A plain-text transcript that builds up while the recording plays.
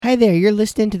Hi there, you're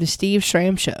listening to the Steve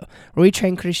Schramm Show, where we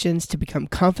train Christians to become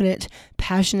confident,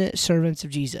 passionate servants of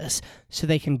Jesus so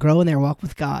they can grow in their walk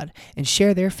with God and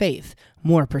share their faith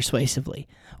more persuasively.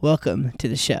 Welcome to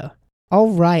the show.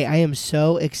 All right, I am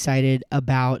so excited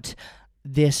about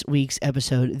this week's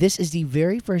episode. This is the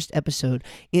very first episode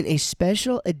in a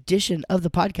special edition of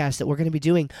the podcast that we're going to be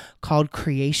doing called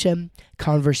Creation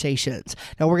Conversations.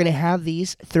 Now, we're going to have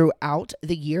these throughout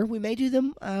the year. We may do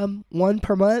them one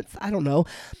per month. I don't know.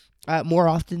 More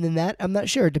often than that, I'm not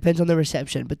sure. It depends on the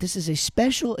reception. But this is a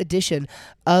special edition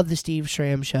of the Steve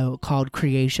Schramm Show called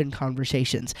Creation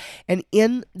Conversations. And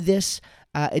in this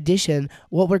edition,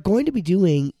 what we're going to be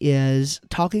doing is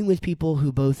talking with people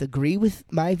who both agree with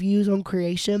my views on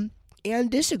creation and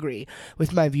disagree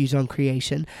with my views on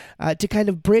creation to kind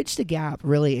of bridge the gap,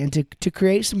 really, and to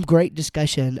create some great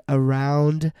discussion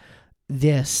around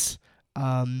this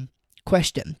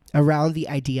question, around the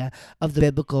idea of the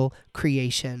biblical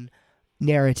creation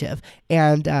narrative.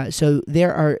 And so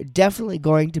there are definitely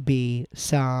going to be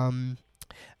some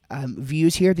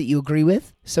views here that you agree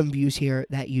with, some views here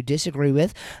that you disagree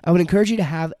with. I would encourage you to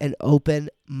have an open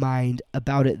mind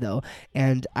about it, though,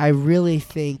 and I really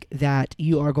think that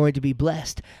you are going to be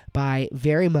blessed by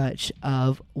very much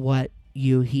of what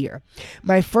you hear.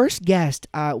 My first guest,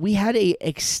 we had a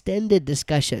extended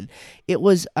discussion. It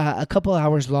was a couple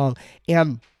hours long,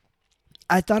 and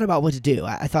I thought about what to do.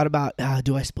 I thought about,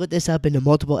 do I split this up into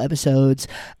multiple episodes?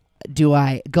 Do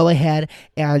I go ahead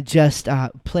and just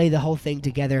play the whole thing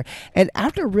together? And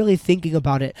after really thinking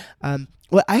about it,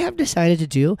 what I have decided to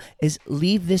do is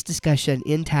leave this discussion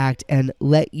intact and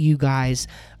let you guys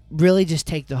really just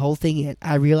take the whole thing in.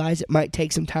 I realize it might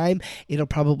take some time. It'll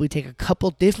probably take a couple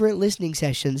different listening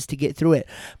sessions to get through it.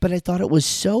 But I thought it was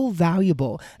so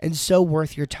valuable and so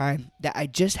worth your time that I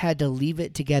just had to leave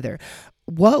it together.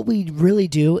 What we really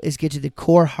do is get to the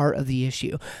core heart of the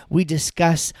issue. We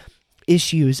discuss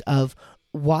issues of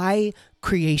why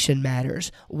creation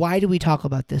matters. Why do we talk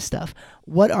about this stuff?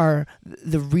 What are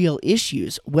the real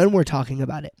issues when we're talking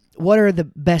about it? What are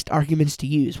the best arguments to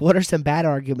use? What are some bad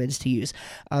arguments to use?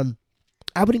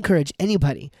 I would encourage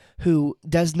anybody who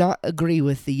does not agree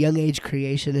with the young age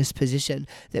creationist position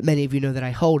that many of you know that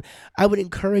I hold. I would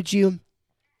encourage you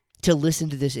to listen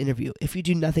to this interview. If you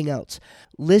do nothing else,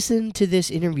 listen to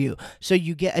this interview so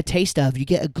you get a taste of, you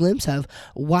get a glimpse of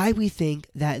why we think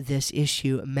that this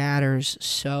issue matters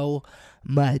so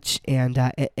much, and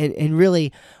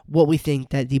really what we think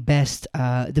that the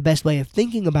best way of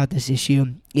thinking about this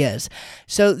issue is.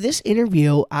 So this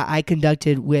interview I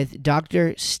conducted with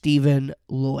Dr. Stephen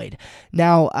Lloyd.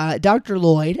 Now, Dr.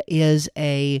 Lloyd is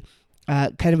a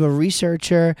kind of a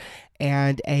researcher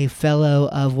and a fellow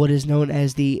of what is known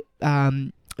as the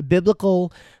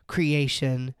Biblical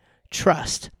Creation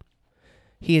Trust.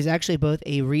 He is actually both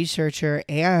a researcher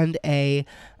and a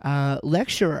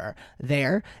lecturer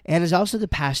there, and is also the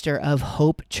pastor of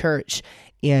Hope Church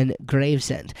in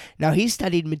Gravesend. Now, he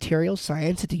studied material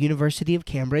science at the University of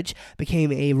Cambridge,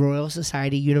 became a Royal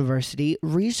Society University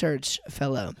Research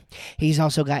Fellow. He's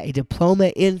also got a diploma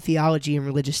in theology and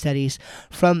religious studies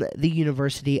from the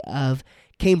University of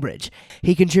Cambridge.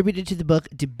 He contributed to the book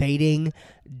Debating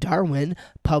Darwin,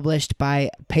 published by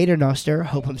Paternoster,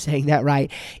 hope I'm saying that right,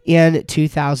 in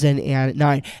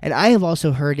 2009. And I have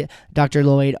also heard Dr.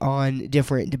 Lloyd on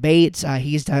different debates.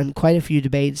 He's done quite a few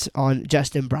debates on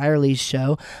Justin Brierley's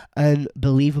show,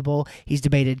 Unbelievable. He's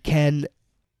debated Ken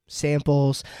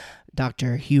Samples,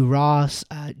 Dr. Hugh Ross,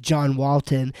 John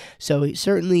Walton. So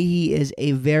certainly he is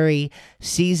a very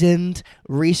seasoned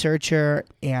researcher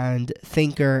and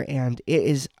thinker, and it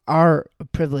is our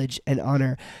privilege and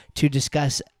honor to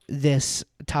discuss this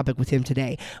topic with him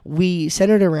today. We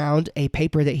centered around a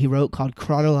paper that he wrote called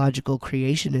Chronological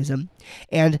Creationism,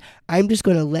 and I'm just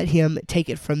going to let him take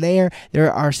it from there.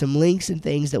 There are some links and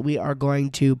things that we are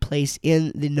going to place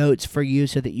in the notes for you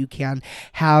so that you can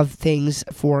have things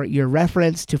for your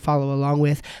reference to follow along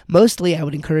with. Mostly, I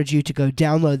would encourage you to go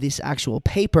download this actual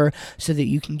paper so that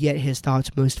you can get his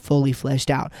thoughts most fully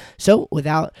fleshed out. So,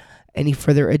 without any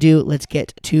further ado, let's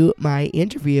get to my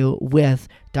interview with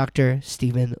Dr.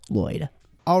 Stephen Lloyd.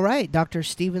 All right, Dr.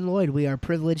 Stephen Lloyd, we are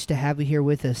privileged to have you here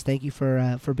with us. Thank you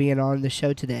for being on the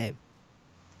show today.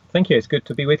 Thank you. It's good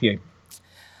to be with you.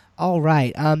 All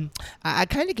right. I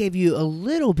kind of gave you a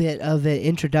little bit of an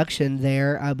introduction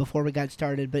there before we got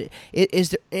started, but is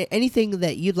there anything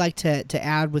that you'd like to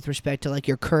add with respect to like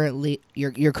your current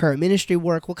ministry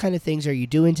work? What kind of things are you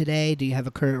doing today? Do you have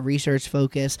a current research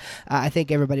focus? I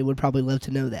think everybody would probably love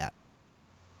to know that.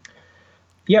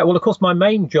 Yeah, well, of course, my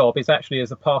main job is actually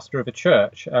as a pastor of a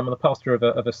church. I'm the pastor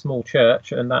of a small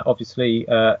church, and that obviously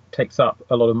takes up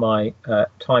a lot of my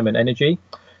time and energy.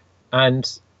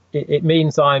 and it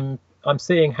means I'm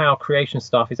seeing how creation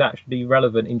stuff is actually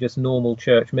relevant in just normal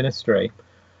church ministry.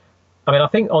 I mean, I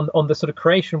think on the sort of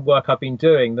creation work I've been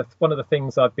doing, one of the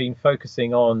things I've been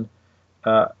focusing on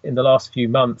in the last few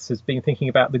months has been thinking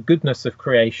about the goodness of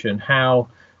creation, how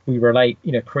we relate,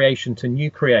 creation to new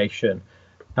creation,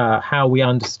 how we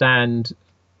understand,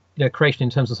 creation in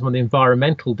terms of some of the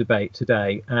environmental debate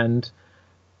today. And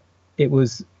it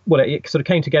sort of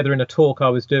came together in a talk I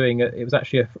was doing. It was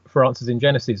actually for Answers in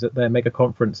Genesis at their mega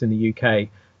conference in the UK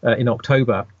in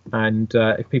October. And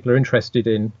if people are interested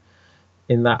in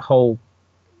that whole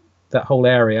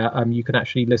area, you can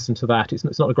actually listen to that.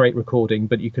 It's not a great recording,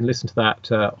 but you can listen to that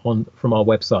from our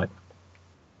website.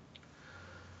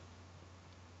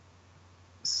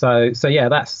 So yeah,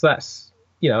 that's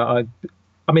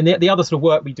I mean the other sort of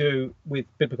work we do with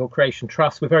Biblical Creation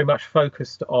Trust, we're very much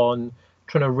focused on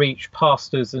trying to reach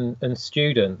pastors and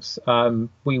students.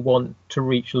 We want to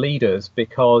reach leaders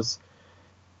because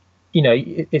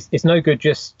it's no good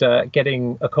just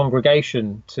getting a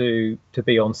congregation to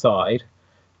be on side.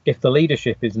 If the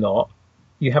leadership is not,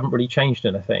 you haven't really changed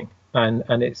anything. And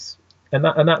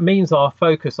that means our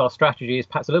focus, our strategy is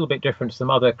perhaps a little bit different to some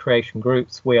other creation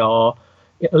groups. We are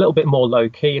a little bit more low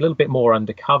key, a little bit more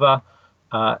undercover,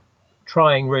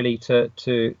 trying really to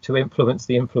influence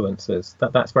the influencers.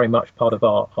 That's very much part of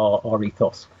our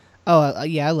ethos. Oh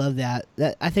yeah, I love that.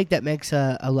 I think that makes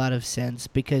a lot of sense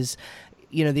because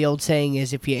the old saying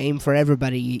is if you aim for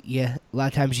everybody, a lot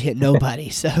of times you hit nobody.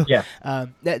 So yeah,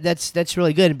 that's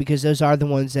really good because those are the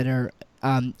ones that are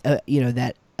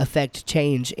that affect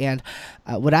change. And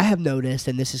what I have noticed,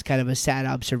 and this is kind of a sad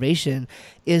observation,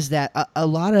 is that a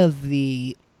lot of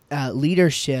the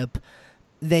leadership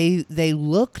they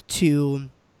look to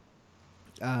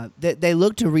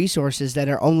resources that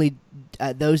are only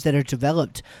those that are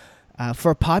developed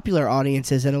for popular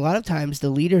audiences, and a lot of times the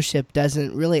leadership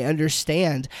doesn't really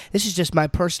understand. This is just my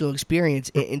personal experience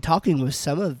in talking with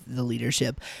some of the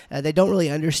leadership. They don't really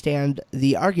understand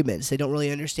the arguments. They don't really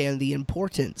understand the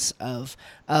importance of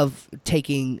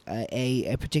taking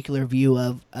a particular view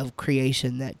of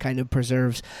creation that kind of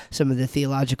preserves some of the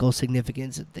theological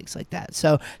significance and things like that.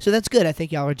 So that's good. I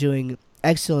think y'all are doing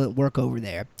excellent work over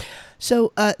there.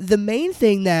 So the main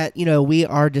thing that we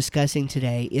are discussing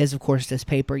today is, of course, this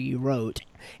paper you wrote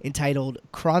entitled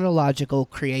Chronological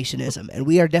Creationism, and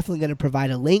we are definitely going to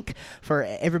provide a link for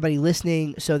everybody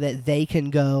listening so that they can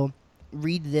go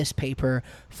read this paper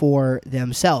for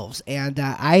themselves. And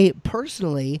I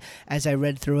personally, as I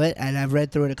read through it, and I've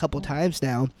read through it a couple times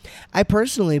now, I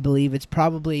personally believe it's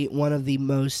probably one of the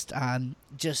most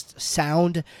just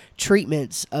sound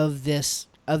treatments of this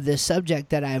subject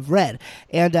that I've read,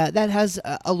 and that has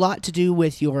a lot to do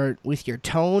with your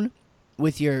tone,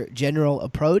 with your general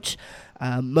approach.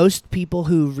 Most people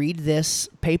who read this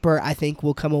paper, I think,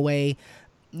 will come away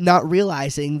not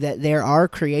realizing that there are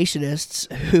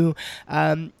creationists who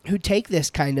take this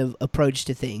kind of approach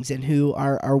to things and who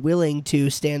are willing to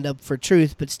stand up for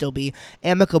truth but still be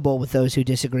amicable with those who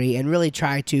disagree and really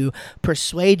try to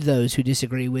persuade those who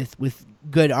disagree with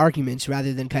good arguments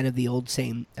rather than kind of the old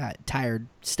same tired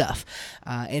stuff.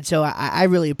 And so I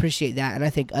really appreciate that, and I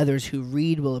think others who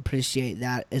read will appreciate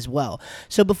that as well.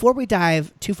 So before we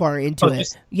dive too far into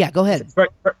it, go ahead.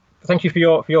 Thank you for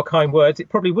your kind words. It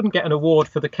probably wouldn't get an award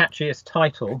for the catchiest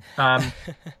title,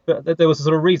 but there was a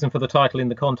sort of reason for the title in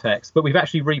the context. But we've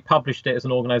actually republished it as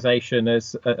an organisation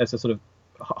as a sort of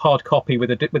hard copy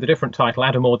with a different title,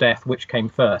 Adam or Death, which came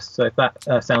first. So if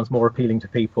that sounds more appealing to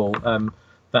people,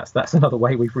 that's another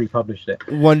way we've republished it.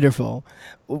 Wonderful.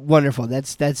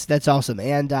 That's awesome.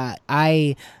 And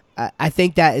I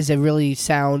think that is a really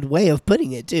sound way of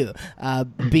putting it too,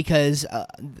 because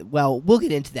we'll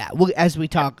get into that. As we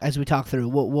talk through,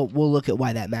 we'll look at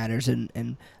why that matters,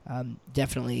 and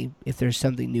definitely if there's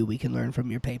something new we can learn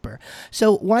from your paper.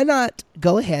 So why not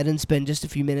go ahead and spend just a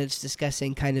few minutes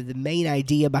discussing kind of the main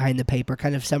idea behind the paper,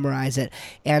 kind of summarize it,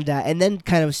 and then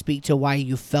kind of speak to why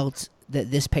you felt that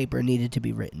this paper needed to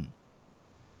be written.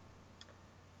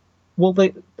 Well,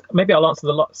 maybe I'll answer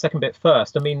the second bit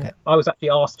first. I mean, okay. I was actually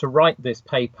asked to write this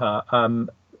paper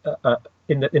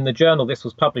in the journal this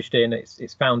was published in.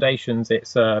 It's Foundations.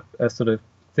 It's a sort of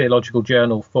theological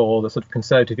journal for the sort of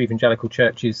conservative evangelical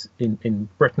churches in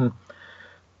Britain.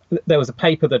 There was a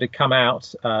paper that had come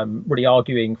out really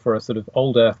arguing for a sort of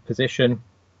old earth position,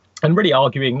 and really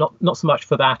arguing not so much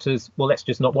for that as, well, let's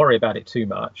just not worry about it too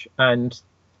much. And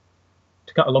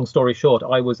to cut a long story short,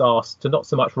 I was asked to not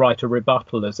so much write a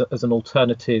rebuttal as an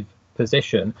alternative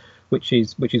position, which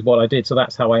is what I did. So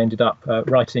that's how I ended up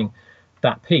writing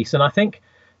that piece. And I think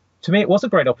to me, it was a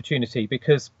great opportunity,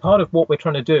 because part of what we're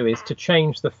trying to do is to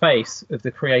change the face of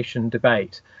the creation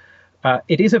debate.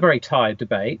 It is a very tired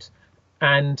debate,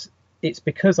 and it's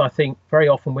because I think very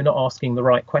often we're not asking the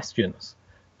right questions.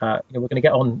 We're going to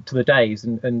get on to the days,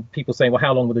 and people saying, well,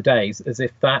 how long were the days, as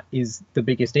if that is the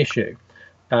biggest issue.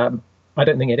 I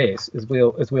don't think it is, as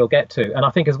we'll get to. And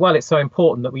I think as well, it's so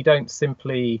important that we don't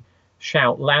simply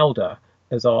shout louder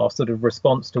as our sort of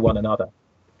response to one another,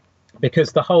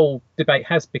 because the whole debate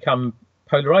has become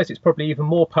polarized. It's probably even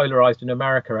more polarized in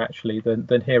America, actually,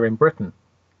 than here in Britain.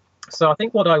 So I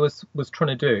think what I was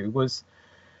trying to do was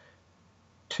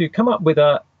to come up with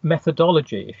a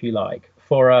methodology, if you like,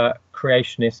 for a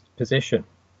creationist position.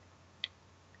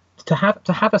 To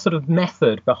have a sort of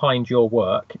method behind your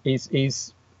work is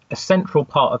a central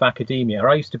part of academia.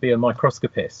 I used to be a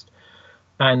microscopist,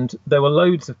 and there were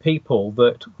loads of people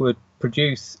that would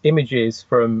produce images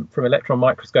from electron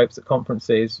microscopes at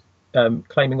conferences,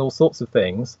 claiming all sorts of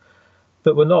things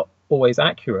that were not always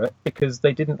accurate, because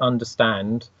they didn't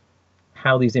understand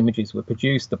how these images were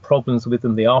produced, the problems with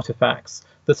them, the artifacts,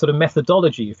 the sort of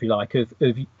methodology, if you like, of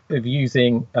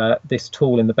using this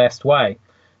tool in the best way.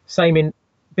 Same in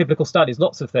biblical studies,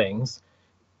 lots of things.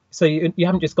 So you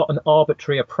haven't just got an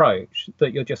arbitrary approach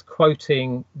that you're just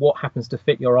quoting what happens to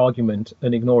fit your argument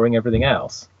and ignoring everything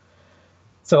else.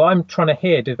 So I'm trying to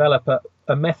here develop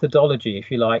a methodology, if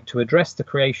you like, to address the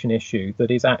creation issue that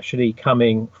is actually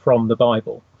coming from the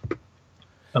Bible.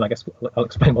 And I guess I'll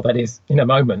explain what that is in a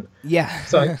moment. Yeah.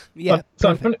 So, yeah.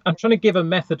 I'm trying to give a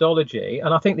methodology.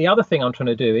 And I think the other thing I'm trying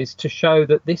to do is to show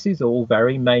that this is all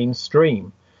very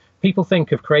mainstream. People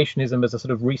think of creationism as a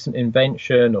sort of recent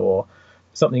invention or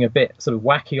something a bit sort of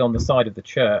wacky on the side of the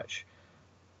church.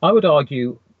 I would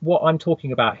argue what I'm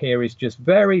talking about here is just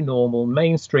very normal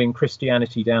mainstream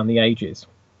Christianity down the ages.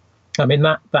 I mean,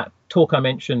 that talk I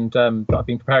mentioned that I've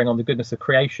been preparing on the goodness of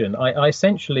creation, I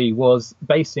essentially was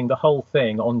basing the whole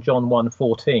thing on John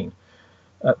 1:14.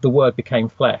 The word became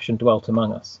flesh and dwelt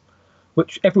among us,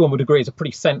 which everyone would agree is a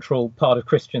pretty central part of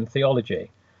Christian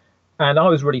theology. And I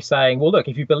was really saying, well, look,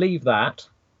 if you believe that,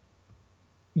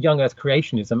 young earth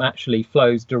creationism actually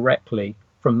flows directly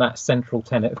from that central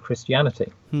tenet of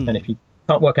Christianity. And if you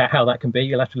can't work out how that can be,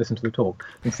 you'll have to listen to the talk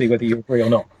and see whether you agree or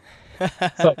not.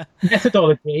 So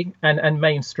methodology and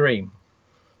mainstream.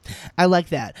 I like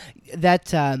that.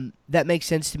 That makes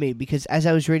sense to me, because as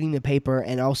I was reading the paper,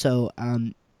 and also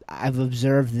I've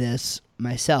observed this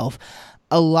myself,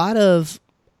 a lot of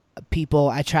people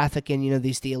I traffic in,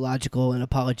 these theological and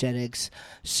apologetics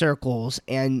circles,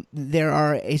 and there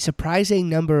are a surprising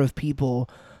number of people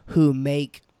who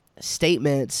make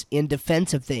statements in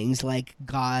defense of things like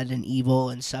God and evil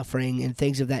and suffering and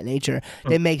things of that nature.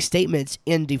 They make statements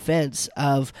in defense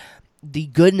of the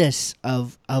goodness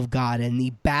of God and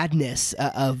the badness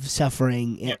of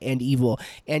suffering and evil.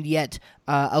 And yet,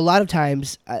 a lot of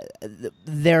times,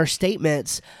 their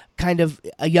statements, kind of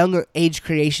a younger age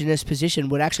creationist position,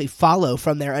 would actually follow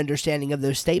from their understanding of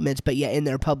those statements, but yet in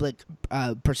their public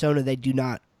persona, they do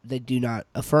not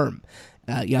affirm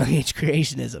young age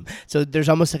creationism. So there's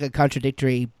almost like a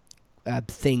contradictory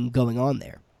thing going on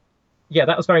there. Yeah,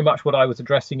 that was very much what I was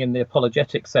addressing in the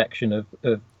apologetic section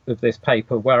of this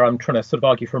paper, where I'm trying to sort of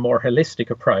argue for a more holistic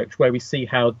approach, where we see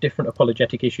how different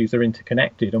apologetic issues are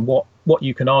interconnected, and what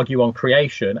you can argue on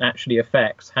creation actually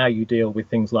affects how you deal with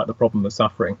things like the problem of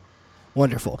suffering.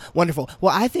 Wonderful.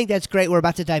 Well, I think that's great. We're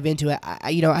about to dive into it.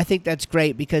 I think that's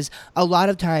great, because a lot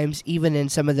of times, even in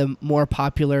some of the more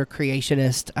popular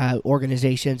creationist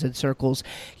organizations and circles,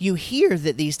 you hear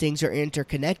that these things are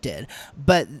interconnected,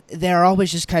 but they're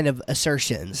always just kind of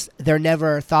assertions. They're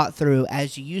never thought through,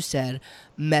 as you said,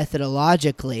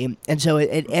 methodologically, and so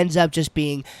it ends up just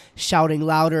being shouting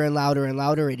louder and louder and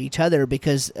louder at each other,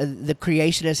 because the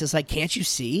creationist is like, can't you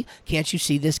see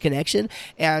this connection?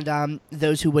 And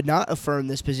those who would not affirm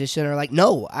this position are like,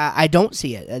 no, I don't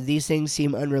see it. These things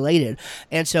seem unrelated.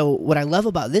 And so what I love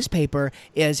about this paper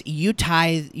is you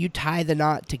tie the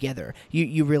knot together.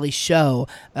 You really show,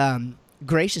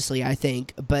 graciously, I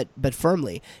think, but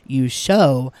firmly, you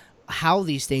show how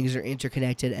these things are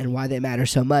interconnected and why they matter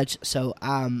so much. So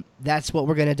that's what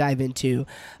we're going to dive into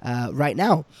right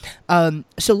now.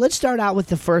 So let's start out with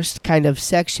the first kind of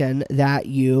section that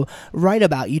you write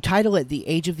about. You title it "The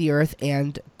Age of the Earth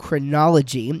and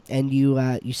Chronology," and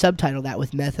you subtitle that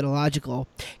with methodological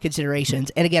considerations.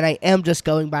 And again, I am just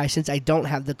going by, since I don't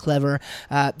have the clever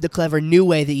new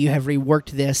way that you have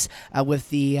reworked this with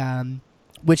the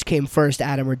which came first,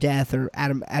 Adam or death, or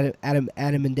Adam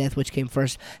and death, which came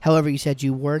first. However you said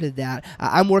you worded that.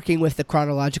 I'm working with the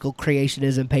chronological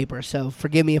creationism paper, so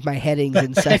forgive me if my headings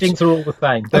and such. Headings are all the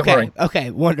same. Don't worry.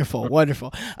 Okay,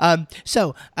 wonderful.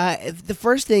 So the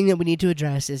first thing that we need to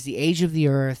address is the age of the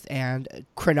earth and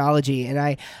chronology. And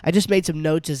I just made some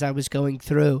notes as I was going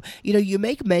through. You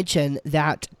make mention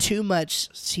that too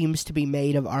much seems to be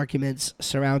made of arguments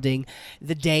surrounding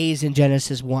the days in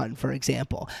Genesis 1, for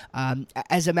example.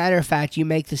 As a matter of fact, you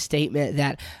make the statement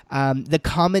that the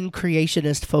common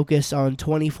creationist focus on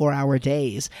 24-hour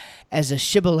days as a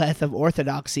shibboleth of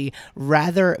orthodoxy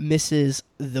rather misses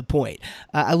the point.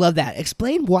 I love that.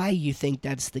 Explain why you think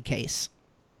that's the case.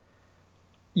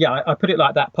 Yeah, I put it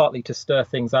like that partly to stir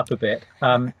things up a bit.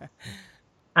 And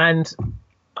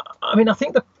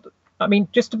I mean,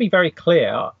 just to be very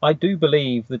clear, I do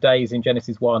believe the days in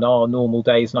Genesis 1 are normal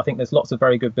days, and I think there's lots of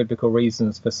very good biblical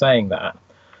reasons for saying that.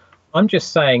 I'm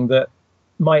just saying that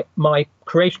my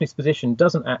creationist position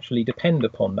doesn't actually depend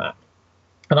upon that.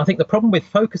 And I think the problem with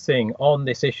focusing on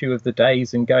this issue of the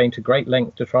days and going to great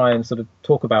length to try and sort of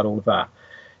talk about all of that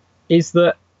is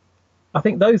that I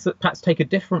think those that perhaps take a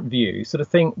different view sort of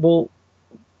think, well,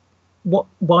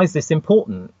 why is this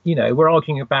important? We're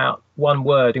arguing about one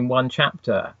word in one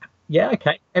chapter. Yeah,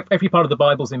 okay, every part of the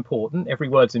Bible's important, every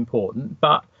word's important,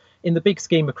 but in the big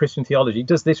scheme of Christian theology,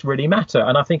 does this really matter?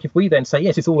 And I think if we then say,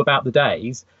 yes, it's all about the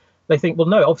days, they think, well,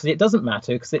 no, obviously it doesn't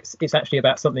matter because it's actually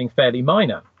about something fairly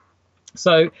minor.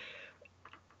 So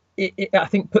it, I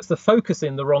think, puts the focus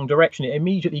in the wrong direction. It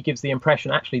immediately gives the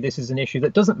impression, actually, this is an issue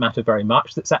that doesn't matter very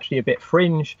much, that's actually a bit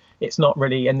fringe. It's not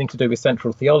really anything to do with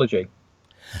central theology.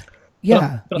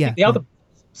 Yeah. But I think the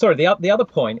other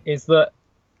point is that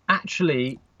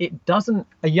actually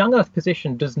a young earth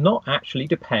position does not actually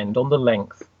depend on the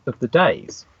length of the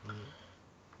days.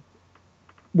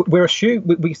 We're so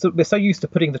used to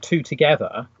putting the two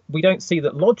together, we don't see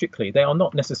that logically they are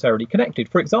not necessarily connected.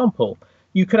 For example,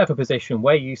 you could have a position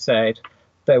where you said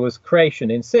there was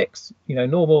creation in 6,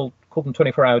 normal, call them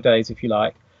 24-hour days if you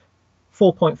like,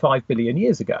 4.5 billion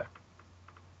years ago.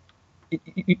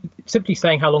 Simply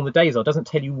saying how long the days are doesn't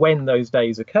tell you when those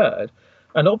days occurred.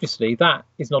 And obviously that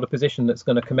is not a position that's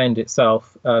going to commend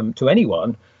itself to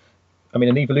anyone. I mean,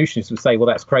 an evolutionist would say, well,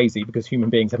 that's crazy because human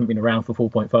beings haven't been around for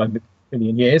 4.5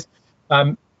 billion years.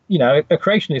 A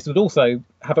creationist would also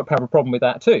have a problem with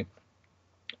that too.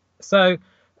 So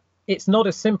it's not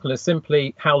as simple as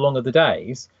simply how long are the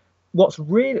days. What's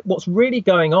really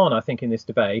going on, I think, in this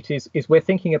debate is we're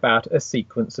thinking about a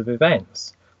sequence of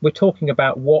events. We're talking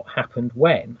about what happened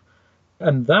when.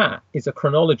 And that is a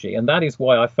chronology, and that is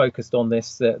why I focused on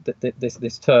this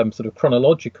term, sort of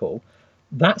chronological.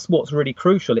 That's what's really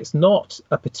crucial. It's not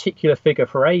a particular figure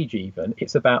for age, even.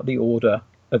 It's about the order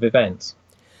of events.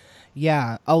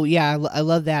 Yeah. Oh, yeah. I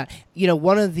love that.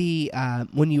 One of the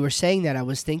when you were saying that, I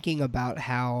was thinking about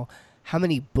how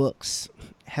many books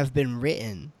have been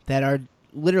written that are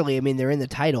literally, they're in the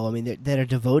title. That are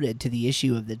devoted to the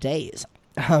issue of the days.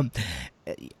 There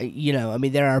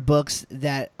are books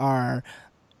that are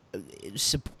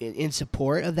in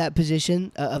support of that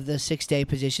position, of the 6-day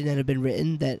position, that have been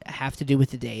written that have to do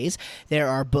with the days. There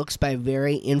are books by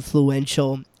very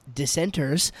influential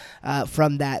dissenters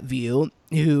from that view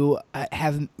who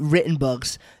have written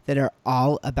books that are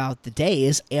all about the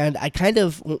days, and I kind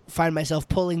of find myself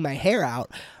pulling my hair out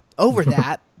over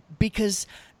that because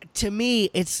to me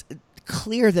it's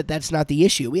clear that that's not the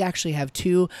issue. We actually have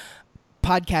 2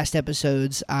 podcast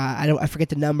episodes. I forget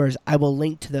the numbers. I will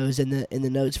link to those in the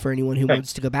notes for anyone who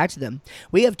wants to go back to them.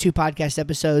 We have 2 podcast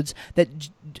episodes that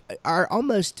are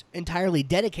almost entirely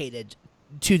dedicated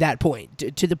to that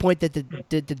point, to the point that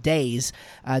the days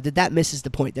that misses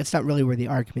the point. That's not really where the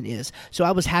argument is. So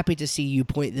I was happy to see you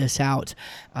point this out.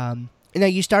 Now,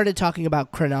 you started talking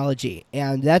about chronology,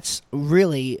 and that's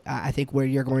really, I think, where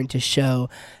you're going to show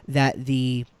that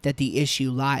the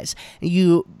issue lies.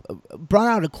 You brought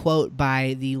out a quote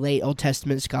by the late Old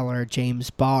Testament scholar James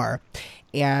Barr,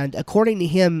 and according to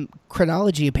him,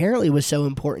 chronology apparently was so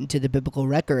important to the biblical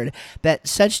record that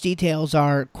such details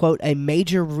are, quote, a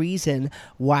major reason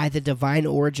why the divine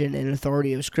origin and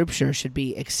authority of Scripture should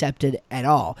be accepted at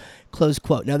all, close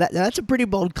quote. Now, that's a pretty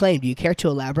bold claim. Do you care to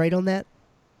elaborate on that?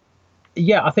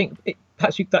 Yeah, I think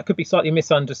perhaps that could be slightly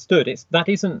misunderstood. That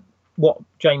isn't what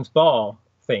James Barr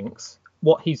thinks.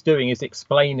 What he's doing is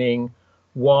explaining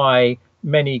why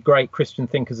many great Christian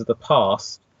thinkers of the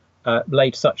past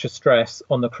laid such a stress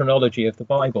on the chronology of the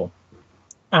Bible.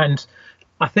 And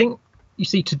I think, you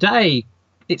see, today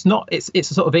it's a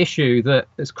sort of issue that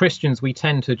as Christians we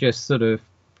tend to just sort of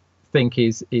think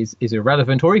is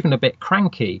irrelevant or even a bit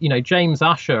cranky. James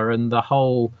Ussher and the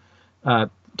whole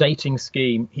dating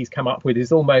scheme he's come up with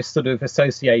is almost sort of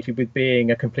associated with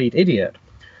being a complete idiot.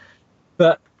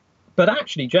 But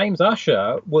actually, James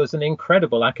Ussher was an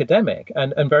incredible academic,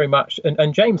 and very much,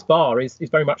 and James Barr is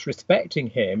very much respecting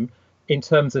him in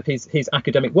terms of his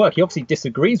academic work. He obviously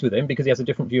disagrees with him because he has a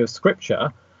different view of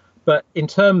scripture, but in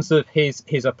terms of his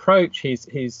approach,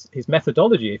 his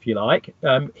methodology, if you like,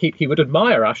 he would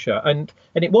admire Ussher, and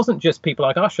it wasn't just people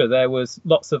like Ussher. There was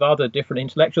lots of other different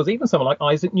intellectuals, even someone like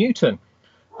Isaac Newton,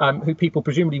 who people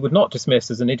presumably would not dismiss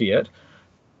as an idiot,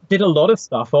 did a lot of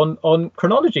stuff on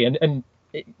chronology, and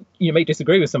you may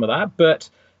disagree with some of that, but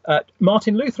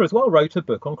Martin Luther as well wrote a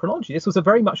book on chronology. This was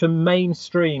very much a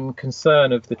mainstream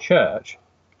concern of the church,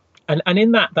 and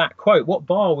in that quote, what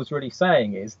Barr was really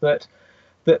saying is that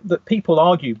people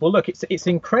argue, well, look, it's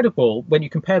incredible when you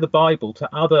compare the Bible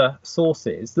to other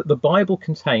sources that the Bible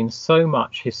contains so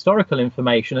much historical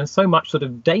information and so much sort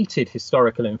of dated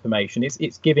historical information.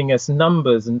 It's giving us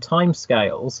numbers and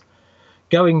timescales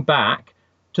going back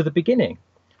to the beginning.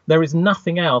 There is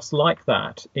nothing else like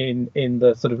that in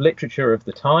the sort of literature of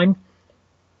the time.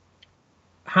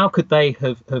 How could they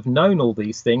have known all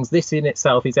these things? This in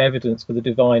itself is evidence for the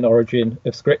divine origin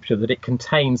of Scripture, that it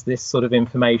contains this sort of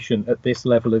information at this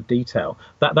level of detail.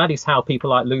 That is how people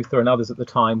like Luther and others at the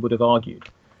time would have argued.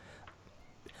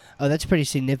 Oh, that's pretty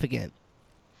significant,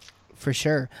 for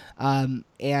sure.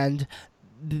 And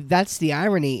that's the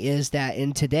irony, is that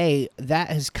in today, that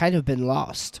has kind of been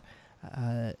lost.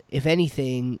 If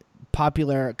anything,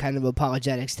 popular kind of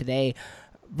apologetics today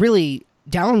really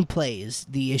downplays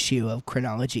the issue of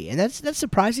chronology, and that's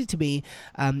surprising to me.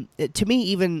 To me,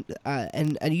 even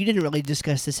and you didn't really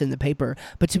discuss this in the paper,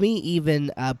 but to me,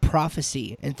 even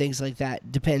prophecy and things like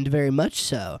that depend very much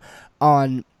so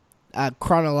on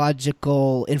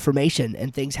chronological information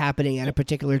and things happening at a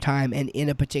particular time and in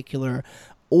a particular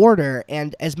order.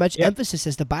 And as much emphasis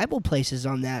as the Bible places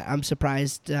on that, I'm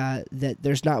surprised that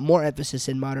there's not more emphasis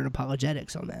in modern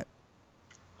apologetics on that.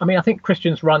 I mean, I think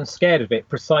Christians run scared of it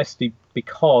precisely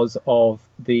because of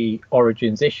the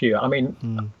origins issue. I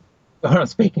mean, when I'm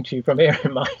speaking to you from here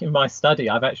in my study,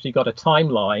 I've actually got a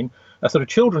timeline, a sort of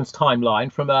children's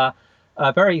timeline from a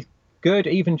very good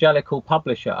evangelical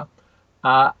publisher.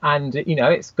 And,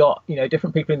 it's got,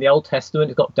 different people in the Old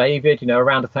Testament. It's got David,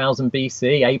 around 1000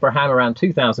 BC, Abraham around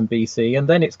 2000 BC. And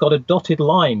then it's got a dotted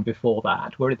line before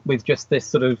that with just this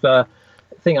sort of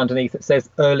thing underneath that says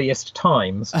earliest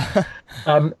times.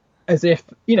 As if,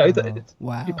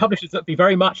 the publishers would be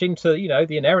very much into,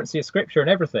 the inerrancy of Scripture and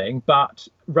everything, but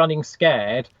running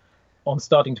scared on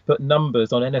starting to put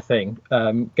numbers on anything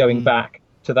going back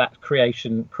to that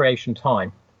creation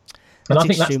time. And That's I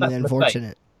think extremely that's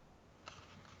unfortunate.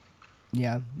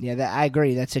 Yeah, I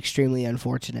agree. That's extremely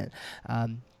unfortunate.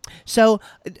 So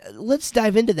let's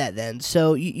dive into that then.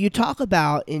 So you talk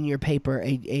about in your paper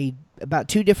about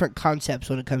two different concepts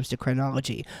when it comes to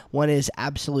chronology. One is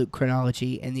absolute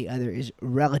chronology, and the other is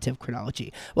relative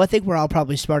chronology. Well, I think we're all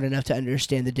probably smart enough to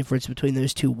understand the difference between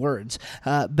those two words.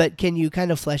 But can you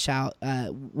kind of flesh out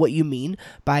what you mean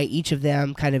by each of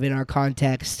them, kind of in our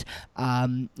context?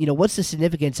 What's the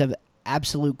significance of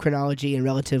absolute chronology and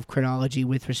relative chronology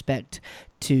with respect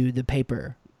to the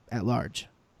paper at large?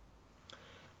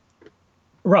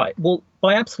 Right. Well,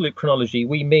 by absolute chronology,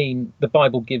 we mean the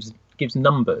Bible gives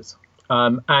numbers,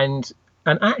 and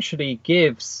actually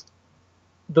gives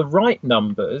the right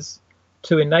numbers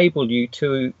to enable you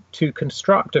to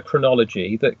construct a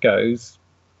chronology that goes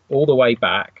all the way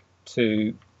back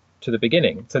to the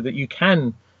beginning, so that you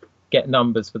can get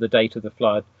numbers for the date of the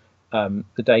flood,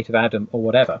 the date of Adam, or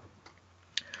whatever.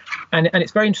 And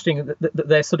it's very interesting that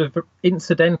there's sort of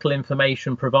incidental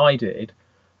information provided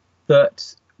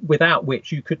that without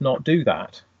which you could not do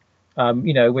that.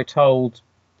 We're told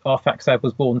Arphaxad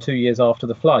was born 2 years after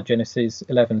the flood, Genesis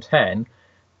 11:10.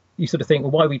 You sort of think,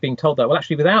 well, why are we being told that? Well,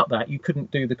 actually, without that, you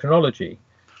couldn't do the chronology.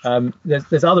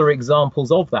 There's other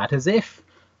examples of that, as if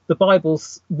the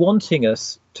Bible's wanting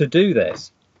us to do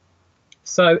this.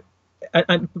 So,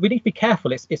 and we need to be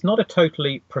careful. It's not a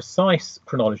totally precise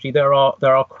chronology. There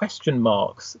are question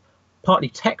marks, partly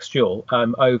textual,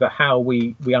 over how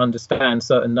we understand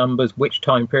certain numbers. Which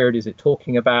time period is it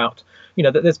talking about?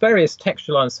 There's various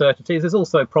textual uncertainties. There's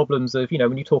also problems of,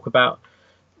 when you talk about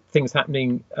things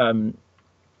happening, in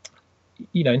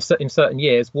certain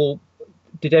years. Well,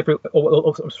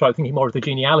 thinking more of the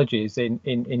genealogies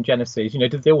in Genesis.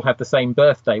 Did they all have the same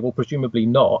birthday? Well, presumably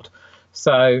not.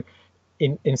 So,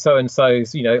 in so and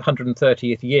so's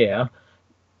 130th year,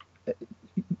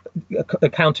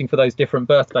 accounting for those different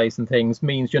birthdays and things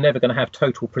means you're never going to have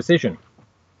total precision.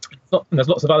 And there's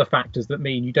lots of other factors that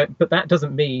mean you don't, but that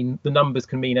doesn't mean the numbers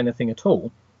can mean anything at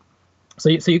all. So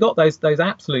you got those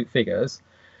absolute figures,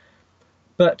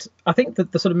 but I think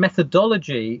that the sort of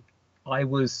methodology I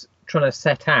was trying to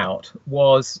set out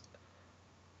was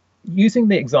using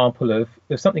the example of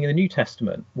something in the New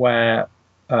Testament where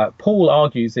Paul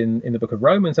argues in the book of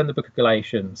Romans and the book of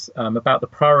Galatians about the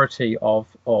priority of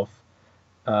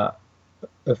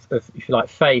if you like,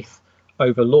 faith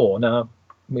over law. Now,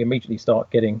 we immediately start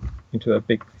getting into a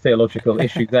big theological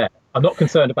issue there. I'm not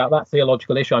concerned about that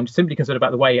theological issue. I'm simply concerned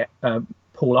about the way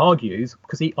Paul argues,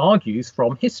 because he argues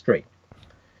from history.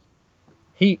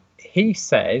 He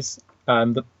says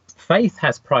that faith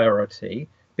has priority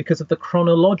because of the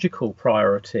chronological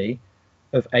priority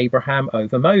of Abraham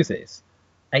over Moses.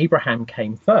 Abraham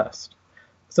came first.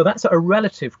 So that's a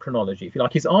relative chronology, if you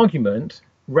like. His argument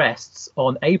rests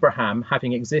on Abraham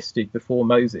having existed before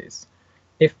Moses.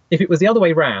 If it was the other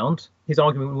way round, his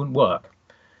argument wouldn't work.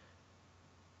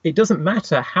 It doesn't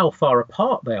matter how far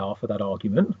apart they are for that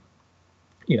argument.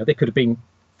 You know, they could have been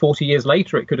 40 years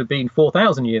later. It could have been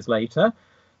 4,000 years later.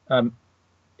 But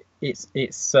it's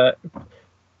the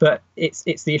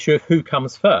issue of who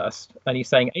comes first, and he's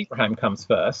saying Abraham comes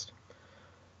first.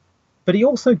 But he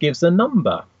also gives a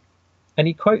number, and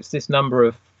he quotes this number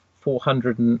of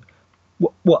 400 and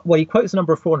he quotes a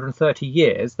number of 430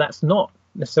 years. That's not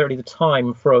necessarily the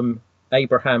time from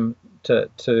Abraham to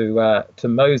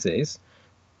Moses.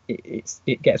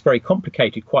 It gets very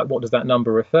complicated. Quite what does that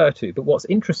number refer to? But what's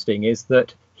interesting is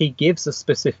that he gives a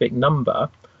specific number.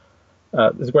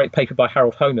 There's a great paper by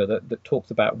Harold Hohner that talks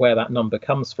about where that number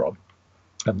comes from,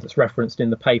 that's referenced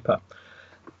in the paper.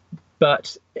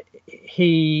 But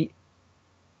I'm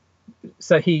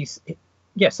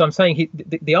saying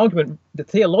the argument, the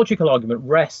theological argument,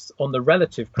 rests on the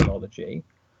relative chronology,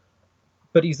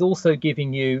 but he's also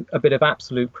giving you a bit of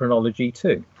absolute chronology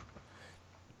too.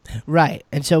 Right,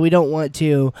 and so we don't want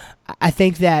to. I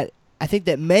think that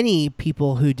many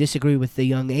people who disagree with the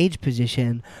young age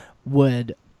position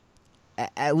would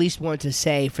at least want to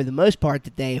say, for the most part,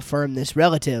 that they affirm this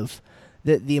relative,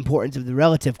 the importance of the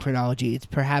relative chronology. It's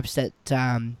perhaps that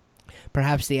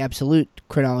perhaps the absolute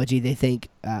chronology, they think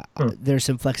there's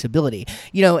some flexibility.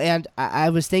 You know, and I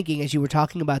was thinking as you were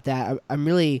talking about that, I'm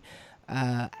really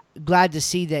glad to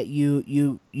see that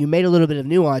you made a little bit of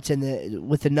nuance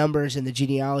with the numbers and the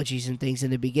genealogies and things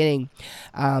in the beginning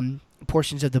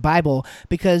portions of the Bible,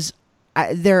 because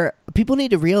people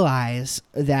need to realize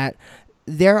that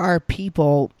there are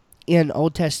people in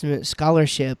Old Testament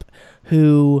scholarship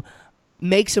who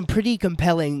make some pretty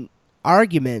compelling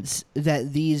arguments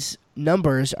that these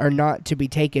numbers are not to be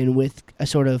taken with a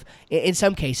sort of, in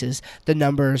some cases, the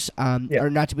numbers are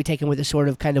not to be taken with a sort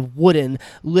of kind of wooden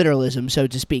literalism, so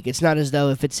to speak. It's not as though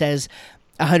if it says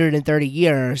 130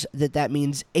 years that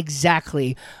means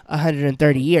exactly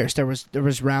 130 years. There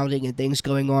was rounding and things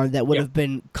going on that would have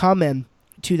been common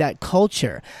to that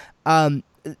culture.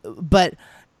 But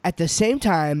at the same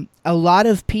time, a lot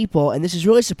of people, and this is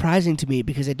really surprising to me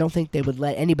because I don't think they would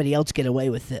let anybody else get away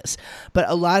with this, but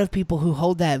a lot of people who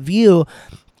hold that view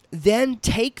then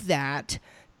take that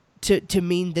to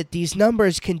mean that these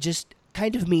numbers can just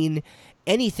kind of mean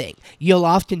anything. You'll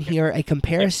often hear a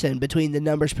comparison between the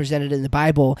numbers presented in the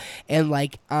Bible and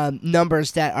like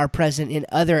numbers that are present in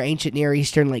other ancient Near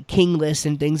Eastern like king lists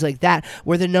and things like that,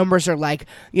 where the numbers are like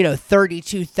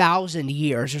 32,000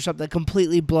 years or something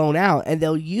completely blown out, and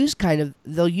they'll use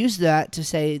that to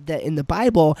say that in the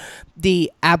Bible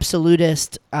the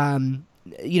absolutist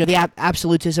the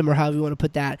absolutism, or however you want to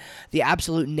put that, the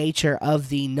absolute nature of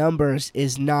the numbers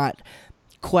is not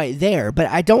quite there. But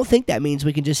I don't think that means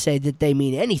we can just say that they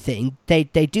mean anything. They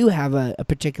do have a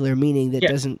particular meaning that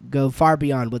doesn't go far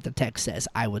beyond what the text says,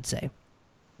 I would say.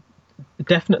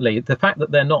 Definitely. The fact that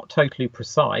they're not totally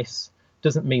precise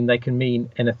doesn't mean they can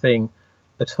mean anything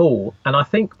at all. And I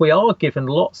think we are given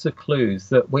lots of clues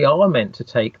that we are meant to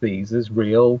take these as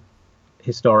real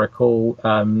historical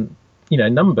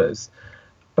numbers.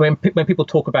 I mean, when people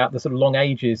talk about the sort of long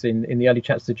ages in the early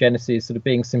chapters of Genesis sort of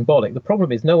being symbolic, the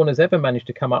problem is no one has ever managed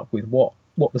to come up with what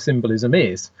the symbolism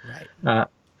is. Right.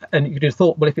 And you could have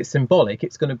thought, well, if it's symbolic,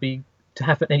 it's going to be, to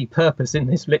have any purpose in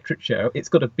this literature, it's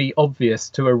got to be obvious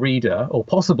to a reader, or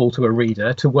possible to a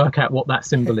reader, to work out what that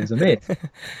symbolism is.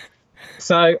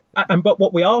 So, but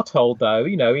what we are told, though,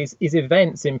 is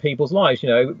events in people's lives.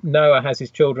 Noah has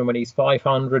his children when he's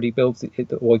 500. He builds it,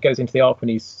 or he goes into the ark when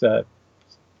he's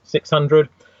 600.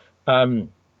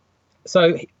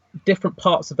 So different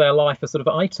parts of their life are sort of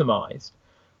itemized,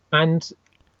 and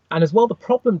as well, the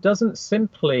problem doesn't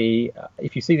simply,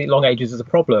 if you see the long ages as a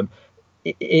problem,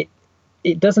 it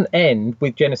doesn't end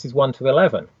with Genesis 1 to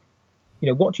 11.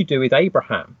 What do you do with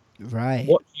Abraham? Right.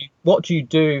 What do you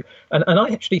do? And I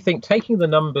actually think taking the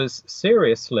numbers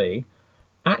seriously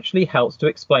actually helps to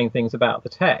explain things about the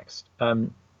text.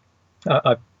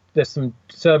 There's some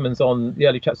sermons on the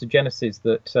early chapters of Genesis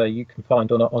that you can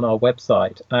find on our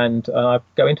website, and I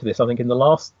go into this. I think in the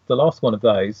last one of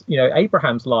those,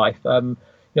 Abraham's life.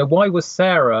 Why was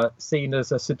Sarah seen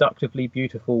as a seductively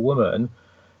beautiful woman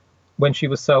when she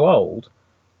was so old?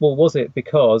 Well, was it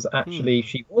because actually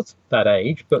she was that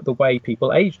age, but the way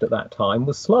people aged at that time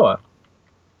was slower?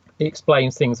 It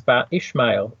explains things about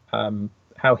Ishmael,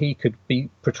 how he could be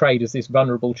portrayed as this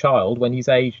vulnerable child when he's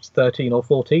aged 13 or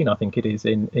 14, I think it is,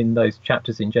 in those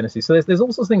chapters in Genesis. So there's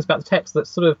all sorts of things about the text that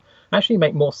sort of actually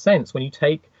make more sense when you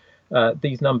take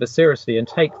these numbers seriously and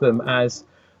take them as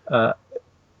the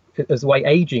way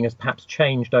aging has perhaps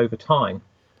changed over time.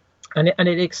 And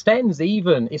it extends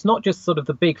even, it's not just sort of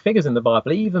the big figures in the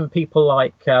Bible, even people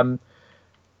like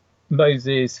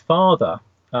Moses' father,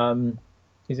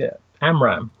 is it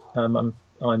Amram? I'm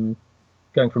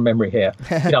going from memory here.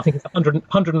 I think it's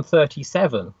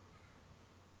 137.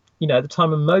 At the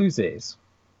time of Moses.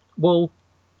 Well,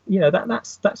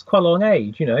 that's quite a long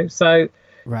age. So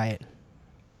Right.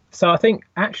 So I think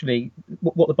actually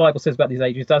what the Bible says about these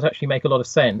ages does actually make a lot of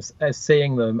sense, as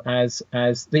seeing them as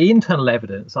the internal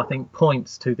evidence, I think,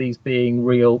 points to these being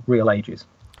real ages.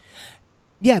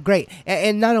 Yeah, great.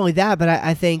 And not only that, but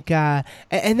I think, and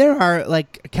there are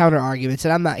like counter arguments,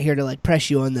 and I'm not here to like press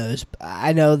you on those.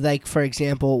 I know, like, for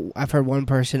example, I've heard one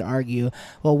person argue,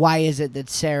 well, why is it that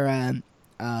Sarah,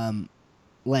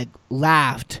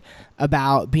 laughed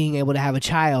about being able to have a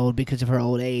child because of her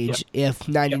old age if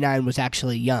 99 was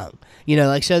actually young?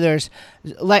 So there's,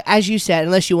 like, as you said,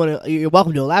 unless you want to, you're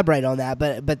welcome to elaborate on that.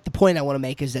 But the point I want to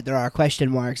make is that there are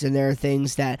question marks, and there are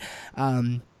things that,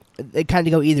 they kind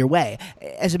of go either way.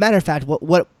 As a matter of fact,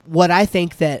 what I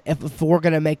think that if we're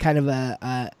going to make kind of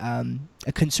a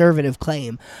conservative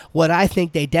claim, what I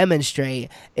think they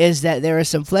demonstrate is that there is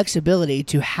some flexibility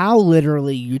to how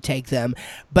literally you take them,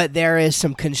 but there is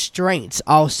some constraints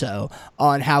also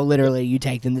on how literally you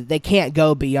take them. That they can't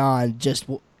go beyond just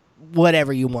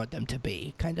whatever you want them to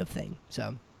be, kind of thing.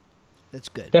 So that's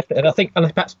good. Definitely, and I think,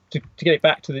 and perhaps to get it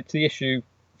back to the issue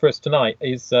for us tonight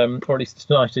is, or at least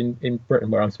tonight in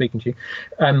Britain, where I'm speaking to you,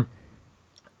 when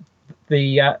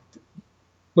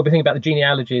we think about the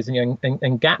genealogies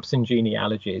and gaps in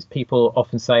genealogies, people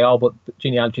often say, "Oh, but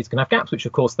genealogies can have gaps," which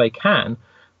of course they can.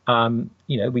 And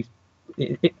we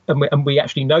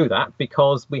actually know that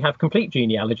because we have complete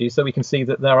genealogies, so we can see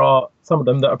that there are some of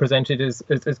them that are presented as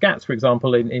gaps, for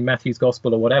example, in Matthew's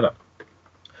Gospel or whatever.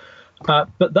 But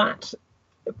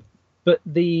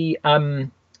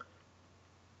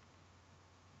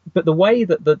the way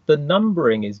that the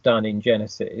numbering is done in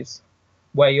Genesis,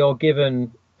 where you're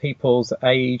given people's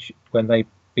age when they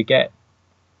beget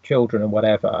children and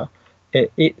whatever,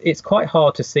 it's quite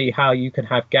hard to see how you can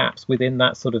have gaps within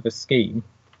that sort of a scheme.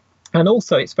 And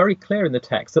also, it's very clear in the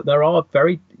text that there are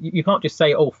you can't just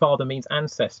say, oh, father means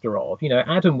ancestor of.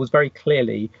 Adam was very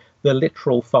clearly the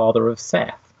literal father of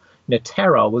Seth.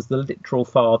 Terah was the literal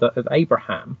father of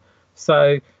Abraham.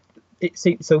 So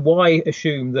why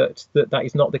assume that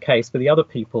is not the case for the other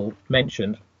people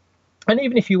mentioned? And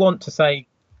even if you want to say,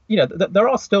 there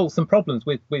are still some problems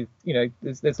with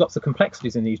there's lots of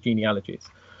complexities in these genealogies.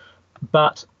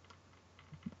 But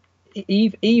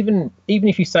even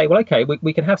if you say, well, okay,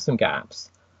 we can have some gaps,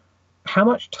 how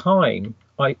much time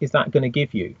is that going to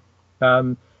give you?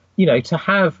 To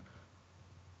have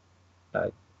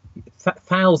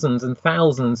thousands and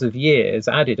thousands of years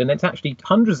added, and it's actually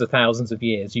hundreds of thousands of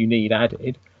years you need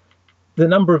added. The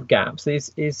number of gaps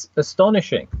is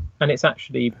astonishing, and it's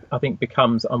actually, I think,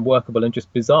 becomes unworkable and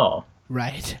just bizarre.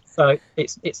 Right. So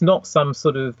it's not some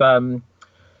sort of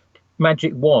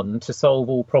magic wand to solve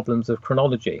all problems of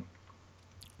chronology.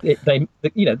 The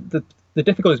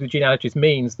difficulties with genealogies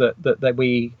means that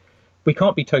we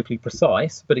can't be totally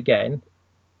precise, but again,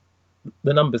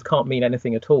 the numbers can't mean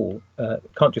anything at all.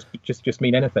 Can't just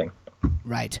mean anything.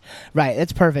 Right.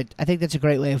 That's perfect. I think that's a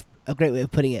great way of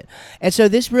putting it. And so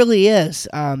this really is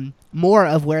more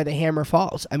of where the hammer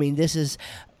falls. I mean, this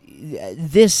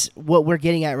what we're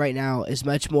getting at right now is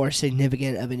much more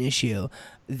significant of an issue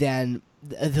than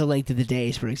the length of the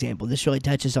days, for example. This really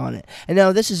touches on it. And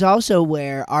now this is also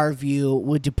where our view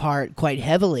would depart quite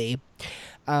heavily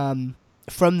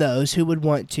from those who would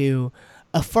want to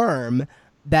affirm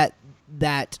that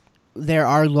there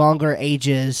are longer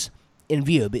ages in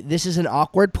view. But this is an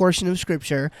awkward portion of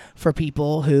Scripture for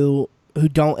people who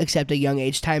don't accept a young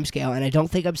age timescale, and I don't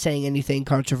think I'm saying anything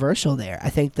controversial there. I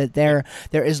think that there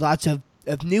is lots of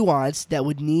of nuance that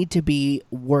would need to be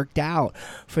worked out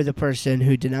for the person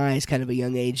who denies kind of a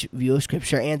young age view of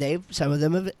Scripture, and some of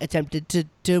them have attempted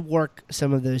to work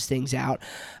some of those things out.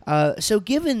 So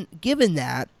given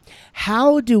that,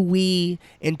 how do we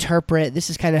interpret, this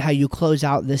is kind of how you close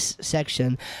out this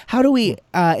section, how do we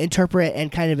interpret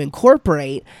and kind of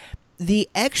incorporate the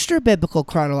extra biblical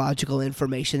chronological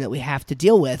information that we have to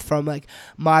deal with from like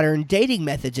modern dating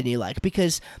methods and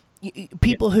because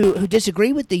people who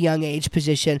disagree with the young age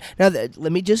position. Now,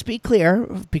 let me just be clear,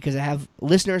 because I have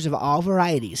listeners of all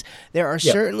varieties. There are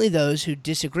certainly those who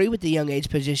disagree with the young age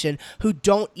position who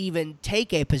don't even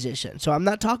take a position. So I'm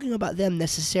not talking about them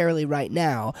necessarily right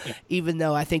now, even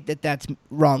though I think that that's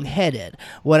wrong-headed.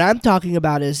 What I'm talking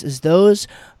about is those.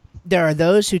 There are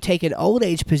those who take an old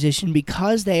age position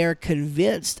because they are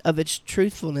convinced of its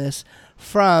truthfulness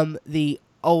from the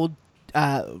old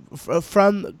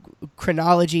from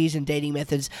chronologies and dating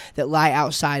methods that lie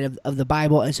outside of the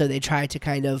Bible, and so they try to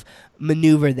kind of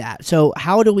maneuver that. So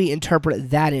how do we interpret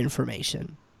that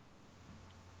information?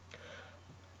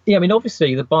 Yeah, I mean,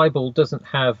 obviously the Bible doesn't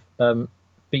have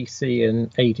BC and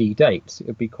AD dates. It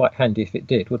would be quite handy if it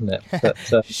did, wouldn't it? But,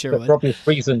 sure but for obvious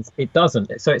reasons, it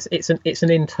doesn't. So it's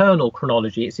an internal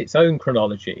chronology. It's its own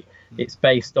chronology. It's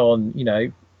based on,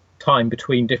 time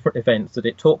between different events that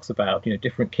it talks about,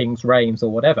 different kings' reigns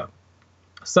or whatever.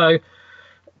 So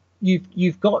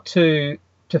you've got to.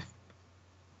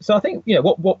 So I think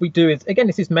what we do is, again,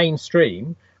 this is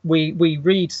mainstream. We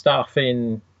read stuff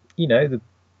in the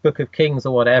Book of Kings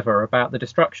or whatever about the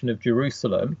destruction of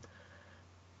Jerusalem,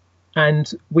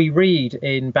 and we read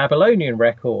in Babylonian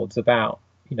records about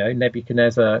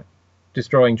Nebuchadnezzar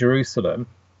destroying Jerusalem,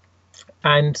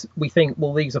 and we think,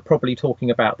 well, these are probably talking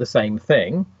about the same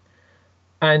thing.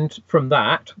 And from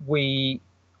that, we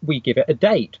give it a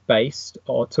date based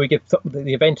on, so we give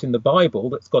the event in the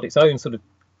Bible that's got its own sort of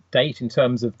date in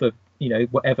terms of the,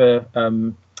 whatever,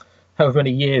 however many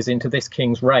years into this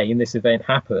king's reign this event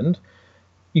happened.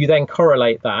 You then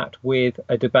correlate that with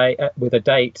a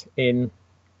date in,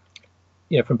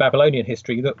 from Babylonian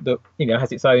history that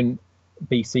has its own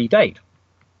BC date.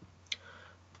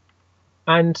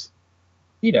 And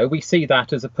we see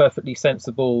that as a perfectly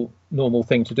sensible, normal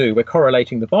thing to do. We're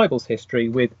correlating the Bible's history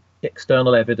with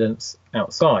external evidence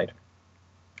outside.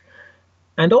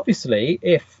 And obviously,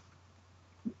 if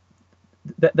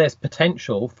there's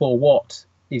potential for what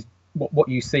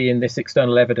you see in this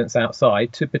external evidence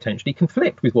outside to potentially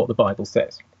conflict with what the Bible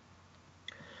says.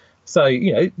 So,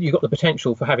 you've got the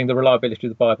potential for having the reliability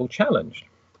of the Bible challenged.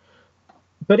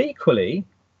 But equally,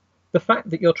 the fact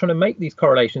that you're trying to make these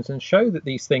correlations and show that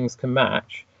these things can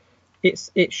match,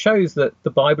 it shows that the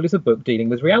Bible is a book dealing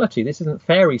with reality. This isn't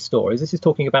fairy stories. This is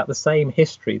talking about the same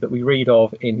history that we read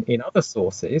of in other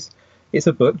sources. It's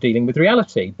a book dealing with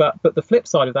reality. But the flip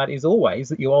side of that is always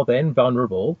that you are then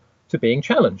vulnerable to being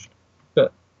challenged.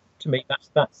 But to me,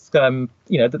 that's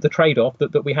the trade-off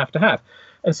that we have to have.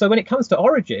 And so when it comes to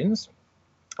origins,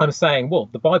 I'm saying, well,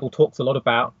 the Bible talks a lot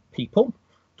about people,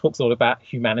 talks a lot about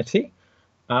humanity.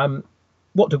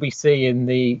 What do we see in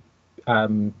the,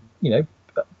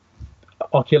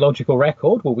 archaeological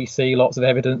record? Well, we see lots of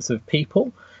evidence of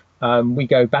people. We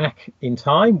go back in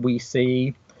time, we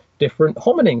see different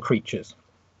hominin creatures.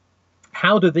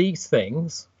 How do these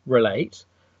things relate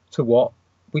to what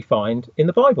we find in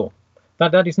the Bible?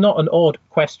 That is not an odd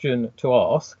question to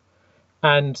ask.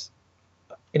 And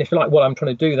if you like, what I'm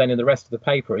trying to do then in the rest of the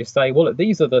paper is say, well,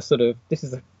 this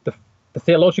is the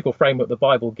theological framework the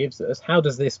Bible gives us. How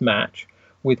does this match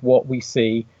with what we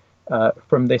see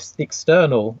from this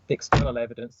external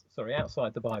evidence,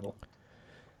 outside the Bible?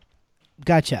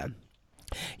 Gotcha.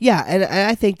 Yeah, and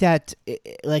I think that,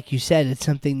 like you said, it's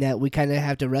something that we kind of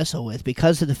have to wrestle with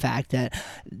because of the fact that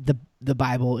the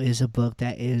Bible is a book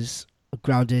that is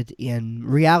grounded in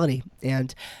reality,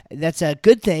 and that's a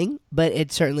good thing, but it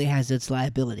certainly has its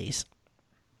liabilities,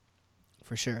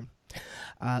 for sure.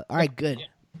 All right, good.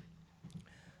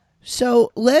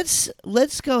 So let's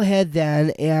go ahead then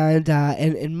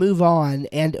and move on,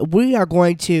 and we are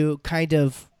going to kind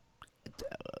of,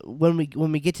 when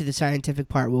we get to the scientific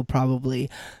part, we'll probably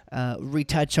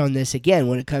retouch on this again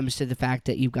when it comes to the fact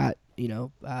that you've got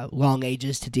long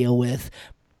ages to deal with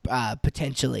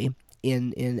potentially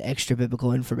in extra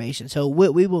biblical information. So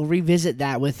we will revisit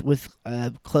that with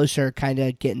closer kind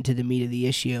of getting to the meat of the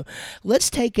issue.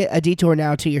 Let's take a detour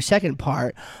now to your second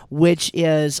part, which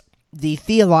is the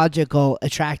theological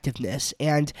attractiveness.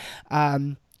 And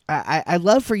I'd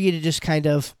love for you to just kind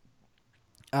of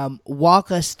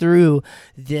walk us through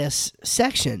this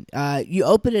section. You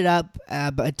open it up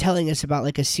by telling us about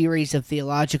like a series of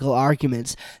theological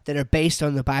arguments that are based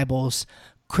on the Bible's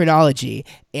chronology,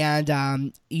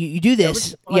 and you do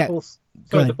this.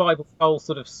 The Bible's whole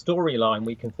sort of storyline,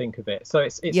 we can think of it. So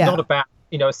it's not about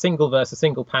a single verse, a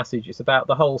single passage. It's about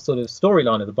the whole sort of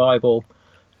storyline of the Bible,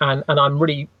 and I'm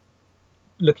really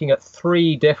looking at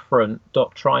three different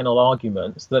doctrinal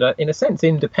arguments that are in a sense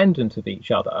independent of each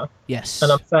other. Yes.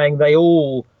 And I'm saying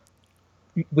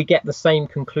we get the same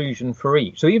conclusion for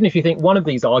each. So even if you think one of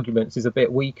these arguments is a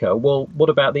bit weaker, well, what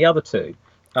about the other two?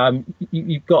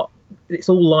 You've got, it's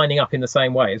all lining up in the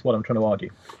same way is what I'm trying to argue.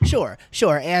 Sure.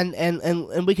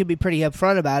 And we could be pretty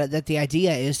upfront about it, that the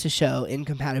idea is to show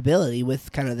incompatibility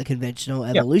with kind of the conventional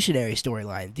evolutionary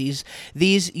storyline.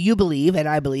 These you believe and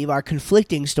I believe are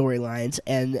conflicting storylines,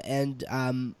 and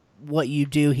what you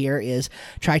do here is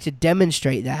try to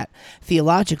demonstrate that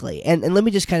theologically. And let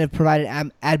me just kind of provide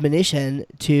an admonition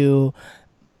to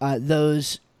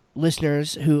those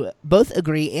listeners who both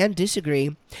agree and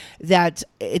disagree that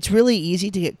it's really easy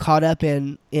to get caught up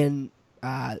in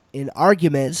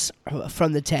arguments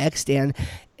from the text and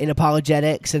in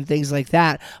apologetics and things like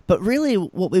that. But really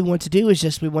what we want to do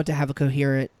is we want to have a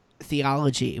coherent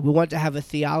theology. We want to have a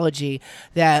theology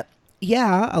that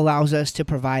allows us to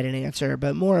provide an answer,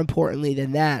 but more importantly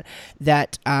than that,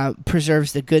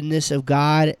 preserves the goodness of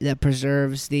God, that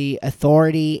preserves the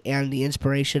authority and the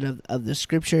inspiration of the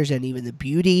scriptures and even the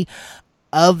beauty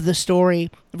of the story.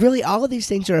 Really, all of these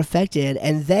things are affected,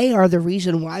 and they are the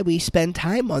reason why we spend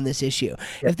time on this issue.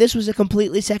 Yeah. If this was a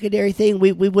completely secondary thing,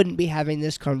 we wouldn't be having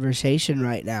this conversation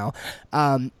right now.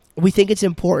 We think it's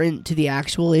important to the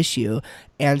actual issue,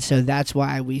 and so that's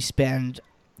why we spend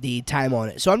the time on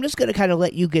it. So I'm just going to kind of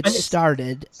let you get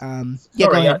started. And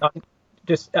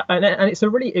it's a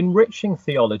really enriching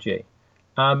theology.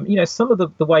 Some of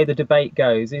the way the debate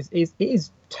goes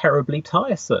is terribly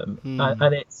tiresome,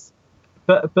 and it's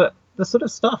but the sort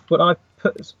of stuff when I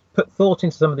put thought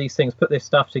into some of these things, put this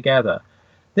stuff together.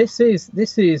 This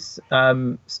is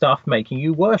stuff making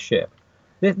you worship.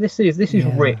 This is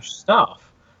rich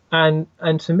stuff. And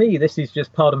to me, this is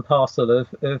just part and parcel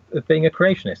of being a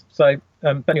creationist. So,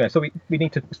 but anyway, so we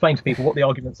need to explain to people what the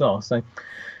arguments are. So,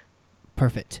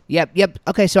 perfect. Yep.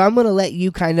 Okay, so I'm going to let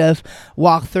you kind of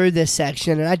walk through this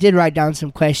section, and I did write down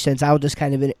some questions. I'll just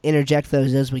kind of interject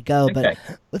those as we go. Okay.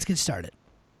 But let's get started.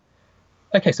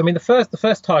 Okay, so I mean, the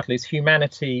first title is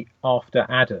Humanity After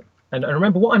Adam, and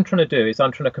remember what I'm trying to do is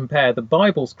I'm trying to compare the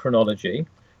Bible's chronology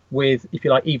with, if you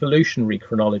like, evolutionary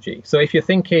chronology. So if you're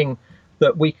thinking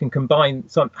that we can combine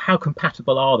how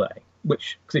compatible are they?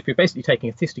 Because if you're basically taking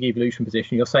a theistic evolution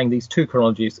position, you're saying these two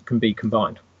chronologies can be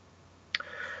combined.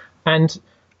 And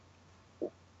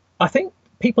I think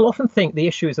people often think the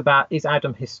issue is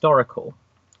Adam historical,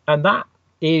 and that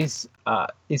is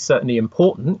certainly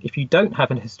important. If you don't have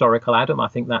an historical Adam, I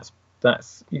think that's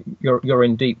you're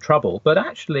in deep trouble. But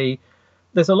actually,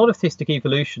 there's a lot of theistic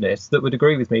evolutionists that would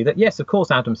agree with me that, yes, of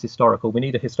course, Adam's historical. We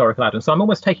need a historical Adam. So I'm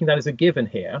almost taking that as a given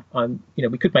here.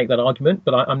 We could make that argument,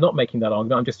 but I'm not making that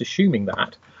argument. I'm just assuming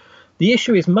that. The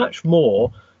issue is much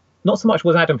more, not so much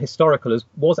was Adam historical as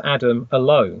was Adam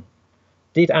alone?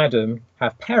 Did Adam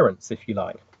have parents, if you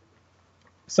like?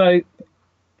 So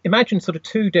imagine sort of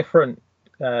two different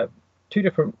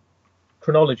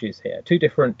chronologies here, two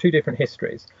different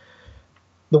histories.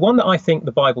 The one that I think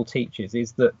the Bible teaches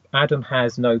is that Adam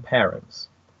has no parents.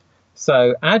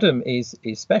 So Adam is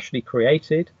specially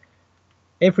created.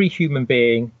 Every human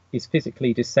being is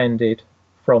physically descended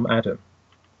from Adam.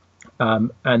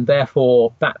 And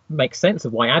therefore, that makes sense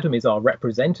of why Adam is our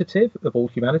representative of all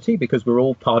humanity, because we're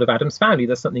all part of Adam's family.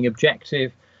 There's something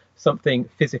objective, something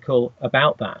physical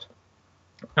about that.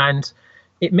 And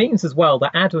it means as well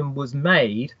that Adam was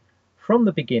made from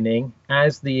the beginning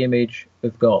as the image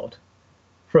of God.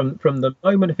 From the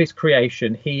moment of his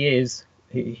creation, he's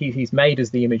made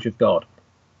as the image of God.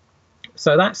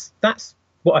 So that's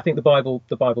what I think the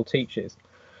Bible teaches.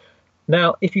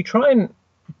 Now, if you try and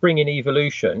bring in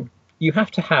evolution, you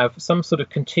have to have some sort of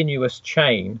continuous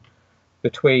chain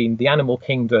between the animal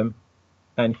kingdom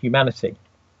and humanity.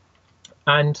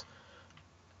 And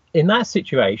in that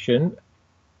situation,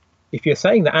 if you're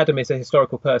saying that Adam is a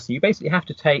historical person, you basically have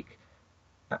to take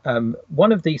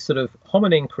one of these sort of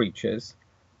hominin creatures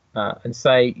and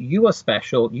say, you are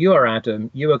special, you are Adam,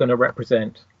 you are going to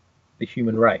represent the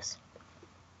human race.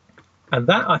 And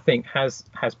that, I think, has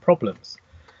problems,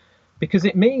 because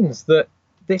it means that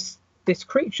this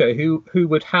creature who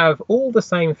would have all the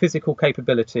same physical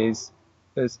capabilities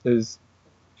as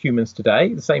humans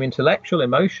today, the same intellectual,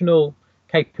 emotional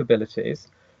capabilities,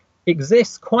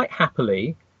 exists quite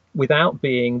happily without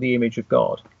being the image of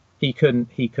God. He can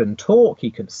talk, he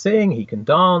can sing, he can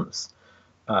dance,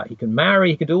 he can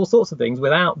marry, he can do all sorts of things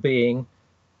without being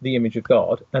the image of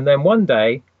God, and then one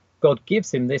day God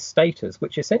gives him this status,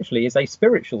 which essentially is a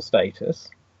spiritual status,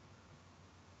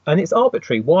 and it's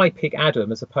arbitrary. Why pick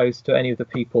Adam as opposed to any of the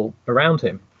people around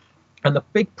him? And the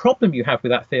big problem you have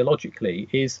with that theologically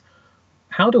is,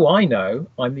 how do I know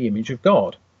I'm the image of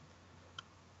God?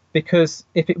 Because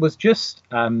if it was just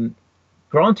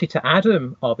granted to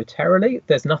Adam arbitrarily,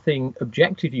 there's nothing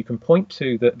objective you can point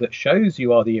to that shows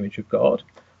you are the image of God.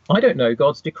 I don't know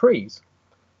God's decrees.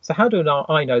 So how do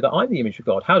I know that I'm the image of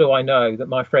God? How do I know that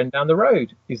my friend down the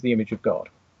road is the image of God?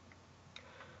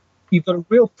 You've got a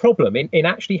real problem in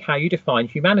actually how you define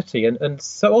humanity. And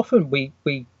so often we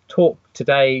talk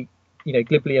today,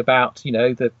 glibly about,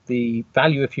 the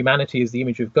value of humanity as the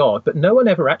image of God, but no one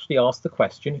ever actually asked the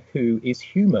question, who is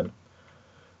human?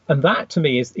 And that to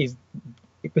me is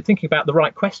if we're thinking about the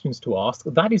right questions to ask,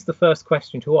 that is the first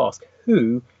question to ask.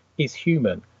 Who is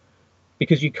human?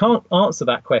 Because you can't answer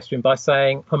that question by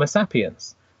saying Homo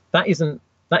sapiens. That isn't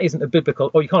a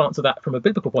biblical, or you can't answer that from a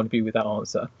biblical point of view with that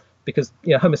answer, because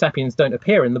Homo sapiens don't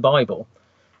appear in the Bible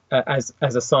as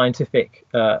a scientific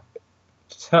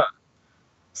term.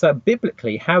 So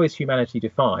biblically, how is humanity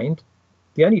defined?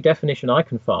 The only definition I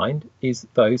can find is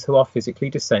those who are physically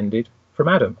descended from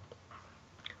Adam.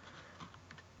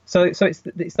 So it's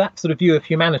that sort of view of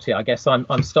humanity, I guess,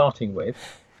 I'm starting with.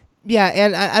 Yeah,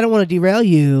 and I don't want to derail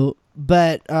you,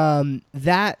 but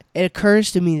that it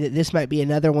occurs to me that this might be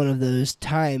another one of those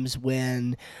times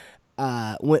when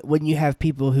you have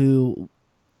people who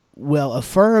will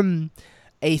affirm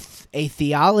a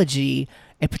theology,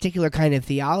 a particular kind of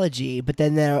theology, but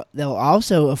then they'll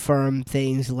also affirm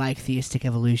things like theistic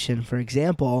evolution, for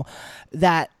example,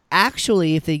 that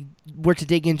actually, if they were to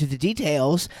dig into the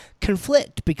details,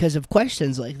 conflict because of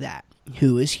questions like that.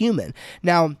 Who is human?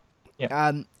 Now,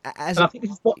 I think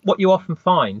this is what you often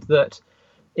find, that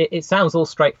it sounds all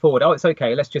straightforward. Oh, it's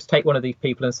okay. Let's just take one of these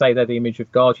people and say they're the image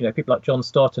of God. People like John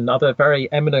Stott and other very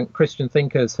eminent Christian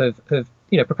thinkers have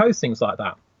proposed things like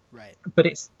that. Right. But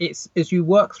it's as you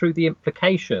work through the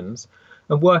implications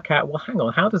and work out, well, hang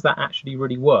on, how does that actually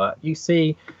really work? You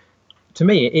see, to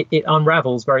me, it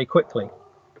unravels very quickly.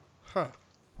 Huh.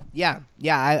 Yeah,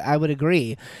 I would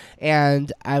agree,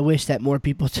 and I wish that more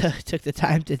people took the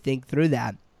time to think through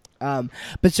that.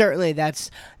 But certainly that's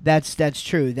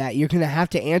true, that you're going to have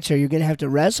to answer. You're going to have to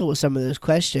wrestle with some of those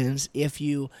questions if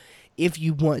you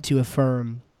want to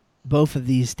affirm both of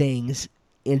these things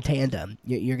in tandem.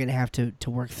 You're going to have to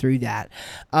work through that.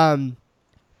 I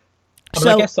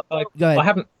guess I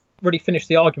haven't really finished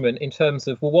the argument in terms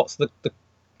of, well, what's the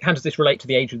how does this relate to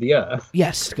the age of the earth?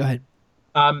 Yes, go ahead.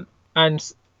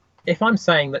 And if I'm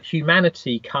saying that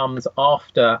humanity comes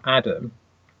after Adam,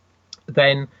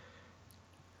 then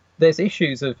there's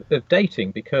issues of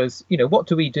dating, because what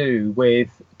do we do with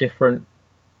different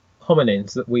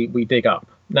hominins that we dig up?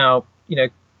 Now,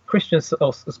 Christians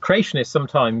or creationists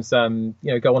sometimes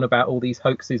go on about all these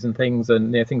hoaxes and things,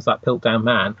 and things like Piltdown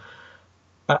Man,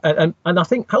 and I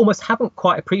think almost haven't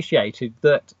quite appreciated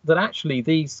that actually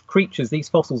these creatures, these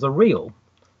fossils, are real.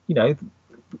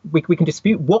 We can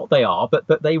dispute what they are,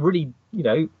 but they really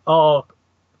are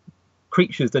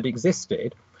creatures that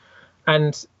existed,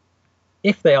 and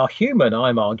if they are human,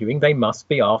 I'm arguing they must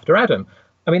be after Adam.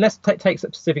 I mean, let's take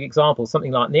some specific examples,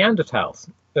 something like Neanderthals,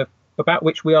 about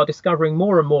which we are discovering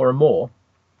more and more and more.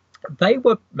 They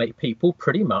were people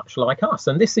pretty much like us,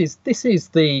 and this is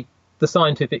the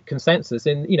scientific consensus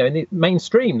in the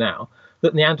mainstream now,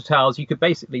 that Neanderthals, you could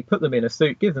basically put them in a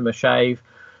suit, give them a shave,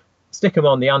 stick them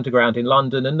on the underground in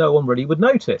London, and no one really would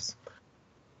notice.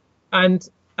 And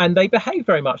they behave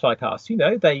very much like us.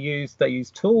 They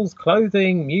use tools,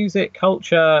 clothing, music,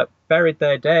 culture, buried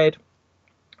their dead.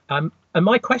 And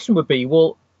my question would be,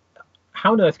 well,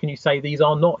 how on earth can you say these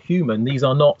are not human? These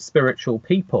are not spiritual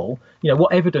people?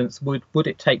 What evidence would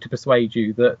it take to persuade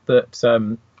you that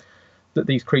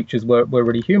these creatures were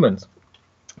really humans?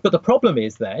 But the problem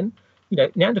is then,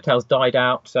 Neanderthals died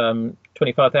out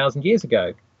 25,000 years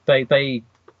ago. They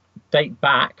date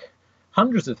back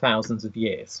hundreds of thousands of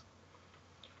years.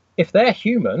 If they're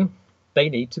human, they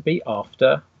need to be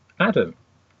after Adam,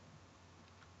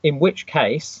 in which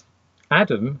case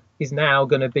Adam is now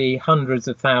going to be hundreds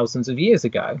of thousands of years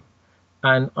ago.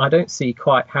 And I don't see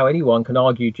quite how anyone can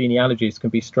argue genealogies can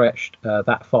be stretched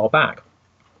that far back.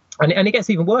 And it gets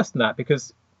even worse than that,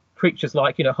 because creatures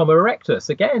like Homo erectus,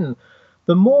 again,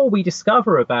 the more we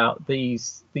discover about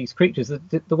these creatures,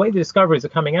 the way the discoveries are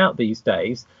coming out these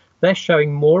days, they're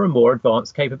showing more and more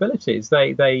advanced capabilities.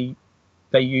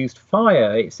 They used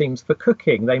fire, it seems, for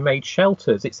cooking. They made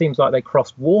shelters. It seems like they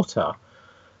crossed water.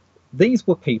 These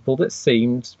were people that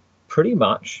seemed pretty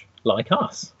much like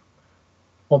us.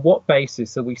 on what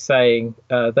basis are we saying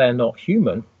they're not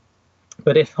human?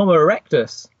 But if Homo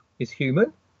erectus is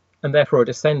human and therefore a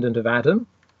descendant of Adam,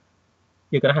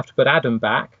 you're going to have to put Adam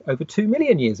back over 2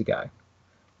 million years ago.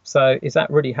 So is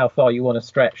that really how far you want to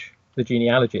stretch the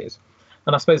genealogies?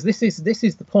 And I suppose this is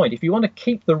the point. If you want to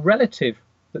keep the relative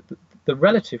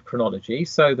chronology,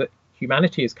 so that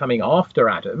humanity is coming after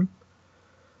Adam,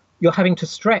 you're having to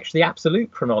stretch the absolute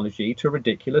chronology to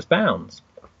ridiculous bounds.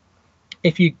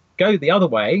 If you go the other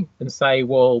way and say,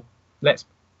 well, let's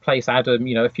place Adam,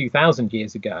 a few thousand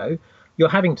years ago, you're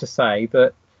having to say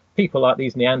that people like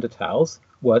these Neanderthals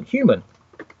weren't human.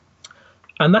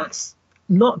 And that's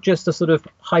not just a sort of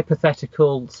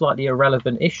hypothetical, slightly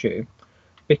irrelevant issue,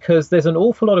 because there's an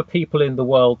awful lot of people in the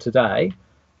world today,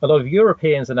 a lot of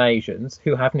Europeans and Asians,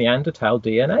 who have Neanderthal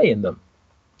DNA in them.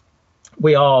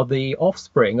 We are the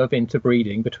offspring of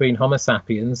interbreeding between Homo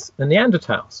sapiens and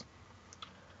Neanderthals.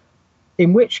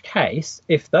 In which case,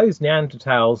 if those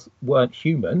Neanderthals weren't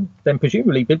human, then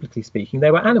presumably, biblically speaking,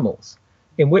 they were animals.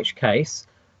 In which case,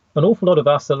 an awful lot of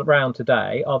us around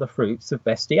today are the fruits of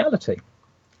bestiality.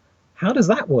 How does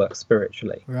that work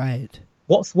spiritually? Right.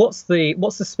 What's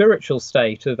the spiritual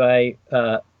state of a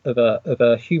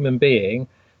human being,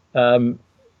 or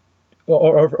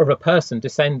of a person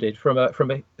descended from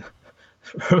the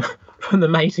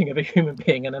mating of a human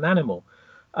being and an animal?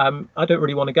 I don't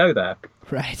really want to go there.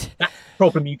 Right. That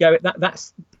problem you go.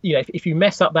 That's if you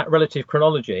mess up that relative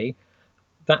chronology,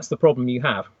 that's the problem you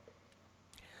have.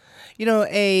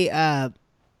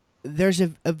 There's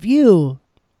a view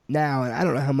now, and I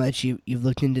don't know how much you've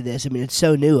looked into this. I mean, it's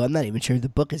so new. I'm not even sure the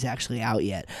book is actually out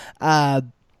yet. But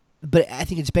I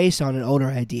think it's based on an older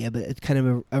idea, but it's kind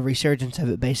of a resurgence of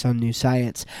it based on new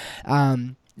science.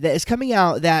 That is coming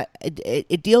out that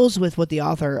it deals with what the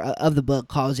author of the book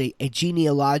calls a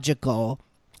genealogical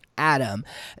Adam.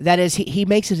 That is, he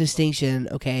makes a distinction,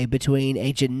 between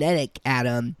a genetic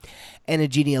Adam and a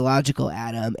genealogical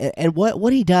Adam. And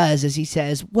what he does is he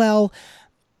says, well,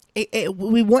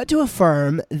 we want to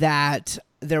affirm that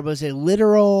there was a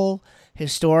literal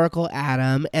historical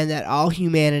Adam and that all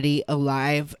humanity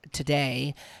alive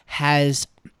today has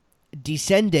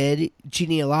descended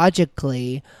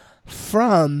genealogically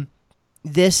from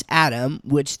this Adam,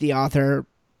 which the author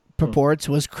purports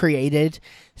was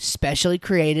specially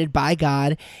created by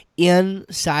God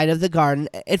inside of the garden.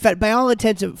 In fact, for all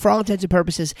intents and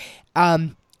purposes,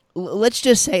 let's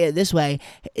just say it this way: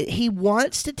 he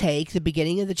wants to take the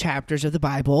beginning of the chapters of the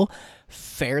Bible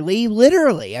fairly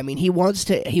literally. I mean, he wants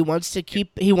to even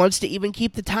keep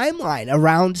the timeline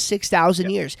around 6,000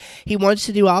 years. He wants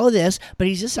to do all of this, but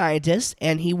he's a scientist,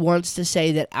 and he wants to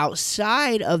say that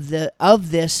outside of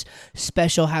this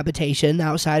special habitation,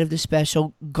 outside of the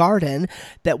special garden,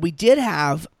 that we did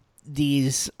have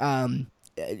these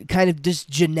kind of this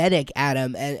genetic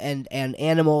Adam and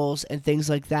animals and things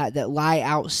like that lie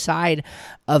outside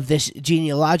of this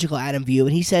genealogical Adam view.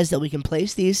 And he says that we can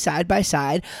place these side by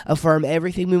side, affirm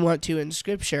everything we want to in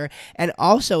Scripture, and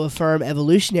also affirm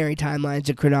evolutionary timelines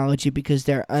and chronology because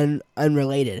they're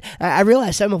unrelated. I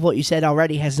realize some of what you said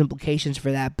already has implications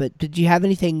for that, but did you have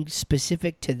anything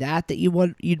specific to that you'd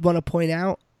want to point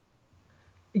out?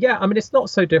 Yeah, I mean, it's not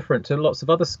so different to lots of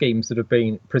other schemes that have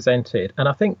been presented. And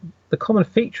I think the common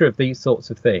feature of these sorts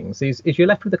of things is you're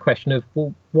left with the question of,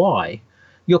 well, why?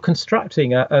 You're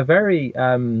constructing a very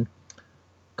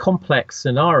complex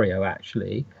scenario,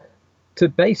 actually, to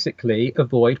basically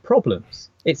avoid problems.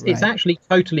 It's actually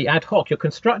totally ad hoc. You're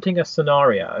constructing a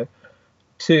scenario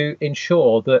to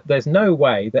ensure that there's no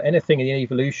way that anything an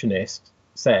evolutionist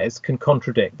says can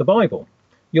contradict the Bible.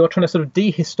 You're trying to sort of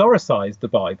dehistoricize the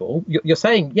Bible. You're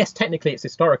saying, yes, technically it's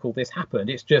historical, this happened.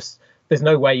 It's just there's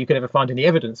no way you could ever find any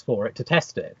evidence for it to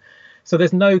test it. So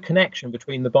there's no connection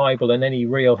between the Bible and any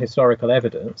real historical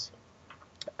evidence.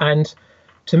 And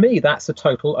to me, that's a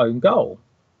total own goal.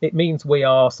 It means we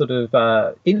are sort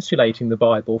of insulating the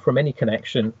Bible from any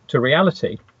connection to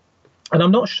reality. And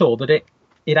I'm not sure that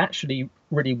it actually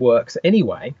really works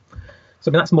anyway. So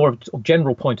I mean, that's more of a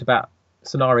general point about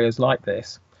scenarios like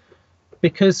this.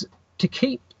 Because to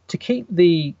keep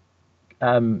the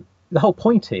whole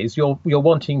point is you're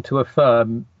wanting to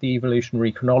affirm the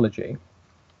evolutionary chronology,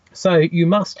 so you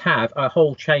must have a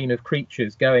whole chain of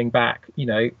creatures going back,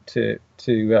 to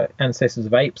ancestors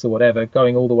of apes or whatever,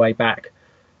 going all the way back,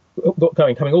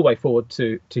 coming all the way forward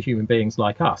to human beings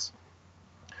like us.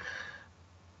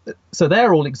 So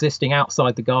they're all existing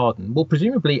outside the garden. Well,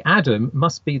 presumably Adam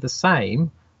must be the same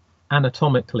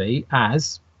anatomically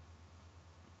as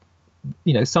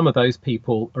some of those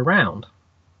people around.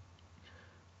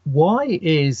 Why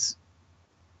is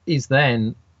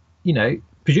then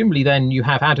presumably then you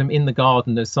have Adam in the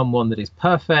garden as someone that is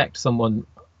perfect, someone,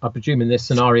 I presume in this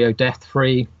scenario,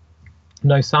 death-free,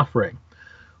 no suffering.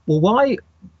 Well,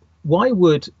 why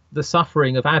would the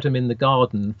suffering of Adam in the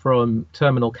garden from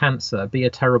terminal cancer be a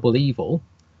terrible evil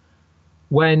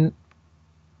when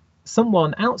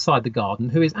someone outside the garden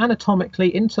who is anatomically,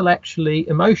 intellectually,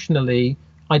 emotionally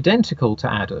identical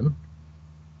to Adam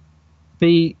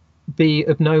be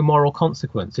of no moral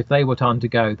consequence if they were to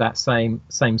undergo that same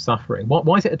suffering?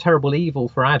 Why is it a terrible evil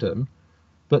for Adam,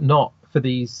 but not for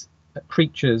these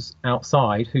creatures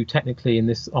outside who technically in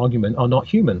this argument are not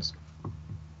humans?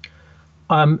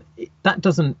 That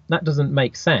doesn't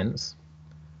make sense.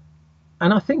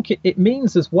 And I think it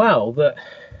means as well that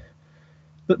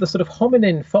the sort of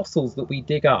hominin fossils that we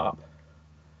dig up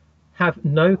have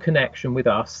no connection with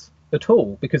us at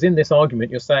all, because in this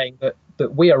argument you're saying that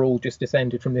we are all just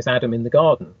descended from this Adam in the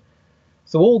garden.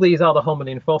 So all these other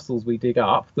hominin fossils we dig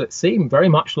up that seem very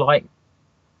much like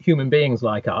human beings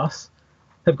like us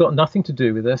have got nothing to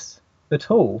do with us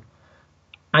at all.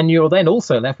 And you're then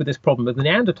also left with this problem of the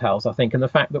Neanderthals, I think, and the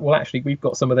fact that, well, actually we've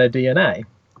got some of their DNA.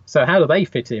 So how do they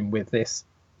fit in with this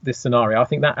scenario? I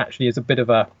think that actually is a bit of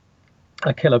a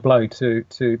killer blow to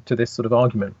this sort of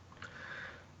argument.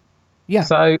 Yeah.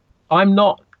 So I'm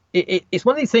not. It's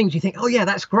one of these things you think, oh yeah,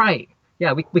 that's great.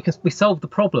 Yeah, we solved the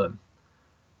problem,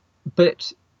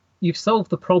 but you've solved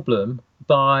the problem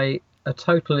by a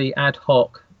totally ad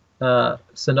hoc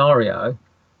scenario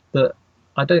that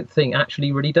I don't think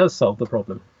actually really does solve the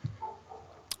problem.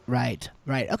 Right.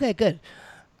 Okay, good.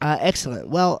 Excellent.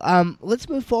 Well, let's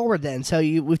move forward then. So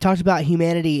we've talked about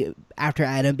humanity after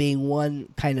Adam being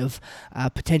one kind of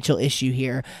potential issue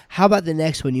here. How about the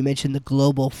next one? You mentioned the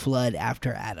global flood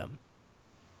after Adam.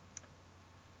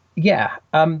 Yeah,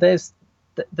 there's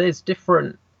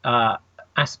different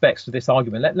aspects to this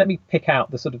argument. Let me pick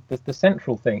out the sort of the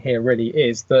central thing here. Really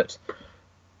is that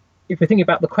if we're thinking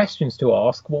about the questions to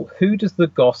ask, well, who does the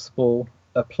gospel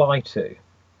apply to?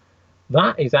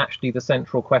 That is actually the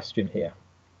central question here.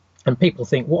 And people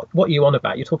think, what are you on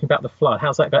about? You're talking about the flood.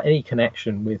 How's that got any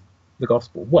connection with the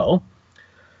gospel? Well,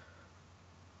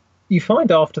 you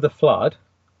find after the flood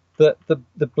that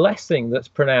the blessing that's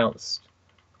pronounced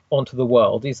onto the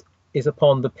world is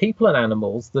upon the people and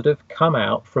animals that have come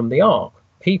out from the ark.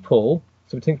 People,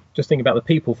 so just think about the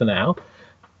people for now,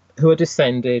 who are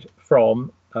descended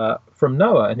from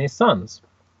Noah and his sons.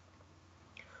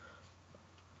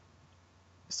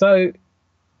 So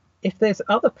if there's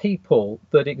other people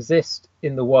that exist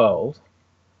in the world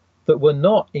that were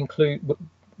not say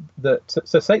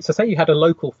you had a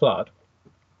local flood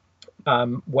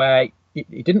where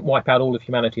it didn't wipe out all of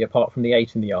humanity apart from the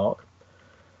 8 in the ark,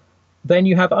 then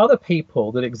you have other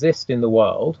people that exist in the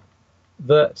world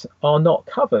that are not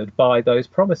covered by those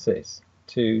promises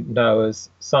to Noah's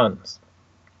sons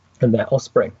and their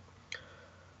offspring.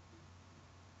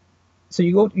 So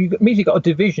you immediately got a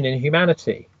division in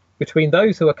humanity between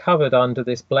those who are covered under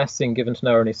this blessing given to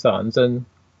Noah and his sons and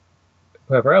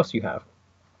whoever else you have.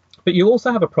 But you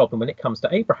also have a problem when it comes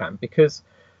to Abraham, because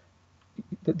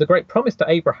the great promise to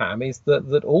Abraham is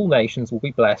that all nations will be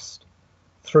blessed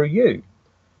through you.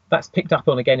 That's picked up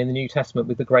on again in the New Testament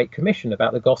with the Great Commission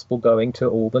about the gospel going to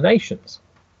all the nations.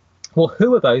 Well,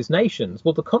 who are those nations?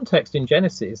 Well, the context in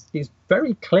Genesis is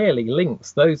very clearly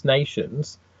links those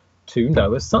nations to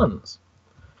Noah's sons.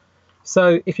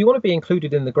 So if you want to be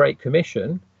included in the Great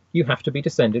Commission, you have to be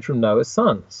descended from Noah's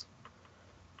sons.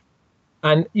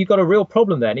 And you've got a real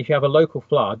problem then if you have a local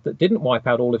flood that didn't wipe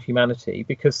out all of humanity,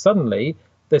 because suddenly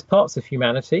there's parts of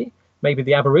humanity, maybe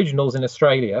the Aboriginals in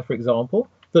Australia, for example,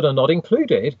 that are not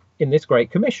included in this Great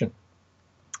Commission.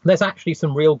 There's actually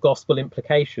some real gospel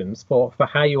implications for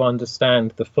how you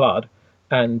understand the flood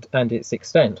and its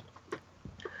extent.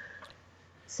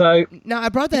 So now I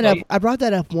brought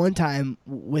that up one time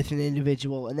with an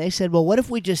individual, and they said, well, what if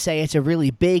we just say it's a really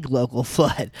big local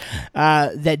flood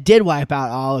that did wipe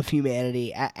out all of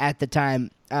humanity at the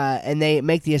time, and they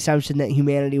make the assumption that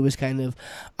humanity was kind of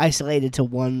isolated to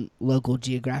one local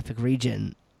geographic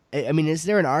region. I mean, is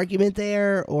there an argument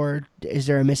there, or is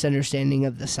there a misunderstanding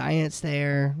of the science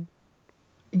there?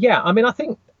 Yeah, I mean, I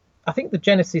think the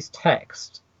Genesis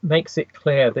text makes it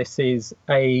clear this is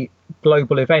a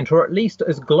global event, or at least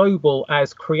as global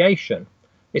as creation.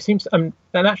 It seems, and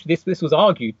actually this was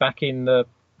argued back in the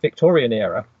Victorian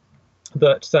era,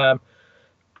 that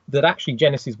actually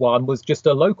Genesis 1 was just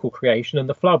a local creation and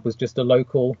the flood was just a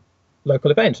local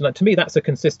event. And to me, that's a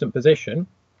consistent position.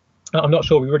 I'm not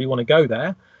sure we really want to go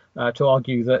there to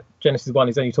argue that Genesis 1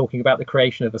 is only talking about the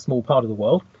creation of a small part of the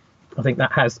world. I think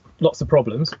that has lots of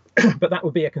problems, but that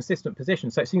would be a consistent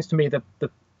position. So it seems to me that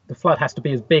the flood has to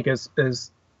be as big as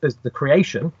as the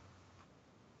creation.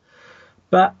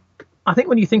 But I think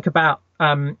when you think about,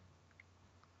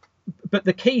 but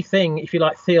the key thing, if you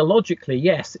like, theologically,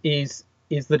 yes, is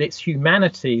that it's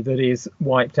humanity that is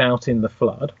wiped out in the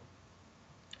flood.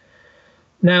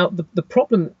 Now, the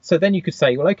problem, so then you could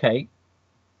say, well, okay,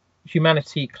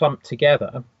 humanity clumped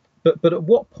together, but at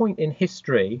what point in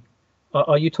history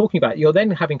are you talking about? You're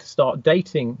then having to start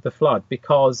dating the flood,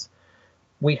 because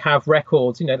we have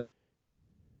records,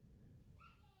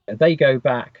 they go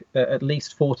back at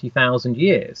least 40,000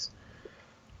 years.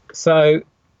 So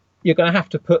you're going to have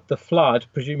to put the flood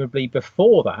presumably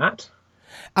before that.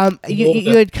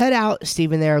 You had cut out,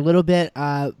 Stephen, there a little bit,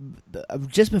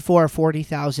 just before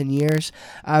 40,000 years.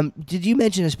 Did you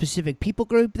mention a specific people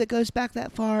group that goes back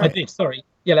that far? I did. Sorry.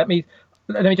 Yeah. Let me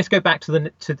just go back to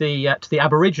the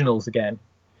Aboriginals again.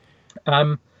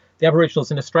 The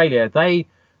Aboriginals in Australia, they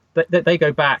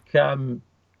go back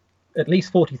at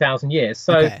least 40,000 years.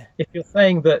 So okay. If you're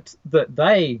saying that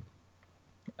they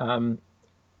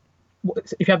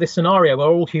if you have this scenario where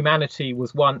all humanity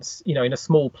was once, in a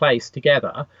small place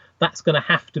together, that's going to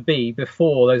have to be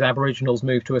before those Aboriginals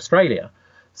moved to Australia.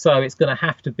 So it's going to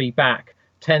have to be back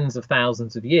tens of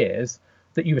thousands of years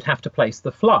that you would have to place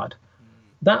the flood.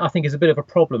 That, I think, is a bit of a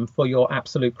problem for your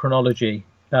absolute chronology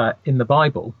in the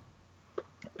Bible.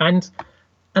 And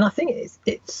I think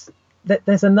it's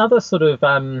there's another sort of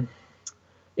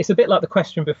it's a bit like the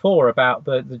question before about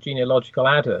the genealogical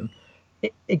Adam.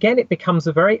 It becomes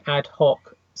a very ad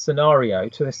hoc scenario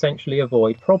to essentially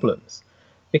avoid problems,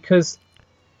 because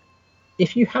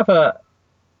if you have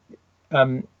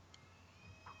in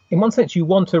one sense, you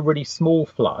want a really small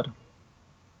flood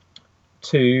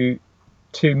to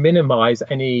minimize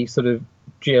any sort of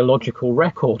geological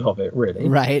record of it, really.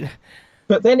 Right.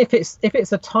 But then if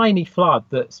it's a tiny flood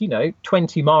that's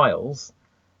 20 miles,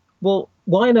 well,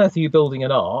 why on earth are you building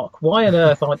an ark? Why on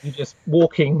earth aren't you just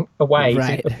walking away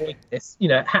right. to avoid this?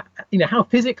 How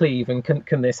physically even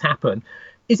can this happen?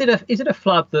 Is it a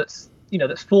flood that's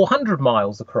 400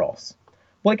 miles across?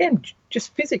 Well, again,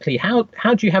 just physically, how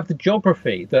do you have the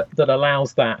geography that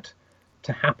allows that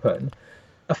to happen?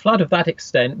 A flood of that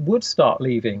extent would start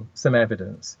leaving some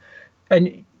evidence,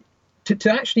 and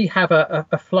to actually have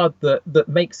a flood that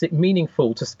makes it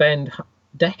meaningful to spend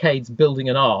decades building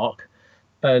an ark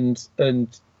and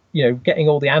getting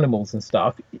all the animals and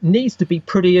stuff, it needs to be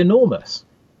pretty enormous.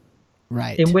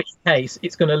 Right. In which case,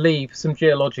 it's going to leave some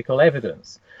geological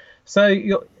evidence. So,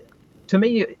 to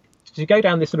me, to go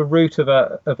down this sort of route of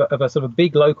a sort of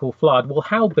big local flood, well,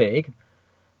 how big?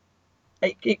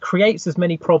 It creates as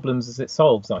many problems as it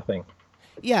solves, I think.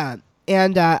 Yeah.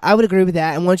 And I would agree with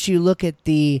that. And once you look at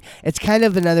it's kind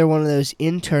of another one of those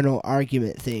internal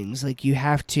argument things. Like you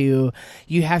have to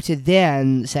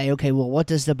then say, okay, well, what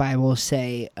does the Bible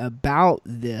say about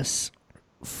this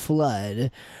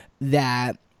flood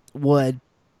that would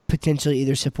potentially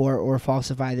either support or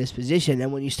falsify this position?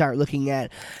 And when you start looking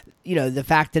at, the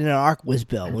fact that an ark was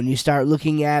built, when you start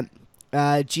looking at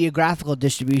geographical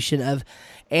distribution of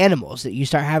animals, that you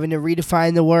start having to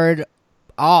redefine the word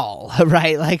all,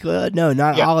 right? Like, no,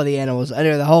 not all of the animals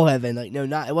under the whole heaven. Like, no,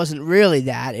 it wasn't really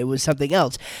that. It was something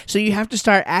else. So you have to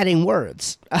start adding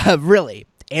words, really,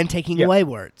 and taking away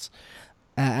words.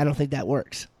 I don't think that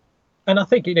works. And I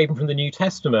think even from the New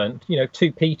Testament,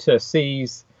 2 Peter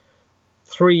sees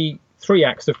three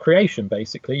acts of creation,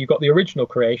 basically. You've got the original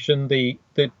creation, the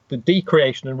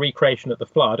decreation and recreation at the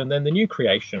flood, and then the new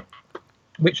creation,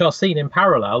 which are seen in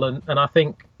parallel. And I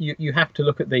think you have to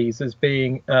look at these as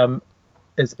being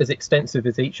as extensive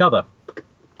as each other.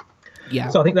 Yeah.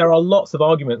 So I think there are lots of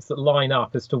arguments that line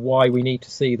up as to why we need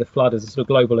to see the flood as a sort of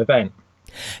global event.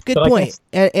 Good point.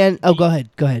 And go ahead.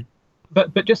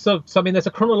 But just so I mean, there's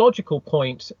a chronological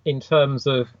point in terms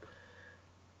of,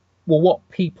 well, what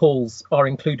peoples are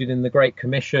included in the Great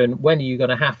Commission? When are you going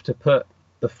to have to put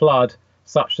the flood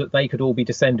such that they could all be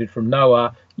descended from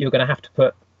Noah? You're going to have to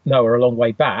put Noah a long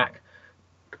way back.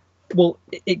 Well,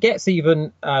 it gets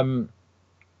even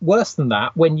worse than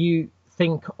that when you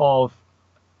think of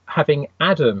having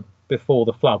Adam before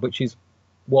the flood, which is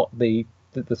what the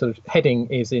sort of heading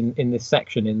is in this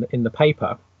section in the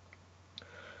paper.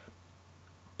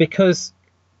 Because,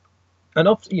 and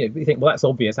often, you think, well, that's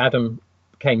obvious, Adam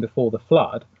came before the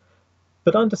flood.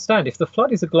 But understand, if the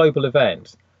flood is a global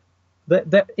event,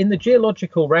 that in the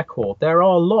geological record, there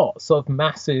are lots of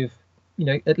massive,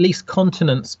 at least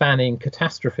continent-spanning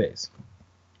catastrophes.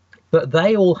 But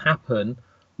they all happen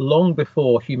long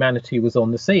before humanity was on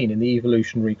the scene in the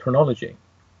evolutionary chronology.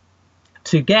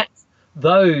 To get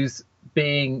those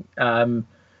being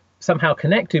somehow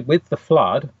connected with the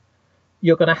flood,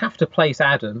 you're going to have to place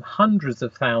Adam hundreds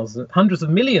of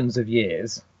millions of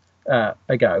years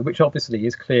ago, which obviously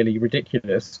is clearly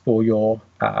ridiculous for your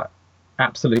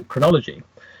absolute chronology.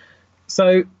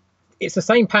 So it's the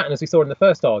same pattern as we saw in the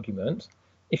first argument.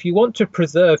 If you want to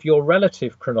preserve your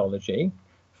relative chronology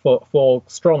for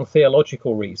strong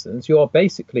theological reasons, you're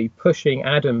basically pushing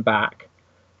Adam back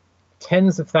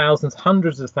tens of thousands,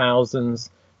 hundreds of thousands,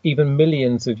 even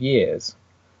millions of years.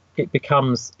 It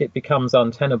becomes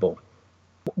untenable.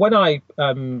 When I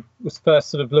was first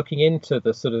sort of looking into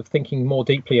the sort of thinking more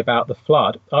deeply about the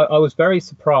flood, I was very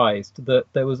surprised that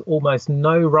there was almost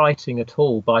no writing at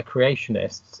all by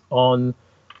creationists on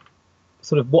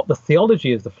sort of what the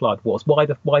theology of the flood was, why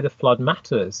the flood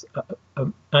matters,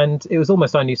 and it was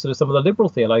almost only sort of some of the liberal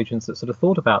theologians that sort of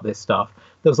thought about this stuff.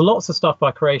 There was lots of stuff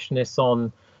by creationists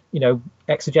on,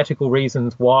 exegetical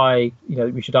reasons why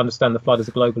we should understand the flood as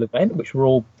a global event, which were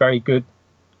all very good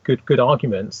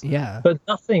arguments. Yeah. But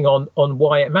nothing on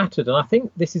why it mattered, and I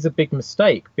think this is a big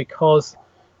mistake, because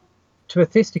to a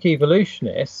theistic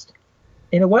evolutionist,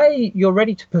 in a way, you're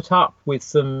ready to put up with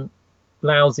some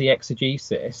lousy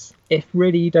exegesis if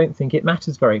really you don't think it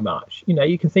matters very much.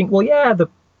 You can think, well, yeah,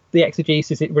 the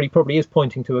exegesis, it really probably is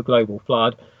pointing to a global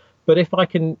flood, but if I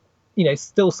can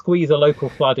still squeeze a local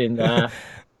flood in there,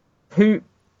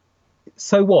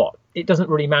 so what? It doesn't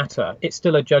really matter. It's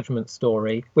still a judgment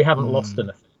story. We haven't lost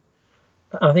anything.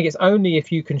 And I think it's only if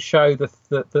you can show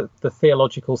the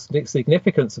theological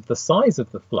significance of the size of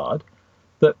the flood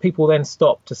that people then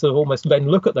stop to sort of almost then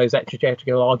look at those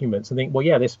exegetical arguments and think, well,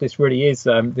 yeah, this really is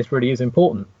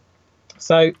important.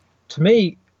 So to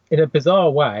me, in a bizarre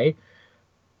way,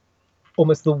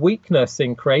 almost the weakness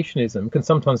in creationism can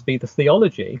sometimes be the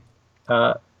theology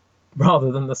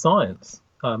rather than the science.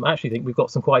 I actually think we've got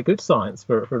some quite good science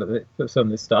for some of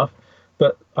this stuff,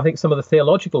 but I think some of the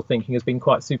theological thinking has been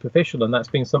quite superficial, and that's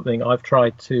been something I've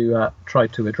tried to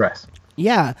address.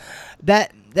 Yeah,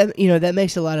 that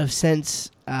makes a lot of sense.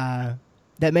 That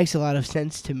makes a lot of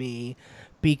sense to me,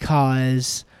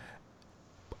 because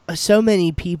so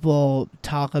many people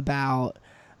talk about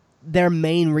their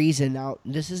main reason. Now,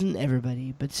 this isn't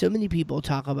everybody, but so many people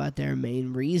talk about their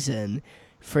main reason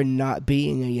for not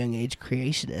being a young age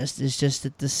creationist is just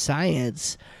that the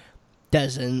science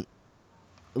doesn't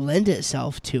lend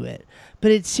itself to it.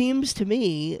 But it seems to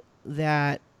me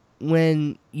that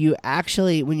when you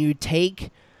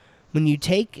take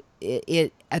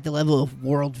it at the level of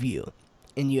worldview,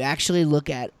 and you actually look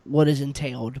at what is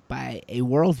entailed by a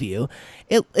worldview,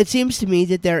 it seems to me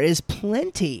that there is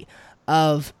plenty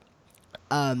of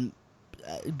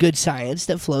good science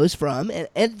that flows from,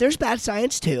 and there's bad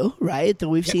science too, right? That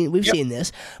we've seen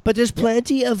this, but there's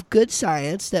plenty of good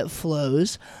science that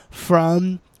flows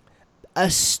from a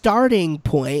starting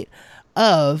point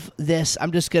of this.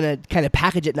 I'm just gonna kind of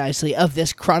package it nicely, of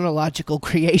this chronological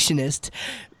creationist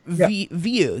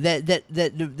view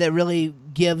that really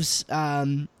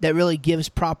gives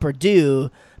proper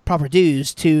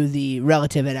dues to the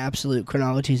relative and absolute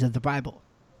chronologies of the Bible.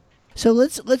 So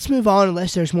let's move on,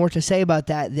 unless there's more to say about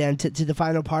that, then to the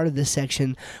final part of this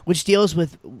section, which deals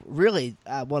with really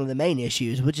one of the main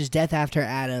issues, which is death after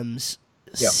Adam's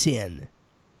sin.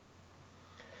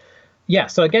 Yeah.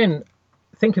 So again,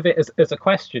 think of it as a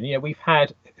question. We've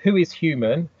had, who is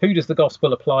human? Who does the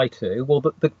gospel apply to? Well,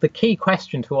 the key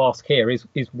question to ask here is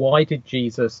why did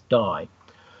Jesus die?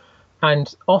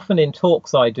 And often in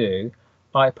talks I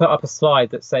put up a slide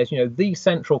that says, the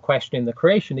central question in the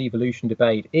creation evolution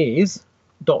debate is ...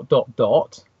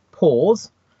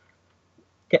 pause,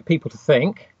 get people to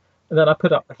think, and then I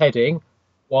put up the heading,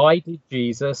 why did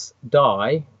Jesus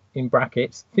die, in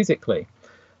brackets, physically?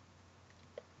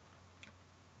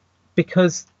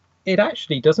 Because it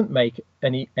actually doesn't make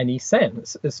any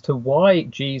sense as to why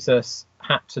Jesus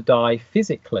had to die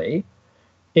physically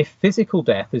if physical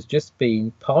death has just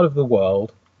been part of the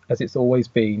world as it's always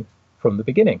been from the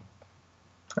beginning.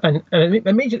 And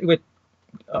immediately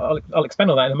I'll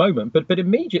expand on that in a moment, but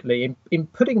immediately in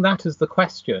putting that as the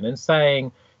question and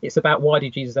saying it's about why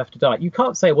did Jesus have to die, you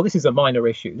can't say, well, this is a minor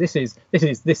issue, this is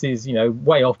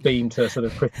way off beam to sort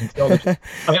of Christian theology.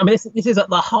 I mean this is at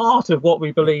the heart of what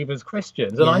we believe as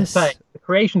Christians, and yes. I'm saying the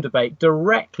creation debate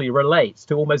directly relates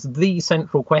to almost the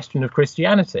central question of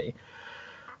Christianity.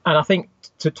 And I think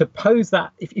to pose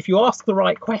that, if you ask the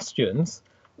right questions,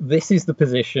 this is the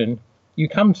position you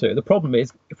come to. The problem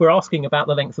is, if we're asking about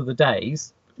the length of the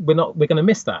days, we're going to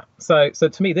miss that. So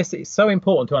to me, this is so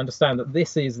important to understand that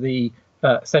this is the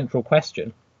central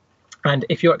question. And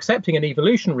if you're accepting an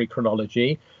evolutionary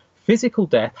chronology, physical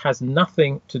death has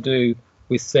nothing to do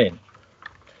with sin.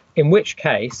 In which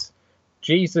case,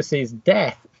 Jesus's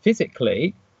death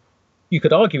physically, you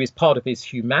could argue, is part of his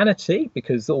humanity,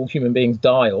 because all human beings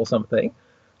die or something.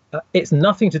 it's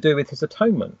nothing to do with his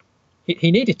atonement.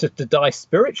 He needed to die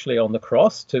spiritually on the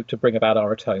cross to bring about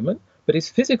our atonement, but his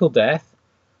physical death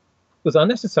was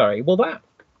unnecessary. Well, that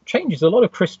changes a lot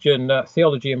of Christian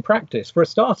theology and practice. For a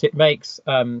start, it makes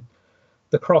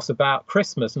the cross about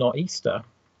Christmas, not Easter.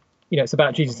 It's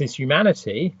about Jesus'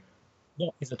 humanity,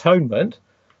 not his atonement.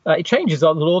 It changes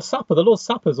on the Lord's Supper. The Lord's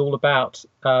Supper is all about,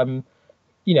 the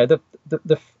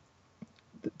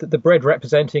bread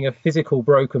representing a physical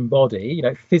broken body,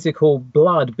 physical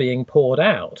blood being poured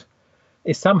out,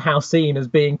 is somehow seen as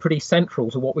being pretty central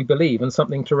to what we believe and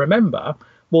something to remember.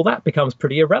 Well, that becomes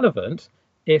pretty irrelevant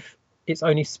if it's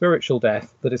only spiritual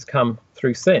death that has come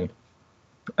through sin.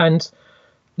 And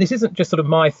this isn't just sort of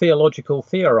my theological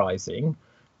theorizing.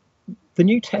 The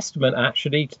New Testament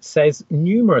actually says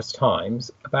numerous times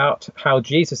about how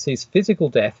Jesus's physical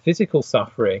death, physical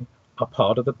suffering are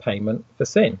part of the payment for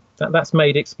sin. That's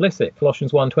made explicit.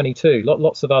 Colossians 1:22,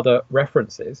 lots of other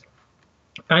references.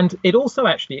 And it also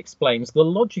actually explains the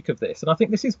logic of this. And I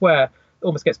think this is where it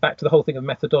almost gets back to the whole thing of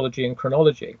methodology and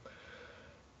chronology.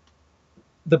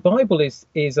 The Bible is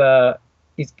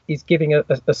giving a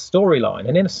storyline,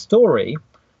 and in a story,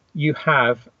 you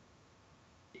have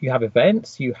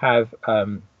events, you have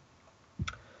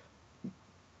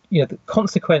the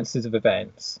consequences of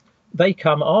events. They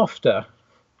come after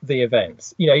the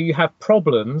events. You have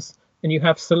problems and you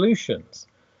have solutions.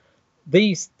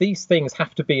 These things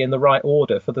have to be in the right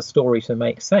order for the story to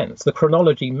make sense. The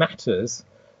chronology matters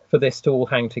for this to all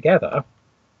hang together,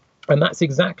 and that's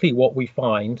exactly what we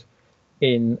find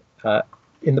in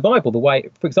the Bible. The way,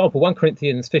 for example, 1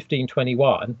 Corinthians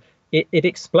 15:21, it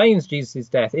explains Jesus'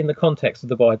 death in the context of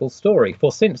the Bible story.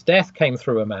 For since death came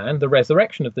through a man, the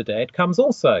resurrection of the dead comes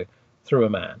also through a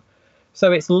man.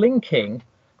 So it's linking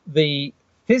the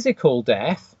physical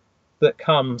death that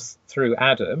comes through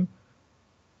Adam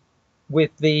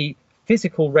with the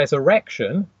physical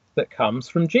resurrection that comes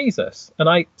from Jesus. And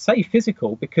I say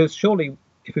physical because surely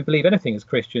if we believe anything as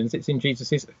Christians, it's in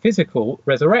Jesus' physical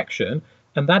resurrection,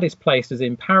 and that is placed as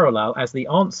in parallel as the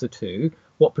answer to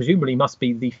what presumably must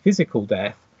be the physical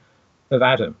death of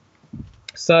Adam.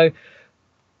 So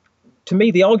to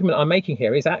me, the argument I'm making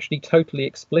here is actually totally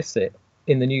explicit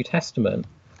in the New Testament,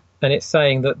 and it's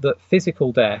saying that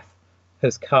physical death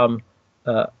has come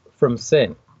from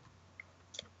sin.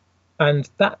 And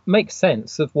that makes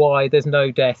sense of why there's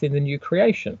no death in the new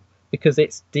creation, because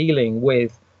it's dealing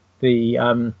with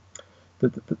the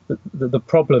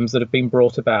problems that have been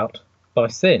brought about by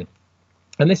sin.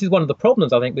 And this is one of the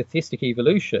problems, I think, with theistic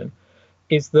evolution,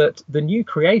 is that the new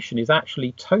creation is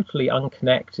actually totally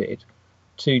unconnected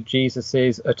to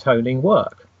Jesus's atoning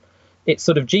work. It's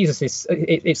sort of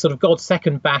it's sort of God's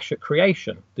second bash at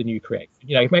creation, the new creation.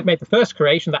 He made the first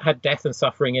creation that had death and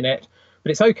suffering in it, but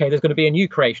it's okay, there's going to be a new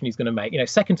creation he's going to make.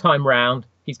 Second time round,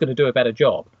 he's going to do a better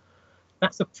job.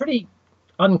 That's a pretty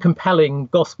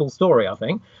uncompelling gospel story, I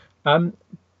think.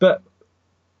 But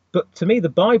to me, the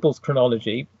Bible's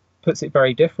chronology puts it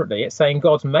very differently. It's saying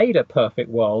God's made a perfect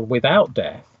world without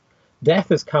death. Death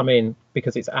has come in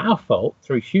because it's our fault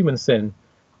through human sin,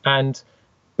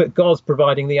 but God's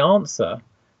providing the answer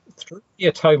through the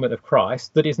atonement of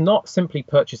Christ that is not simply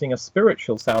purchasing a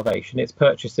spiritual salvation, it's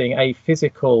purchasing a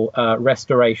physical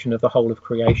restoration of the whole of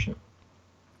creation.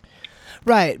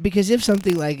 Right, because if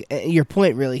something like, your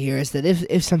point really here is that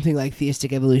if something like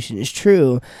theistic evolution is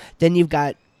true, then you've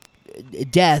got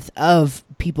death of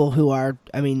people who are,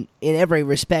 in every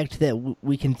respect that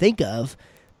we can think of,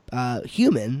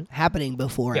 human, happening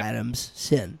before Adam's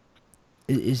sin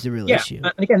is the real issue.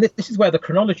 And again, this is where the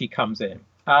chronology comes in.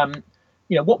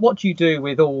 What do you do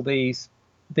with all these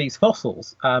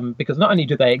fossils? Because not only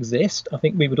do they exist, I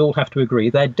think we would all have to agree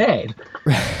they're dead.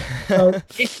 So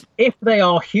if they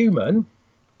are human,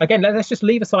 again, let's just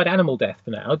leave aside animal death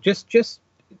for now. Just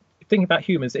think about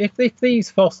humans. If these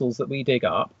fossils that we dig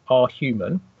up are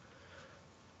human,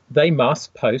 they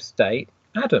must post-date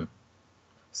Adam.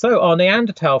 So our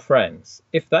Neanderthal friends,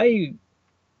 if we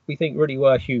think really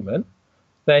were human,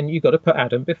 then you've got to put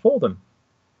Adam before them.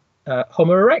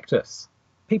 Homo erectus,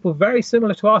 people very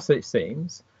similar to us, it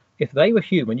seems, if they were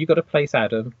human, you've got to place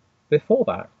Adam before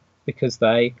that because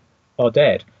they are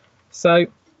dead. So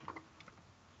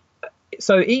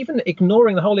even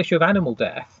ignoring the whole issue of animal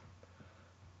death,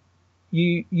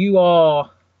 you've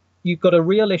got a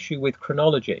real issue with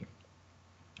chronology.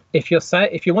 If you're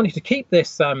wanting to keep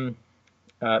this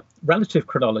relative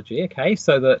chronology, okay,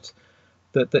 so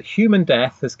that human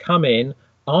death has come in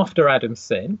after Adam's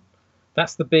sin,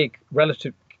 that's the big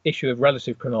relative issue of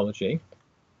relative chronology,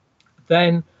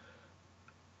 then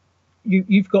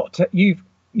you've got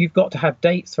to have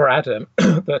dates for Adam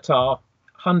that are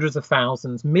hundreds of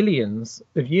thousands, millions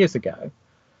of years ago.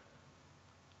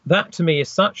 That to me is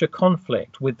such a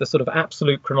conflict with the sort of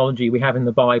absolute chronology we have in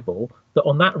the Bible that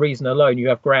on that reason alone you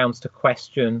have grounds to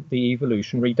question the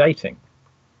evolutionary dating.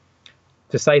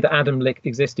 To say that Adam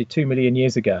existed 2 million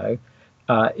years ago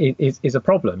is a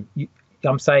problem.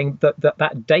 I'm saying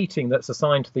that dating that's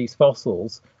assigned to these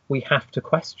fossils we have to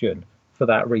question for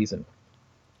that reason.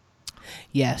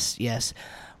 Yes.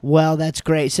 Well, that's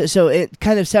great. So it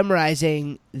kind of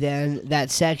summarizing then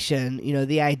that section,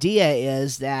 the idea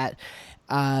is that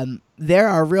there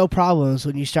are real problems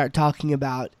when you start talking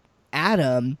about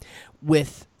Adam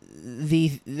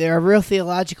there are real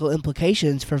theological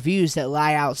implications for views that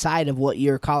lie outside of what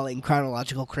you're calling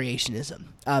chronological creationism.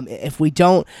 If we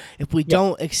don't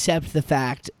accept the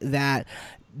fact that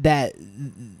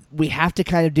we have to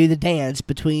kind of do the dance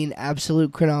between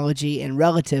absolute chronology and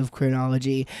relative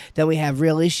chronology, then we have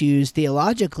real issues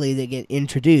theologically that get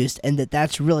introduced, and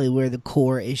that's really where the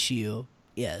core issue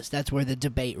is. That's where the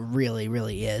debate really,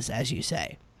 really is, as you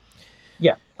say.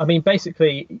 Yeah, I mean,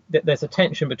 basically, there's a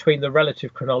tension between the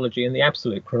relative chronology and the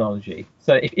absolute chronology.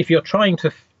 So if you're trying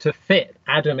to fit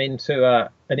Adam into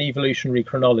an evolutionary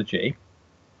chronology,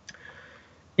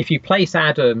 if you place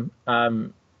Adam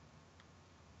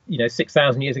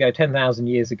 6,000 years ago, 10,000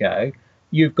 years ago,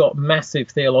 you've got massive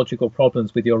theological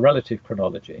problems with your relative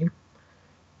chronology.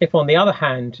 If, on the other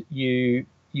hand, you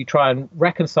try and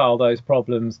reconcile those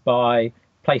problems by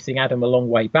placing Adam a long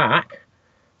way back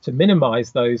to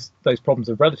minimize those problems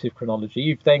of relative chronology,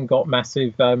 you've then got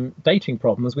massive dating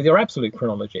problems with your absolute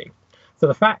chronology. So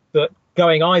the fact that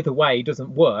going either way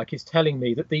doesn't work is telling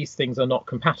me that these things are not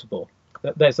compatible.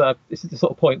 This is the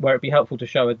sort of point where it'd be helpful to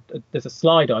show there's a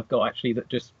slide I've got actually that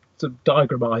just sort of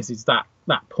diagramizes that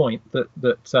point that I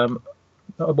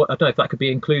don't know if that could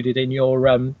be included in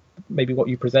your maybe what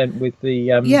you present with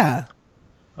the yeah.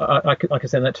 I could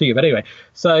send that to you, but anyway,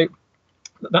 so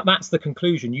that's the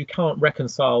conclusion. You can't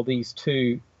reconcile these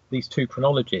two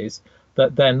chronologies,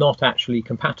 that they're not actually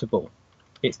compatible.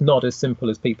 It's not as simple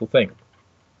as people think.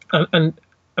 And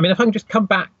I mean, if I can just come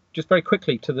back just very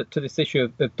quickly to this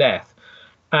issue of death,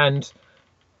 and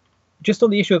just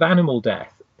on the issue of animal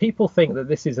death, people think that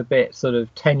this is a bit sort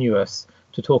of tenuous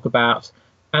to talk about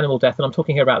animal death, and I'm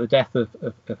talking here about the death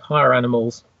of higher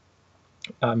animals.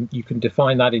 You can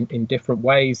define that in different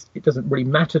ways. It doesn't really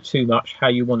matter too much how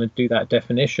you want to do that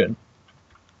definition.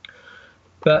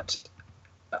 But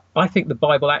I think the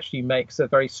Bible actually makes a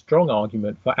very strong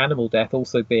argument for animal death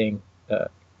also being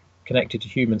connected to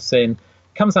human sin.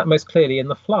 It comes out most clearly in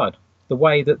the flood. The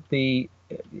way that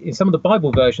in some of the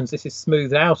Bible versions this is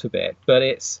smoothed out a bit, but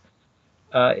it's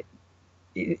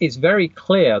very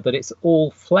clear that it's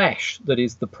all flesh that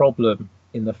is the problem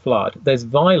in the flood. There's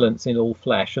violence in all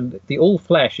flesh, and the all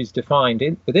flesh is defined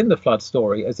within the flood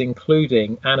story as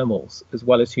including animals as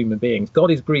well as human beings.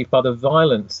 God is grieved by the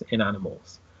violence in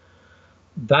animals.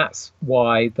 That's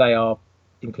why they are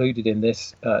included in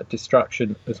this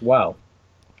destruction as well.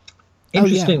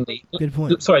 Interestingly, good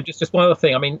point. Sorry, just one other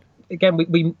thing. I mean, again,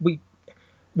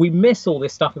 we miss all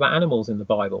this stuff about animals in the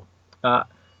Bible.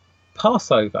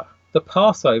 Passover. The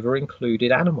Passover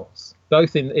included animals.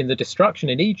 Both in the destruction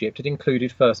in Egypt, it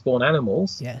included firstborn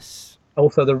animals. Yes.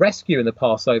 Also, the rescue in the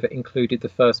Passover included the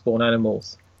firstborn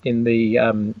animals in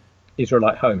the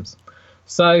Israelite homes.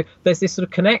 So there's this sort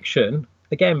of connection,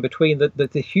 again, between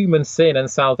the human sin and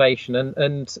salvation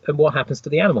and what happens to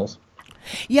the animals.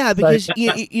 Yeah, because so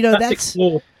that's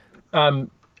explored.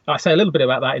 I say a little bit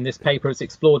about that in this paper. It's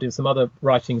explored in some other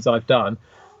writings I've done.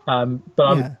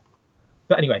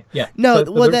 But anyway, yeah. No,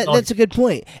 so, that's a good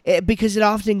point, because it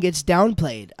often gets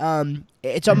downplayed.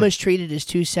 It's almost treated as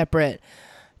two separate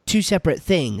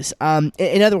things.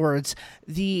 In other words,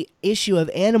 the issue of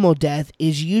animal death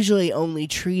is usually only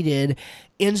treated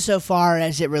insofar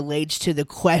as it relates to the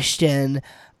question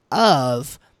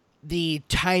of the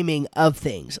timing of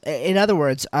things. In other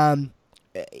words,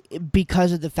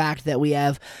 because of the fact that we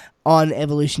have, on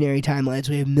evolutionary timelines,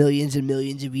 we have millions and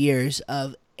millions of years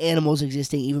of animals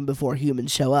existing even before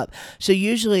humans show up. So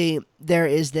usually there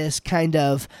is this kind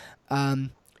of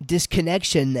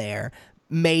disconnection there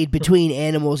made between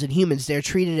animals and humans. They're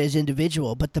treated as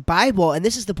individual. But the Bible, and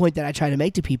this is the point that I try to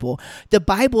make to people, the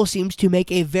Bible seems to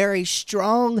make a very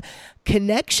strong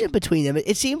connection between them.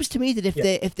 It seems to me that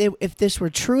if this were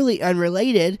truly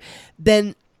unrelated,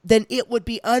 then it would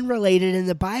be unrelated in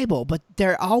the Bible. But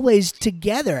they're always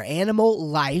together. Animal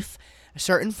life,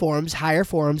 certain forms, higher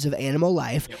forms of animal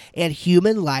life, and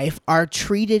human life are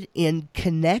treated in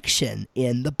connection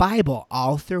in the Bible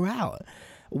all throughout.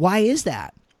 Why is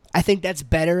that? I think that's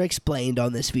better explained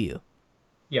on this view.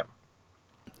 Yeah.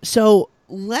 So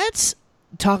let's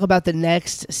talk about the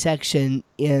next section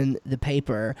in the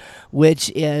paper,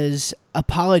 which is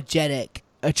apologetic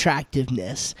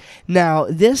attractiveness. Now,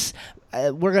 this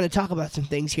we're going to talk about some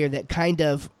things here that kind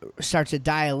of start to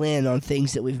dial in on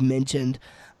things that we've mentioned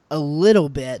a little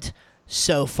bit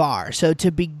so far. So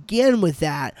to begin with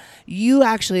that, you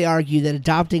actually argue that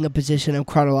adopting a position of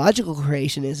chronological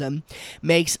creationism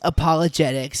makes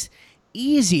apologetics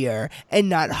easier and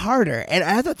not harder. And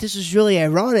I thought this was really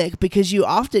ironic because you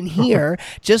often hear,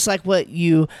 just like what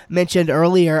you mentioned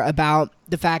earlier about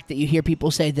the fact that you hear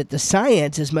people say that the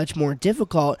science is much more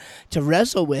difficult to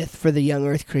wrestle with for the young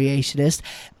earth creationist.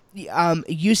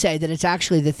 You say that it's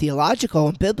actually the theological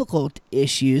and biblical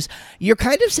issues. You're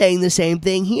kind of saying the same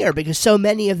thing here, because so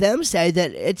many of them say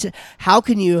that it's how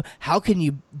can you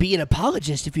be an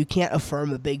apologist if you can't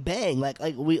affirm a Big Bang?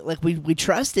 We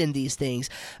trust in these things.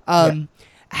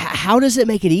 How does it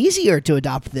make it easier to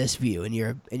adopt this view in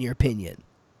your opinion?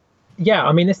 Yeah,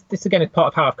 I mean, this again is part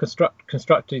of how I've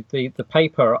constructed the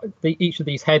paper. Each of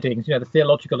these headings, the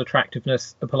theological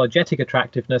attractiveness, apologetic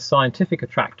attractiveness, scientific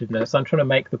attractiveness. I'm trying to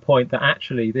make the point that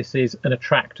actually this is an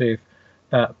attractive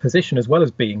position as well as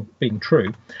being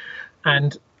true.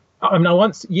 And I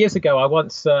mean, years ago, I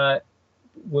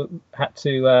had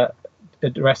to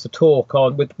address a talk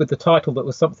on with the title that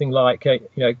was something like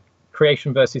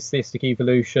creation versus theistic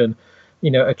evolution,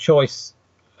 a choice.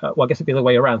 Well, I guess it'd be the other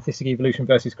way around, theistic evolution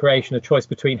versus creation, a choice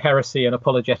between heresy and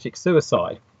apologetic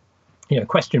suicide,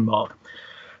 question mark,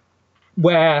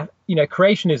 where,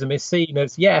 creationism is seen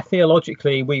as,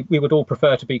 theologically, we would all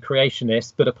prefer to be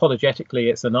creationists, but apologetically,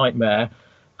 it's a nightmare.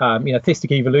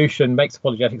 Theistic evolution makes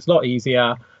apologetics a lot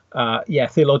easier.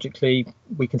 Theologically,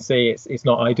 we can see it's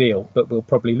not ideal, but we'll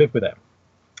probably live with it.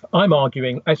 I'm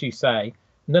arguing, as you say,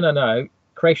 no,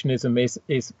 creationism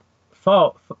is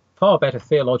far better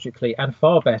theologically and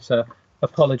far better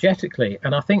apologetically.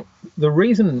 And I think the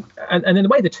reason, and in the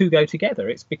way the two go together,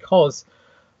 it's because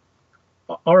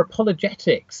our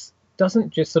apologetics doesn't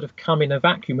just sort of come in a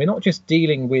vacuum. We're not just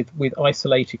dealing with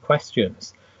isolated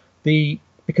questions.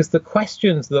 Because the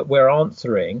questions that we're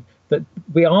answering, that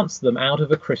we answer them out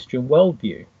of a Christian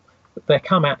worldview. They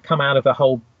come out of the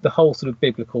whole sort of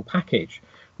biblical package,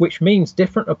 which means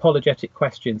different apologetic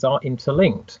questions are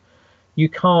interlinked. You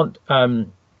can't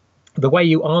the way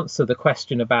you answer the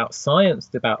question about science,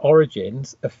 about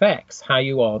origins, affects how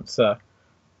you answer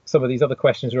some of these other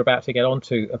questions we're about to get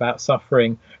onto about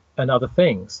suffering and other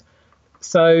things.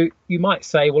 So you might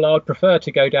say, well, I would prefer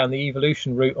to go down the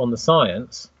evolution route on the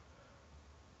science.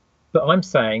 But I'm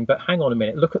saying, but hang on a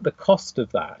minute, look at the cost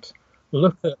of that.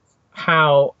 Look at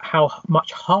how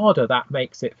much harder that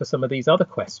makes it for some of these other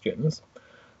questions.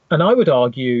 And I would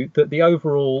argue that the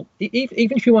overall,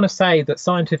 even if you want to say that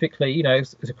scientifically,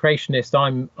 as a creationist,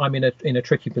 I'm in a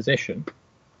tricky position,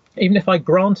 even if I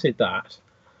granted that,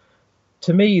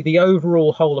 to me, the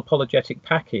overall whole apologetic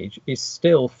package is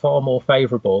still far more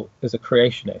favourable as a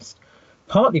creationist,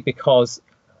 partly because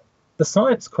the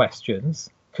science questions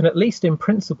can at least in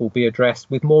principle be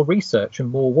addressed with more research and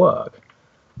more work.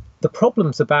 The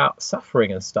problems about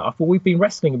suffering and stuff, well, we've been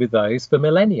wrestling with those for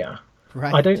millennia.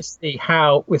 Right. I don't see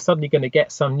how we're suddenly going to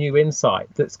get some new insight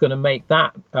that's going to make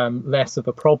that less of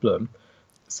a problem.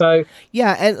 So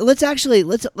yeah, and let's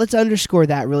underscore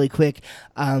that really quick,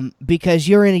 because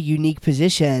you're in a unique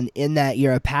position in that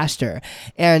you're a pastor,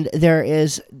 and there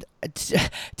is,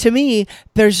 to me,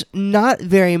 there's not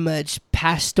very much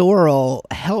pastoral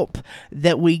help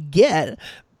that we get,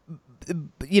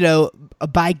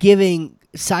 by giving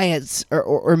science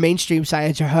or mainstream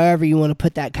science, or however you want to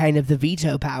put that, kind of the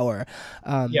veto power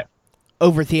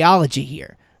over theology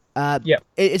here.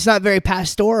 It's not very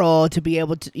pastoral to be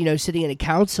able to, sitting in a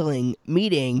counseling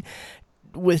meeting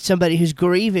with somebody who's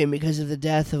grieving because of the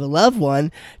death of a loved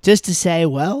one, just to say,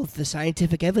 well, the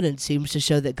scientific evidence seems to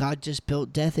show that God just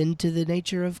built death into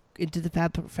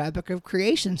the fabric of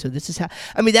creation. So this is how,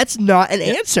 that's not an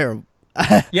answer.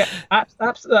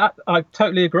 Absolutely. I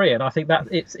totally agree, and I think that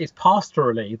it's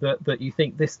pastorally that you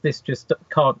think this just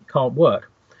can't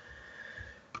work.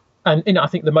 And I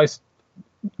think the most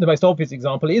obvious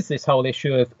example is this whole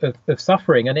issue of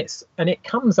suffering, and it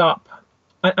comes up,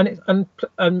 and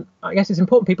I guess it's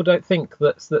important people don't think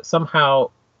that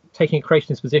somehow taking a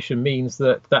creationist position means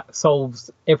that solves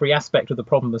every aspect of the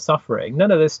problem of suffering. No,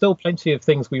 there's still plenty of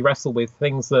things we wrestle with,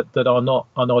 things that are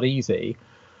not easy,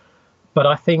 but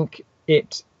I think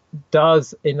it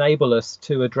does enable us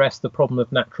to address the problem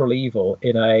of natural evil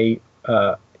in a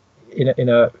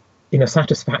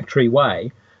satisfactory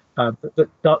way.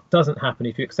 That doesn't happen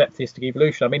if you accept theistic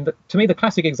evolution. To me, the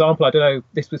classic example, I don't know,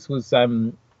 this was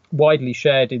widely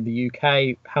shared in the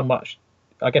UK, how much,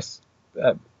 I guess,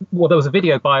 well, there was a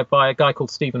video by a guy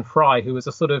called Stephen Fry, who was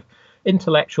a sort of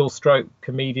intellectual stroke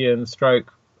comedian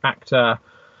stroke actor,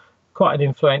 quite an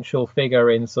influential figure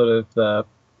in sort of the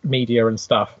media and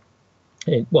stuff,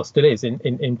 still is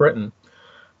in Britain.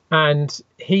 And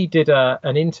he did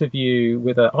an interview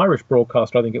with an Irish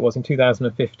broadcaster, I think it was, in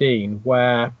 2015,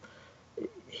 where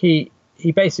he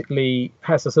basically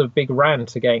has a sort of big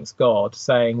rant against God,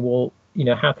 saying, well,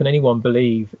 how can anyone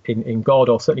believe in God,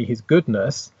 or certainly his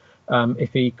goodness,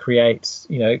 if he creates,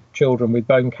 children with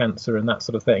bone cancer and that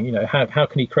sort of thing? How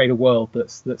can he create a world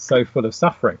that's so full of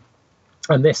suffering?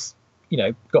 And this,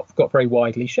 got very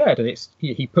widely shared, and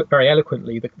he put very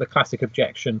eloquently the classic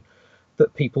objection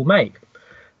that people make.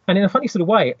 And in a funny sort of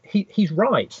way, he's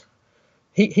right.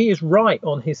 He is right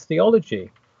on his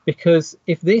theology, because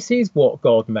if this is what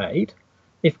God made,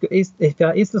 if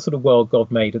that is the sort of world God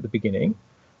made at the beginning,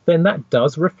 then that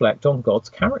does reflect on God's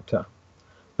character.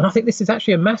 And I think this is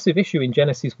actually a massive issue in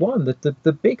Genesis 1.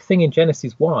 The big thing in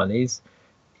Genesis 1 is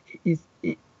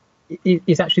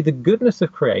actually the goodness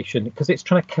of creation, because it's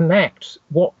trying to connect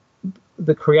what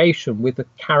the creation with the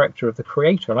character of the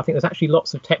creator. And I think there's actually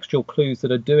lots of textual clues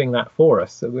that are doing that for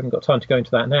us. So we haven't got time to go into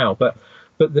that now, but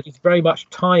that it's very much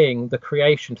tying the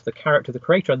creation to the character of the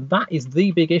creator. And that is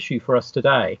the big issue for us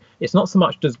today. It's not so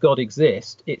much does God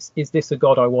exist, it's is this a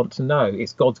God I want to know?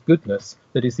 It's God's goodness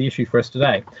that is the issue for us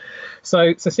today.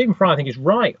 So Stephen Fry, I think, is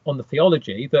right on the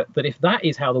theology that if that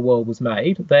is how the world was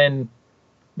made, then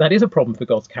that is a problem for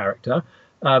God's character.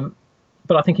 But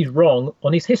I think he's wrong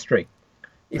on his history.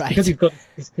 It's right. Because he's got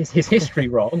his history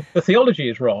wrong. The theology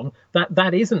is wrong.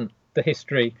 That isn't the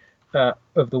history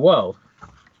of the world.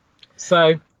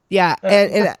 So yeah,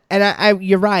 and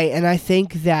you're right, and I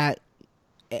think that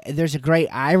there's a great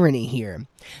irony here.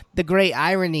 The great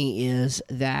irony is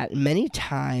that many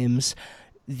times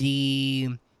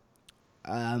those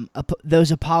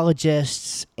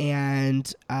apologists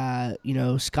and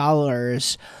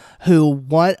scholars who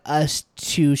want us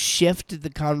to shift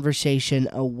the conversation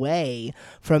away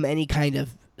from any kind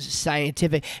of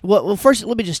scientific. Well, first,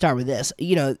 let me just start with this.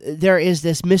 There is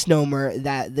this misnomer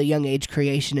that the young age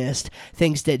creationist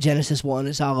thinks that Genesis 1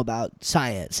 is all about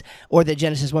science, or that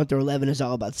Genesis 1 through 11 is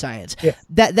all about science. Yeah.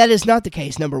 That is not the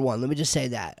case, number one. Let me just say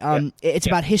that. It's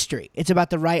about history. It's about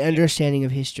the right understanding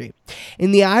of history.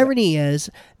 And the irony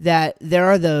is that there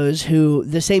are those who,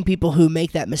 the same people who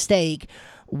make that mistake,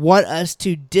 want us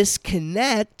to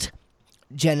disconnect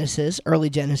Genesis, early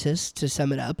Genesis, to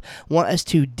sum it up, want us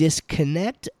to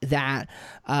disconnect that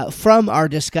from our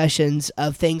discussions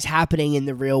of things happening in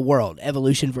the real world,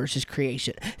 evolution versus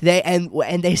creation.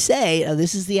 They say,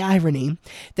 this is the irony,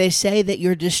 they say that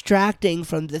you're distracting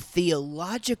from the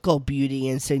theological beauty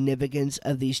and significance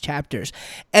of these chapters.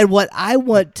 And what I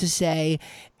want to say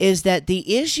is that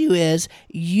the issue is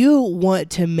you want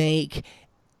to make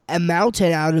a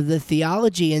mountain out of the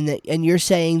theology, and you're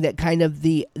saying that kind of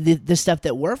the stuff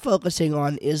that we're focusing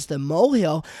on is the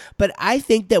molehill, but I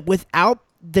think that without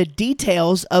the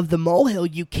details of the molehill,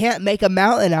 you can't make a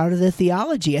mountain out of the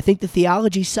theology. I think the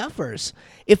theology suffers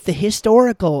if the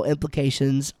historical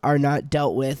implications are not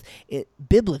dealt with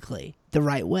biblically the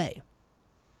right way.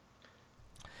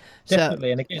 Definitely,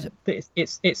 so, and again,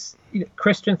 it's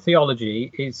Christian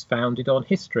theology is founded on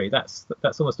history. That's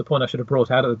almost the point I should have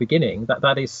brought out at the beginning.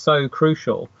 That is so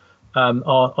crucial.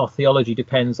 Our theology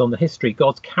depends on the history.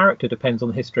 God's character depends on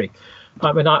the history.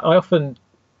 I mean, I often,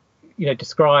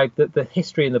 describe the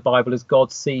history in the Bible as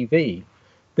God's CV.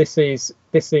 This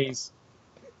is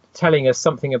telling us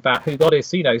something about who God is.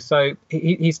 So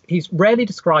he's rarely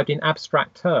described in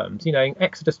abstract terms. In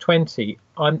Exodus 20,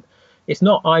 it's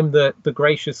not I'm the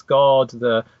gracious God,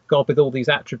 the God with all these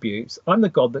attributes. I'm the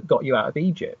God that got you out of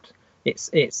Egypt.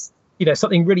 It's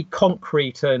something really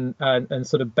concrete and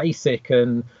sort of basic,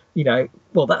 and that's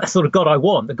the sort of God I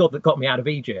want, the God that got me out of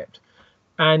Egypt.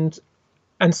 And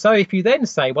so if you then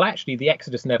say, well, actually the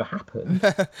Exodus never happened,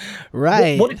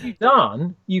 right? What have you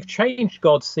done? You've changed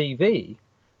God's CV.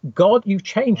 You've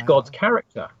changed God's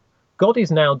character. God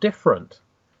is now different,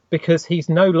 because he's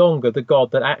no longer the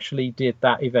God that actually did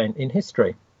that event in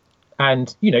history.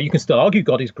 And, you can still argue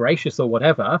God is gracious or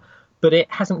whatever, but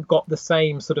it hasn't got the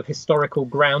same sort of historical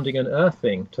grounding and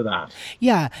earthing to that.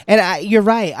 Yeah, and you're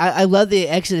right. I love the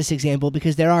Exodus example,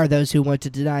 because there are those who want to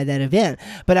deny that event.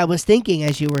 But I was thinking,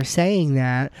 as you were saying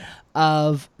that,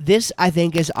 of this, I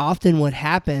think, is often what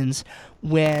happens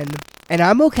when, and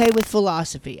I'm okay with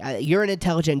philosophy. You're an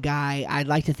intelligent guy. I'd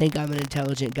like to think I'm an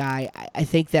intelligent guy. I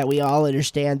think that we all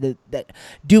understand that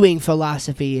doing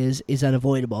philosophy is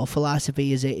unavoidable.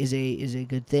 Philosophy is a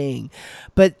good thing.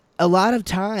 But a lot of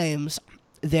times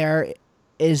there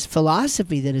is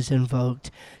philosophy that is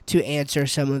invoked to answer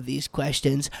some of these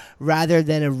questions rather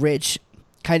than a rich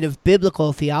kind of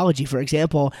biblical theology. For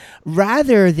example,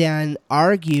 rather than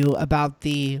argue about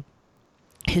the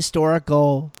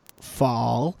historical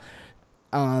fall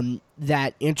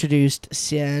that introduced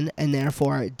sin and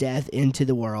therefore death into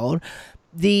the world,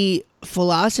 the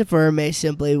philosopher may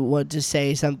simply want to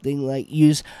say something like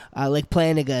use like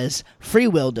Plantinga's free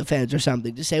will defense or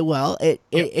something to say, well,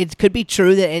 it could be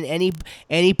true that in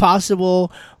any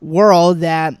possible world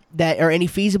that or any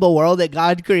feasible world that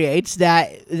God creates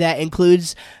that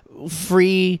includes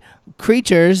free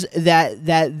creatures,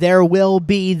 that there will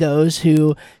be those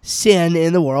who sin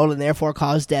in the world and therefore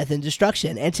cause death and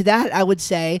destruction. And to that I would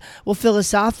say, well,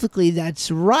 philosophically that's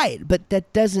right, but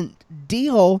that doesn't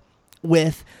deal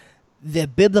with the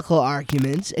biblical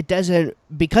arguments. It doesn't,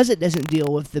 because it doesn't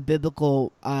deal with the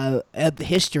biblical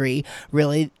history,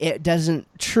 really. It doesn't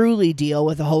truly deal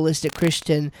with a holistic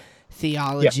Christian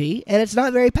theology, and it's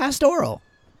not very pastoral.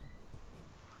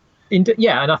 And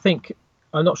I think,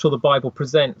 I'm not sure the Bible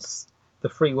presents the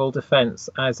free will defense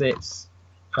as its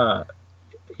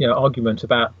argument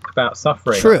about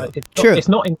suffering. True. It's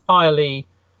not entirely.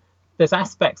 There's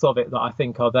aspects of it that I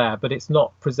think are there, but it's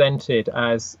not presented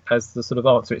as the sort of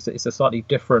answer. It's a slightly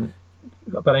different.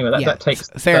 But anyway, that takes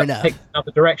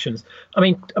other directions. I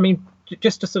mean,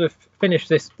 just to sort of finish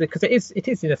this, because it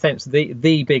is in a sense the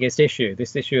biggest issue,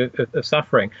 this issue of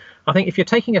suffering. I think if you're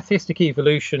taking a theistic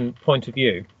evolution point of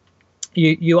view,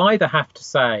 you either have to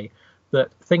say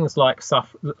that things like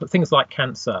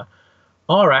cancer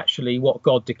are actually what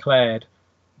God declared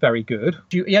very good.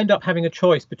 You end up having a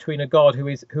choice between a God who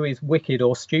is wicked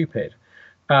or stupid.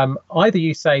 Either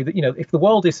you say that, if the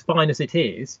world is fine as it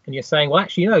is, and you're saying, well,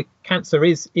 actually, cancer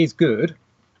is good,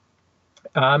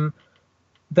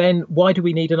 then why do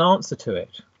we need an answer to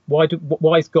it?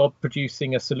 Why is God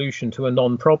producing a solution to a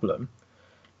non-problem?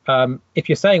 If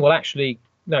you're saying, well, actually,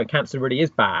 no, cancer really is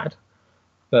bad,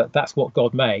 but that's what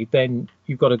God made, then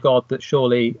you've got a God that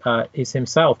surely is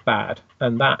himself bad,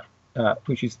 and that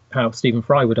which is how Stephen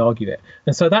Fry would argue it.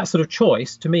 And so that sort of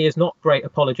choice, to me, is not great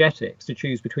apologetics, to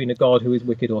choose between a God who is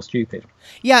wicked or stupid.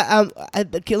 Yeah,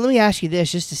 let me ask you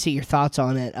this, just to see your thoughts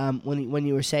on it. When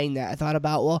you were saying that, I thought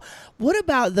about, well, what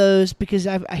about those, because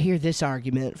I hear this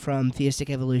argument from theistic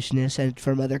evolutionists and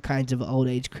from other kinds of old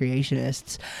age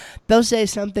creationists. They'll say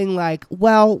something like,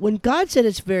 well, when God said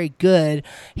it's very good,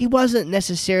 he wasn't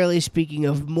necessarily speaking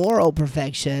of moral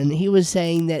perfection. He was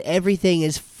saying that everything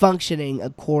is functioning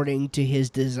according to his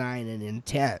design and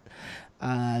intent.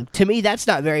 To me, that's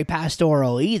not very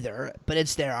pastoral either, but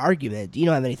it's their argument. You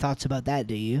don't have any thoughts about that,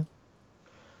 do you?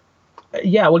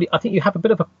 Yeah, well, I think you have a bit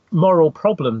of a moral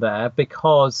problem there,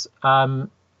 because a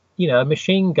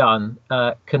machine gun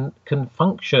can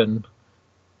function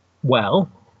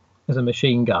well as a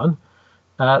machine gun.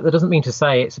 That doesn't mean to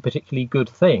say it's a particularly good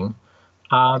thing.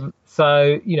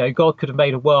 So God could have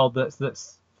made a world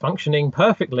that's functioning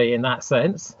perfectly in that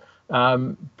sense,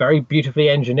 very beautifully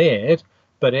engineered,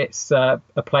 but it's a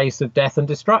place of death and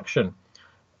destruction.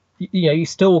 You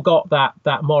still got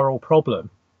that moral problem,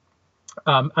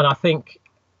 and I think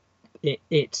I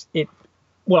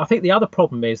think the other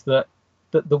problem is that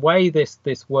the way this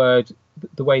word,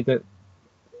 the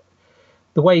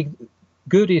way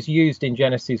good is used in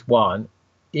Genesis 1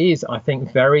 is, I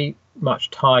think, very much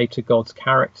tied to God's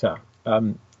character.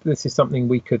 This is something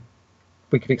we could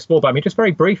explore, but I mean, just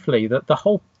very briefly, that the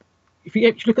whole. If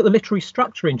you look at the literary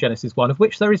structure in Genesis 1, of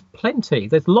which there is plenty,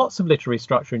 there's lots of literary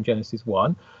structure in Genesis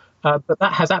 1, but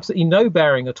that has absolutely no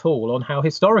bearing at all on how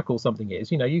historical something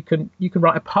is. You can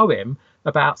write a poem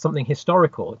about something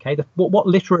historical. Okay, what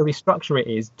literary structure it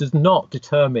is does not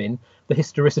determine the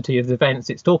historicity of the events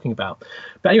it's talking about.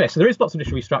 But anyway, so there is lots of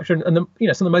literary structure, and some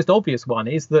of the most obvious one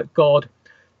is that God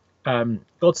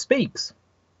speaks.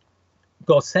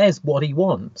 God says what he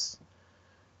wants.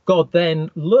 God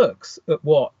then looks at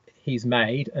what he's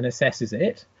made and assesses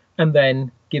it, and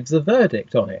then gives a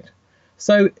verdict on it.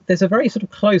 So there's a very sort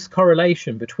of close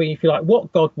correlation between, if you like,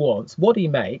 what God wants, what he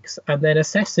makes, and then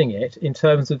assessing it in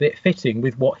terms of it fitting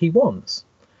with what he wants.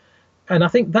 And I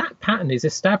think that pattern is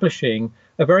establishing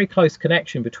a very close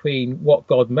connection between what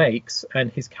God makes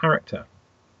and his character.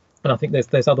 And I think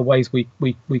there's other ways we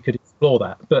could explore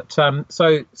that. But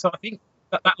so I think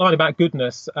that line about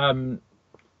goodness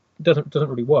doesn't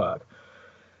really work.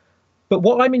 But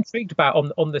what I'm intrigued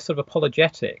about on this sort of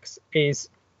apologetics is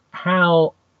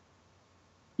how,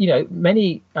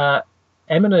 many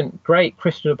eminent, great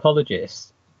Christian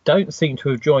apologists don't seem to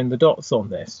have joined the dots on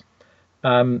this.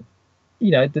 The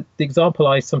example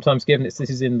I sometimes give, and this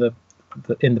is in the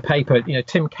paper,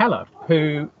 Tim Keller,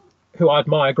 who I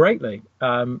admire greatly,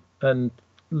 and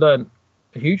learned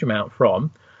a huge amount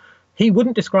from, he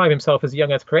wouldn't describe himself as a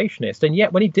young earth creationist. And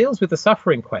yet when he deals with the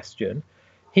suffering question,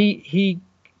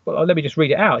 well, let me just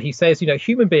read it out. He says,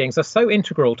 human beings are so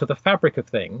integral to the fabric of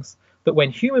things that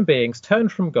when human beings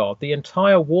turned from God, the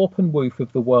entire warp and woof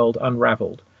of the world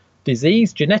unraveled.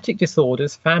 Disease, genetic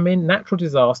disorders, famine, natural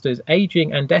disasters,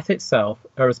 aging, and death itself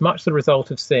are as much the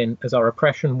result of sin as are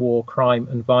oppression, war, crime,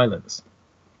 and violence.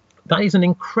 That is an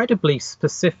incredibly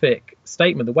specific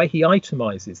statement, the way he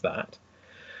itemizes that.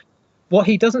 What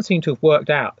he doesn't seem to have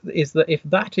worked out is that if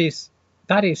that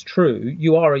is true,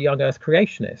 you are a young earth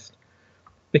creationist.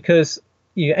 Because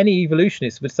any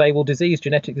evolutionist would say, well, disease,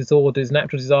 genetic disorders,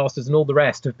 natural disasters, and all the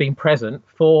rest have been present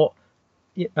for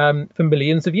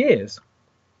millions of years.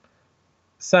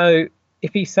 So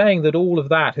if he's saying that all of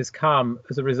that has come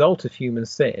as a result of human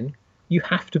sin, you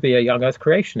have to be a young earth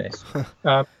creationist.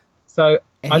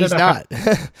 And he's not.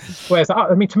 Whereas,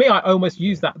 to me, I almost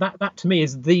use that. That to me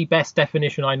is the best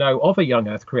definition I know of a young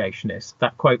earth creationist,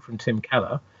 that quote from Tim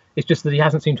Keller. It's just that he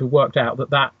hasn't seemed to have worked out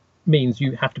that means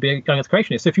you have to be a young earth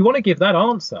creationist. So if you want to give that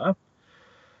answer,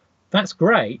 that's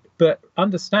great, but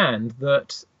understand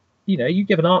that you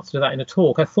give an answer to that in a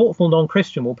talk, a thoughtful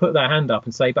non-Christian will put their hand up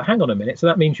and say, but hang on a minute, so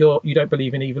that means you don't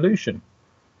believe in evolution.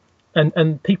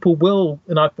 And people will,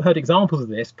 and I've heard examples of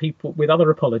this, people with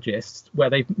other apologists where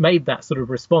they've made that sort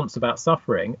of response about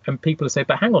suffering, and people have said,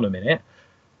 but hang on a minute,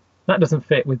 that doesn't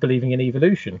fit with believing in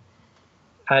evolution,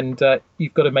 and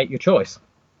you've got to make your choice.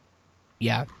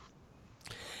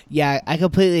 Yeah, I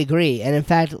completely agree. And in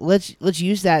fact, let's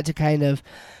use that to kind of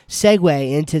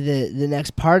segue into the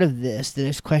next part of this. The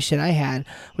next question I had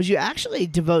was, you actually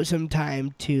devote some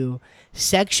time to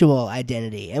sexual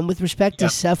identity. And with respect to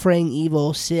suffering,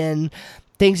 evil, sin,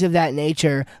 things of that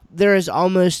nature, there is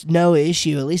almost no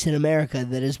issue, at least in America,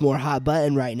 that is more hot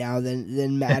button right now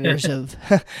than matters of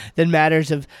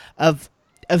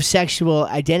of sexual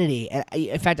identity. And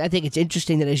in fact, I think it's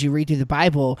interesting that as you read through the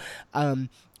Bible,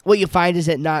 what you find is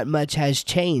that not much has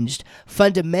changed.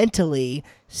 Fundamentally,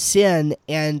 sin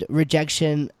and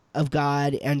rejection of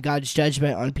God and God's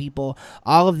judgment on people,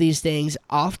 all of these things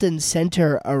often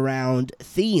center around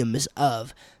themes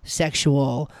of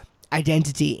sexual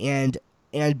identity and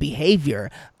behavior,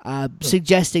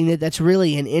 suggesting that that's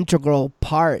really an integral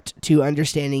part to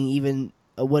understanding even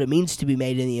what it means to be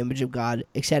made in the image of God,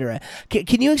 etc.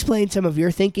 Can you explain some of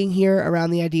your thinking here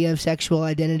around the idea of sexual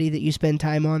identity that you spend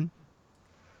time on?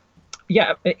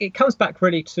 Yeah, it comes back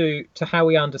really to how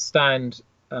we understand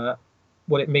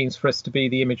what it means for us to be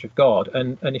the image of God.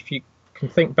 And if you can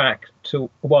think back to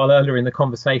a while earlier in the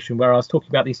conversation where I was talking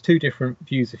about these two different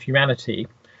views of humanity,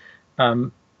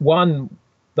 one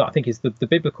that I think is the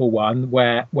biblical one,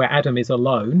 where Adam is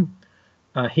alone.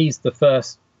 He's the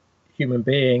first human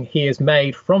being. He is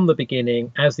made from the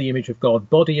beginning as the image of God,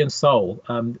 body and soul.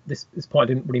 This point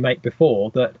I didn't really make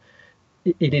before, that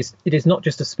it is not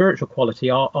just a spiritual quality.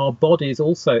 Our bodies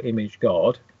also image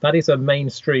God. That is a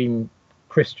mainstream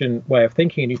Christian way of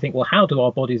thinking. And you think, well, how do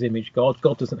our bodies image God?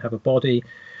 God doesn't have a body.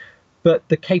 But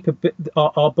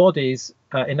our bodies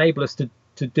enable us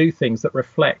to do things that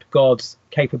reflect God's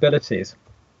capabilities.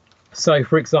 So,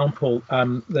 for example,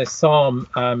 there's Psalm.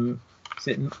 I've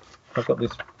got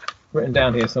this written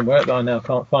down here somewhere that I now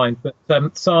can't find.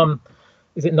 But Psalm,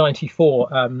 is it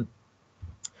 94?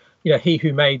 He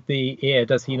who made the ear,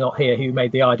 does he not hear? He who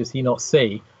made the eye, does he not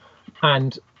see?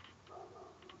 And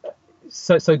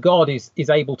so God is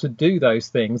able to do those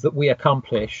things that we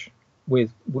accomplish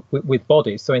with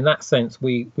bodies. So in that sense,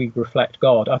 we reflect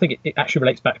God. I think it actually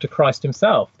relates back to Christ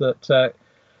himself, that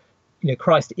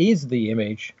Christ is the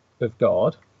image of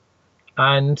God.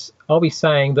 And are we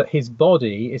saying that his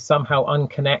body is somehow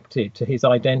unconnected to his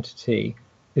identity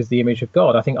as the image of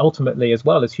God? I think ultimately, as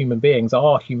well as human beings,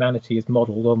 our humanity is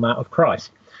modelled on that of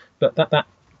Christ. But that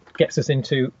gets us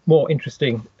into more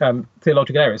interesting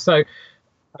theological areas. So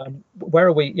where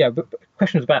are we? Yeah, but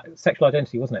question was about sexual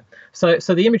identity, wasn't it?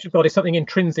 So the image of God is something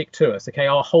intrinsic to us, okay,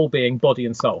 our whole being, body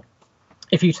and soul.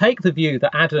 If you take the view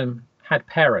that Adam had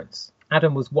parents,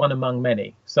 Adam was one among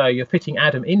many, so you're fitting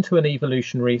Adam into an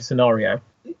evolutionary scenario,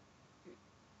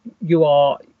 you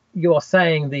are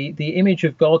saying the image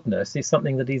of Godness is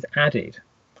something that is added.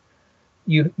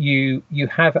 You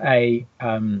have a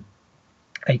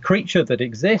creature that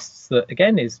exists that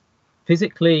again is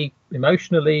physically,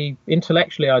 emotionally,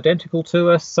 intellectually identical to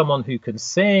us, someone who can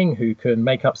sing, who can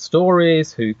make up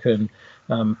stories, who can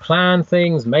plan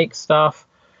things, make stuff,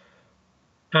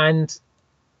 and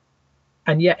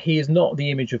yet he is not the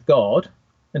image of God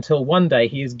until one day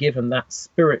he is given that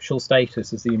spiritual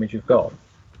status as the image of God.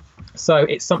 So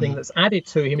it's something that's added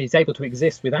to him. He's able to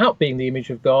exist without being the image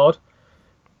of God,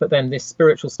 but then this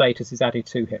spiritual status is added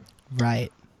to him.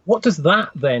 Right. What does that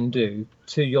then do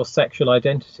to your sexual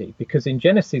identity? Because in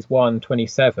Genesis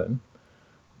 1:27,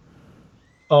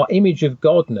 our image of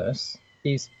godness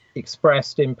is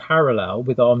expressed in parallel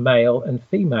with our male and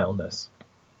femaleness,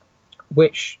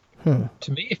 which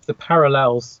to me, if the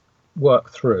parallels work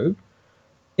through,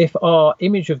 if our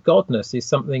image of godness is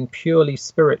something purely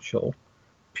spiritual,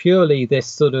 purely this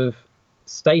sort of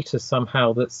status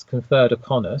somehow that's conferred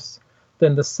upon us,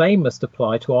 then the same must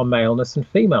apply to our maleness and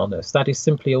femaleness. That is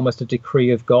simply almost a decree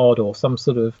of God or some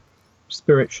sort of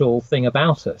spiritual thing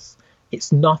about us.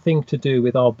 It's nothing to do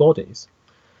with our bodies.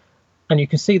 And you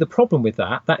can see the problem with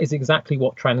that. That is exactly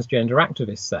what transgender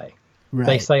activists say. Right.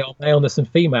 They say our maleness and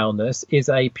femaleness is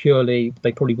a purely,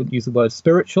 they probably wouldn't use the word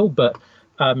spiritual, but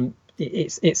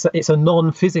it's a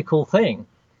non-physical thing.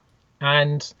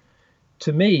 And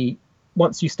to me,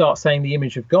 once you start saying the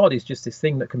image of God is just this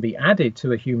thing that can be added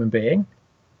to a human being,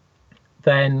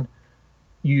 then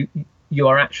you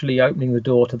are actually opening the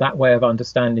door to that way of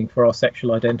understanding for our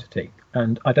sexual identity.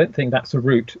 And I don't think that's a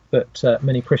route that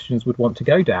many Christians would want to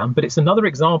go down. But it's another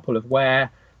example of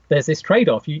where there's this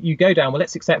trade-off. You go down, well,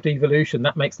 let's accept evolution.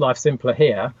 That makes life simpler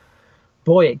here.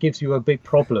 Boy, it gives you a big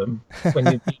problem when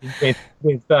you're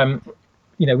dealing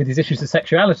with these issues of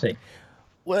sexuality.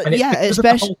 Well, and yeah,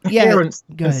 especially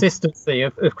consistency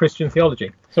of Christian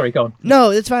theology. Sorry, go on.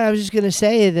 No, that's fine. I was just going to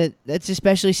say that that's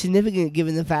especially significant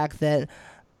given the fact that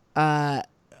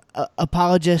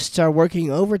apologists are working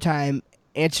overtime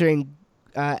answering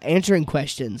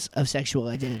questions of sexual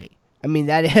identity. I mean,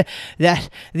 that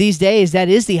these days that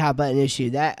is the hot button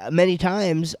issue. That many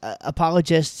times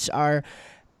apologists are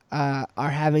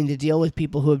having to deal with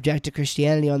people who object to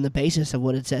Christianity on the basis of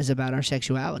what it says about our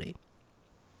sexuality.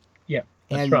 Yeah,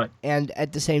 that's right. And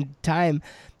at the same time,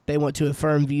 they want to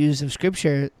affirm views of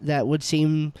Scripture that would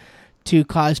seem to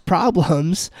cause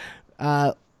problems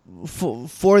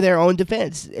for their own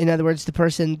defense. In other words, the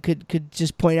person could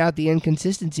just point out the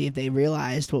inconsistency if they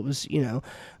realized what was,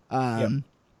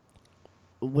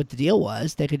 what the deal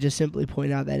was. They could just simply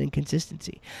point out that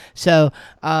inconsistency. So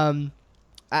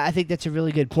I think that's a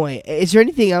really good point. Is there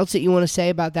anything else that you want to say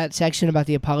about that section, about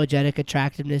the apologetic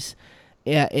attractiveness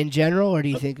in general, or do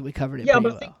you think we covered it pretty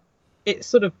well? I think it's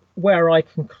sort of where I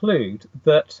conclude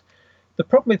that the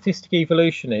problem with theistic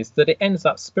evolution is that it ends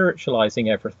up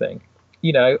spiritualizing everything.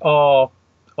 Our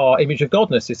image of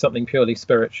godness is something purely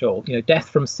spiritual. Death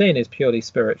from sin is purely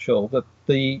spiritual.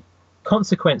 The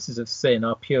consequences of sin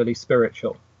are purely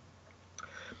spiritual.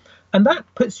 And that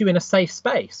puts you in a safe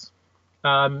space.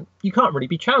 You can't really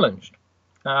be challenged.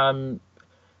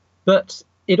 But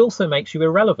it also makes you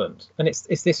irrelevant. And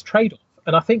it's this trade-off.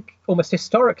 And I think almost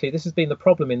historically, this has been the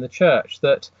problem in the church,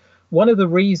 that one of the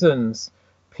reasons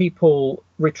people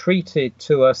retreated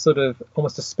to a sort of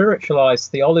almost a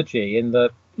spiritualized theology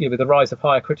with the rise of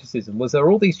higher criticism was there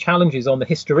were all these challenges on the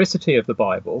historicity of the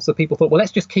Bible. So people thought, well,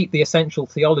 let's just keep the essential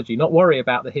theology, not worry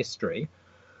about the history.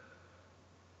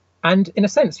 And in a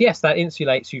sense, yes, that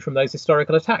insulates you from those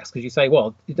historical attacks, because you say,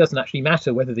 well, it doesn't actually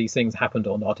matter whether these things happened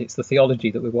or not. It's the theology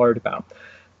that we're worried about.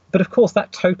 But of course,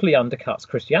 that totally undercuts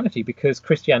Christianity, because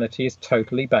Christianity is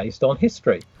totally based on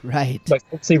history. Right. Most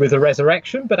obviously with the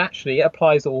resurrection, but actually it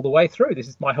applies all the way through. This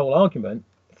is my whole argument.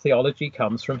 Theology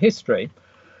comes from history.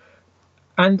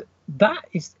 And that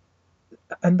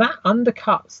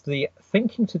undercuts the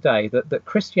thinking today that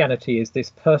Christianity is this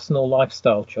personal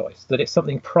lifestyle choice, that it's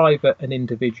something private and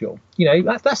individual.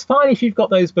 That's fine if you've got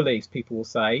those beliefs, people will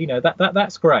say,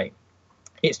 that's great.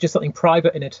 It's just something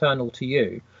private and eternal to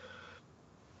you.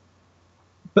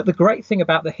 But the great thing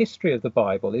about the history of the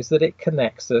Bible is that it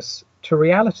connects us to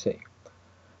reality.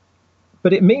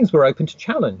 But it means we're open to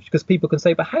challenge, because people can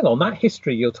say, but hang on, that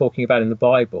history you're talking about in the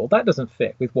Bible, that doesn't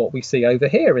fit with what we see over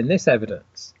here in this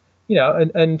evidence.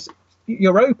 And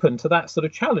you're open to that sort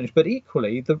of challenge. But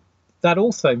equally, that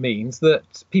also means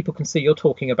that people can see you're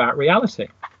talking about reality.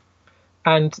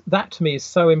 And that to me is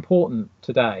so important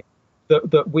today,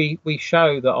 that we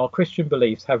show that our Christian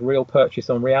beliefs have real purchase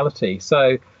on reality.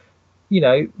 So,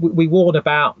 we warn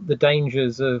about the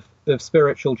dangers of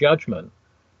spiritual judgment.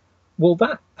 Well,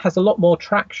 that has a lot more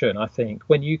traction, I think,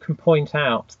 when you can point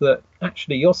out that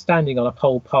actually you're standing on a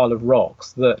whole pile of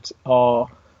rocks that are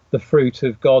the fruit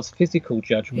of God's physical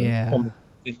judgment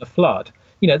in the flood.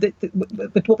 What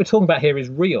we're talking about here is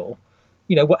real.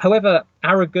 However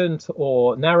arrogant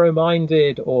or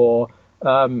narrow-minded or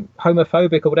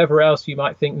homophobic or whatever else you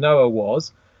might think Noah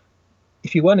was,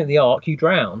 if you weren't in the ark, you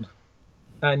drowned.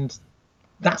 And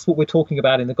that's what we're talking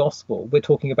about in the gospel. We're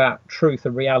talking about truth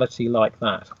and reality like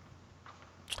that.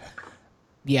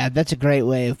 Yeah, that's a great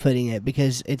way of putting it,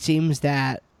 because it seems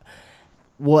that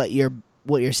what you're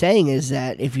what you're saying is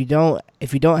that if you don't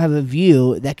have a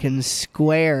view that can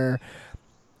square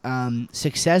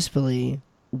successfully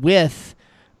with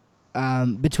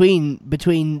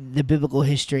between the biblical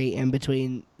history and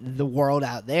between the world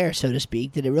out there, so to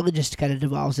speak, that it really just kind of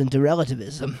devolves into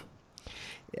relativism.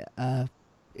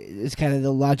 It's kind of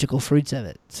the logical fruits of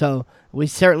it. So we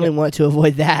certainly want to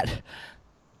avoid that.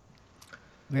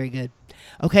 Very good.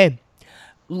 Okay.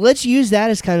 Let's use that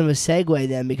as kind of a segue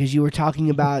then, because you were talking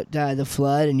about the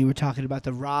flood and you were talking about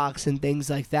the rocks and things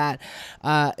like that.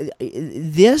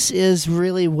 This is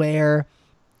really where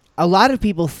a lot of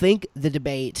people think the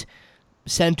debate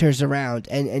centers around,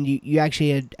 and you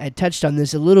actually had touched on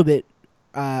this a little bit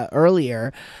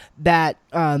earlier, that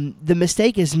the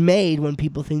mistake is made when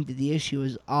people think that the issue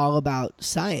is all about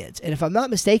science. And if I'm not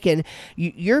mistaken,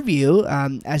 your view,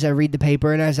 as I read the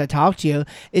paper and as I talk to you,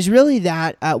 is really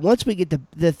that once we get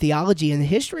the theology and the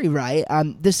history right,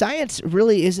 the science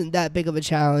really isn't that big of a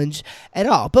challenge at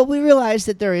all. But we realize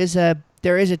that there is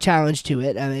a challenge to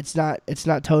it, and it's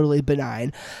not totally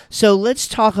benign. So let's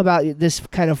talk about this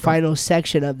kind of final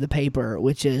section of the paper,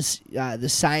 which is the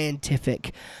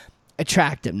scientific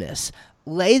attractiveness.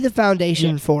 Lay the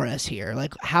foundation for us here.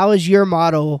 Like, how is your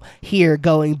model here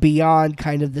going beyond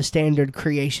kind of the standard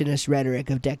creationist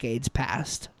rhetoric of decades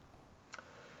past?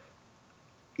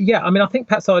 Yeah, I mean, I think,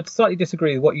 Pat, so I'd slightly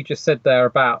disagree with what you just said there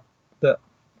about that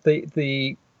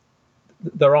there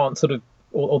aren't sort of,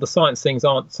 or the science things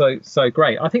aren't so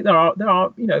great. I think there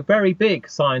are very big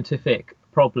scientific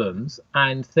problems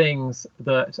and things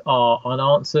that are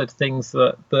unanswered, things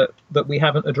that we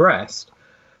haven't addressed.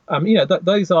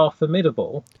 Those are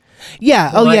formidable.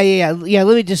 Yeah. Oh, yeah.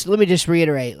 Let me just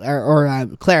reiterate or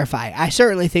clarify. I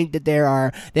certainly think that there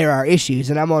are issues,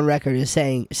 and I'm on record as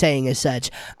saying as such.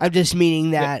 I'm just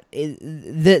meaning that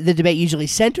the debate usually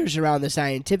centers around the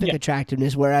scientific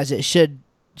attractiveness, whereas it should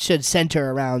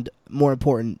center around more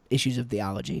important issues of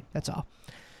theology. That's all.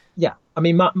 Yeah. I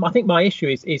mean, I think my issue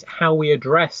is how we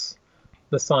address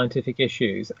the scientific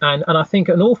issues. And I think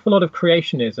an awful lot of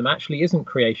creationism actually isn't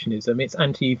creationism, it's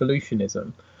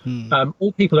anti-evolutionism.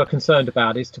 All people are concerned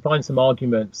about is to find some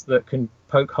arguments that can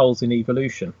poke holes in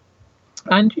evolution.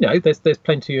 And, there's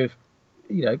plenty of,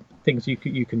 things you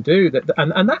can do that,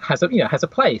 and that has a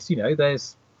place.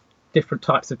 There's different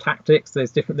types of tactics,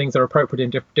 there's different things that are appropriate in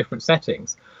different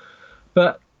settings.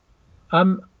 But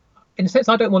in a sense,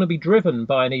 I don't want to be driven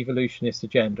by an evolutionist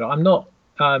agenda. I'm not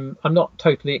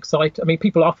totally excited. I mean,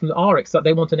 people often are excited.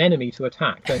 They want an enemy to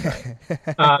attack, don't they?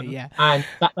 And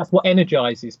that's what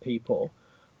energizes people.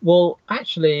 Well,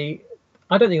 actually,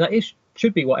 I don't think that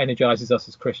should be what energizes us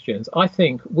as Christians. I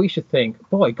think we should think,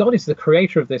 boy, God is the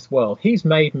creator of this world. He's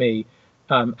made me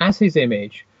as his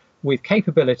image, with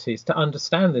capabilities to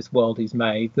understand this world he's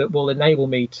made that will enable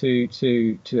me to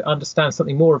understand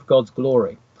something more of God's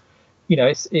glory.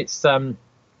 It's Psalm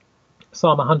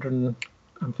 100.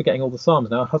 I'm forgetting all the Psalms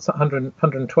now.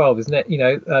 112, isn't it?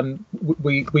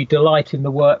 We delight in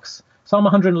the works. Psalm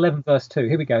 111, verse 2.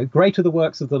 Here we go. Great are the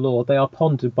works of the Lord. They are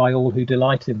pondered by all who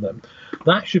delight in them.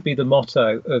 That should be the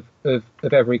motto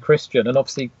of every Christian. And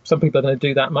obviously, some people are going to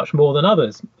do that much more than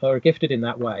others, or are gifted in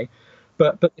that way.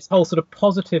 But this whole sort of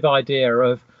positive idea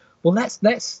of, well, let's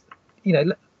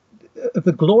of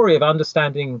the glory of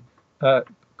understanding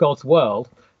God's world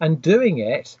and doing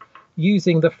it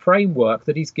using the framework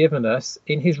that he's given us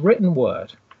in his written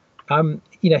word.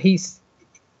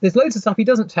 There's loads of stuff he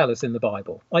doesn't tell us in the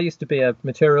Bible. I used to be a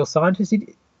material scientist.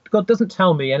 God doesn't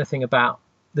tell me anything about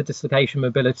the dislocation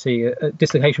mobility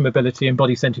and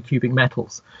body-centered cubic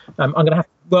metals. I'm going to have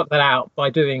to work that out by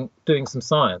doing some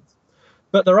science.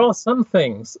 But there are some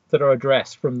things that are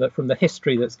addressed from the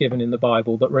history that's given in the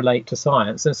Bible that relate to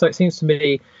science. And so it seems to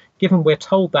me, given we're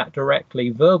told that directly,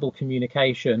 verbal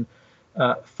communication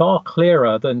far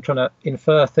clearer than trying to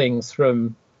infer things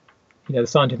from the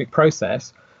scientific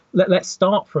process. Let's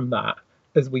start from that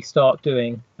as we start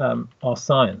doing our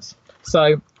science.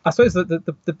 So I suppose that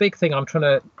the big thing I'm trying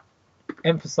to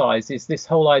emphasize is this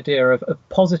whole idea of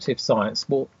positive science.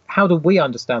 Well, how do we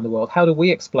understand the world? How do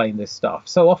we explain this stuff?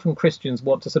 So often Christians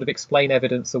want to sort of explain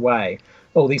evidence away.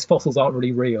 Oh, these fossils aren't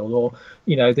really real, or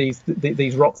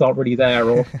these rocks aren't really there,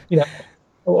 or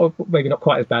or maybe not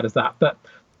quite as bad as that, but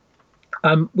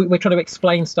we're trying to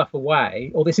explain stuff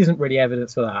away, or this isn't really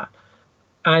evidence for that.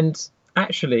 And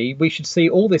actually, we should see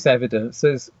all this evidence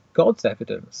as God's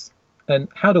evidence. And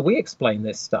how do we explain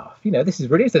this stuff? This is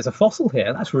really, there's a fossil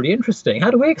here. That's really interesting. How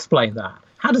do we explain that?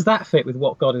 How does that fit with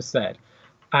what God has said?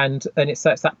 And it's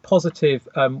that positive,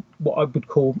 what I would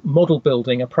call model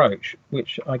building approach,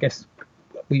 which I guess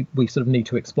we sort of need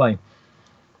to explain.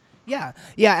 Yeah,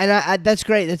 and that's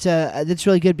great. That's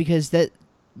really good, because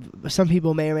some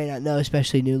people may or may not know,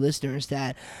 especially new listeners,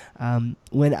 that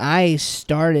when I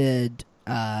started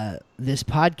this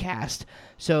podcast,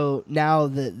 so now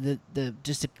the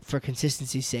just for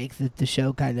consistency's sake, the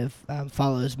show kind of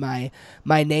follows my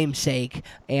namesake,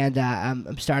 and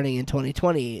I'm starting in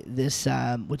 2020 this,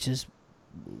 which is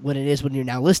what it is when you're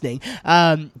now listening.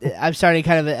 I'm starting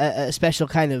kind of a special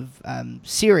kind of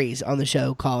series on the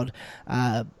show called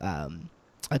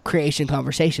a creation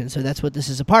conversation. So that's what this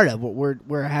is a part of.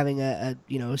 We're having a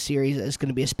series that's going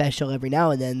to be a special every now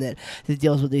and then that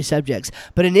deals with these subjects.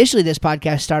 But initially, this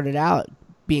podcast started out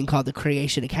being called the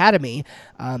Creation Academy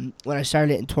when I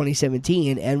started it in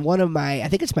 2017. And one of I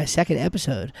think it's my second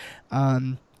episode.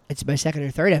 It's my second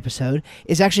or third episode,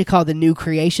 is actually called The New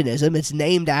Creationism. It's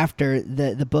named after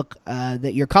the book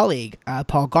that your colleague,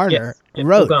 Paul Garner,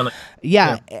 wrote. Paul Garner.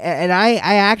 Yeah, and I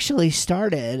actually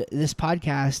started this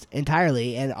podcast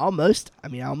entirely, and I almost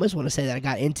want to say that I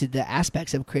got into the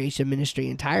aspects of creation ministry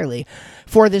entirely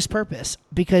for this purpose,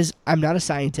 because I'm not a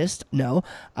scientist, no,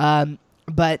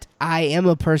 but I am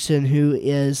a person who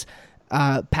is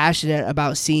passionate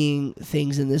about seeing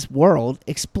things in this world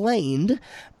explained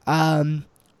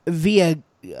via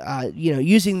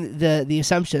using the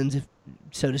assumptions,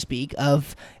 so to speak,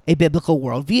 of a biblical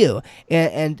worldview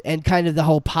and kind of the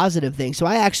whole positive thing. So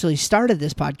I actually started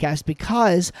this podcast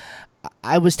because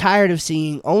I was tired of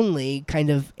seeing only kind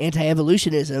of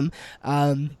anti-evolutionism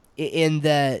in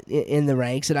the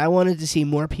ranks, and I wanted to see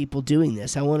more people doing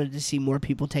this. I wanted to see more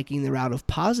people taking the route of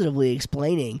positively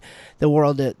explaining the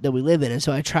world that we live in, and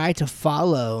so I try to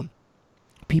follow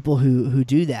people who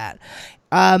do that.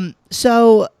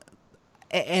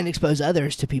 And expose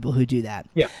others to people who do that.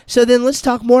 Yeah. So then let's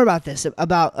talk more about this,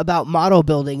 about model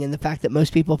building and the fact that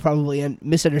most people probably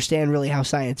misunderstand really how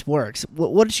science works.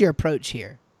 What is your approach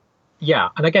here? Yeah,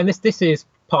 and again, this is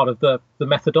part of the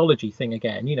methodology thing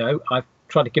again. I've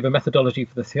tried to give a methodology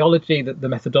for the theology, the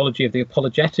methodology of the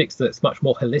apologetics that's much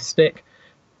more holistic.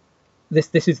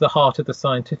 This is the heart of the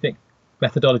scientific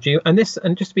methodology, and just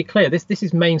to be clear, this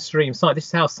is mainstream science. This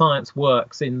is how science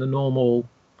works in the normal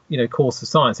course of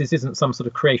science. This isn't some sort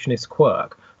of creationist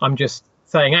quirk. I'm just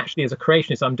saying, actually, as a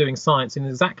creationist, I'm doing science in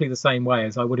exactly the same way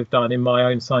as I would have done in my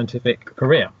own scientific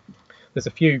career. There's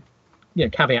a few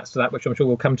caveats to that, which I'm sure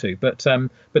we'll come to, but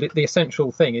the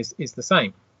essential thing is the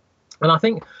same. And I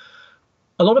think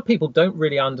a lot of people don't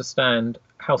really understand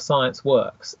how science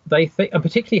works. They think, and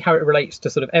particularly how it relates to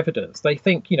sort of evidence. They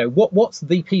think, what's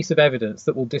the piece of evidence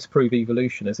that will disprove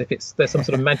evolution, as if there's some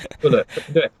sort of magic bullet that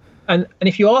can do it. And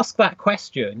if you ask that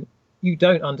question, you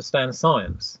don't understand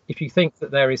science. If you think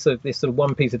that there is this sort of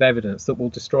one piece of evidence that will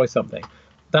destroy something,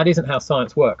 that isn't how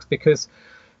science works, because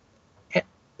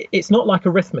it's not like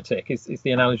arithmetic is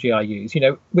the analogy I use.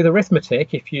 With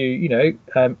arithmetic, if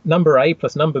number A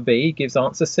plus number B gives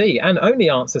answer C, and only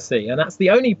answer C, and that's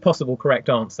the only possible correct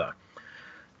answer.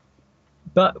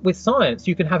 But with science,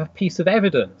 you can have a piece of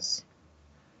evidence,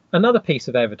 another piece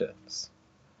of evidence.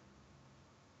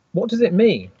 What does it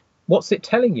mean? What's it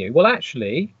telling you? Well,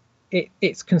 actually,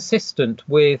 it's consistent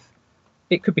with,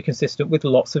 it could be consistent with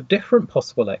lots of different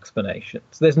possible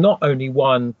explanations. There's not only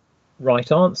one right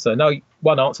answer. Now,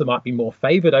 one answer might be more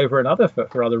favored over another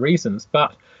for other reasons,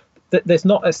 but it's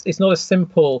not a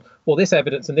simple, well, this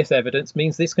evidence and this evidence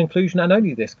means this conclusion and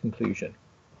only this conclusion.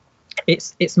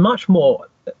 It's much more,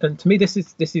 and to me, this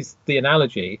is the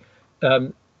analogy.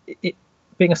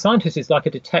 Being a scientist is like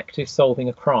a detective solving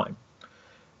a crime.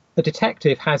 A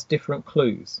detective has different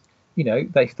clues.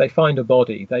 They find a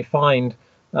body, they find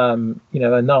a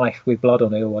knife with blood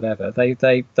on it or whatever.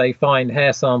 They find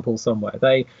hair samples somewhere.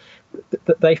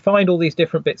 They find all these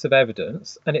different bits of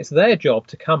evidence, and it's their job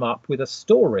to come up with a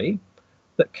story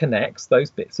that connects those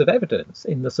bits of evidence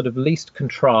in the sort of least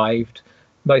contrived,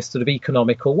 most sort of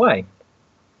economical way.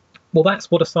 Well, that's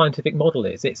what a scientific model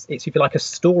is. It's if you like a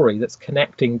story that's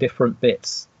connecting different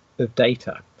bits of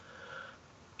data.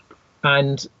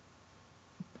 And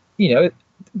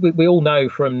we all know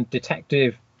from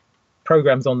detective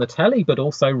programs on the telly, but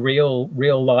also real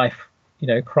life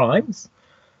crimes,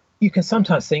 you can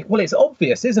sometimes think, well, it's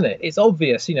obvious, isn't it? It's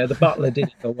obvious, the butler did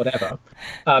it or whatever.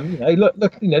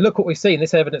 Look what we see in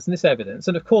this evidence and this evidence.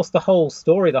 And of course, the whole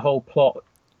story, the whole plot,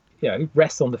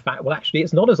 rests on the fact, well, actually,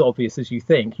 it's not as obvious as you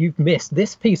think. You've missed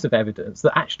this piece of evidence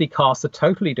that actually casts a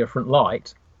totally different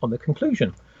light on the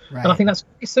conclusion. Right. And I think that's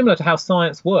similar to how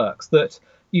science works, that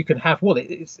you can have, well,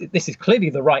 this is clearly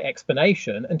the right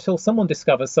explanation until someone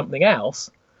discovers something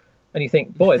else. And you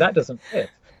think, boy, that doesn't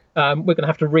fit. We're going to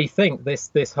have to rethink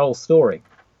this whole story.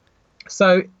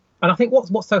 So, and I think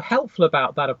what's so helpful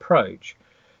about that approach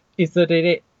is that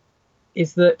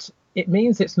it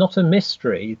means it's not a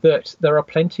mystery that there are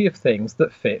plenty of things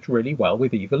that fit really well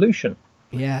with evolution.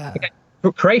 Yeah. Okay.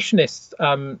 But creationists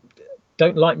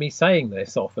don't like me saying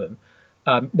this often,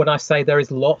 when I say there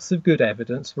is lots of good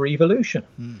evidence for evolution.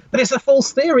 But it's a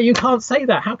false theory. You can't say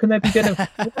that. How can there be good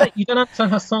evidence? You don't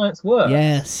understand how science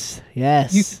works.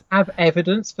 Yes. You have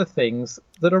evidence for things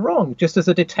that are wrong. Just as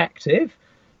a detective,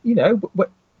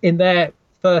 in their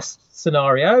first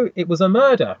scenario, it was a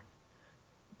murder.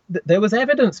 There was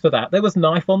evidence for that. There was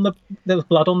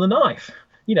blood on the knife.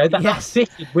 That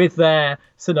fitted with their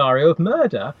scenario of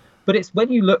murder. But it's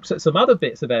when you looked at some other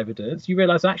bits of evidence, you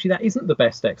realize actually that isn't the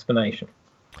best explanation.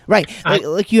 Right.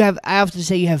 Like you have, I often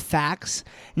say you have facts,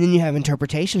 and then you have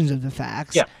interpretations of the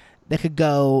facts that could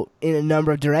go in a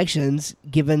number of directions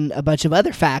given a bunch of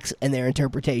other facts and their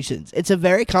interpretations. It's a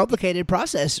very complicated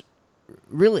process,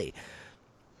 really.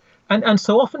 And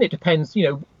so often it depends,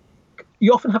 you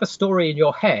often have a story in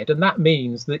your head, and that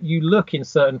means that you look in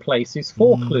certain places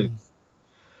for clues.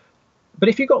 But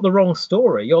if you've got the wrong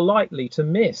story, you're likely to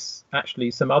miss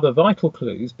actually some other vital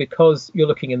clues because you're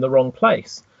looking in the wrong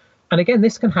place. And again,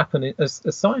 this can happen as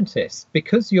scientists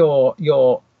because you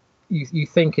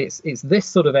think it's this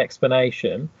sort of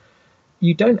explanation.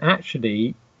 You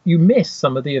miss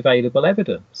some of the available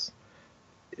evidence.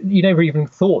 You never even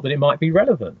thought that it might be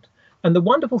relevant. And the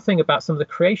wonderful thing about some of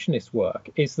the creationist work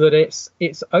is that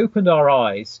it's opened our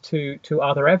eyes to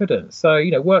other evidence. So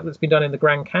work that's been done in the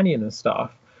Grand Canyon and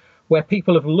stuff, where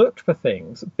people have looked for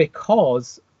things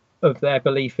because of their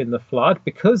belief in the flood,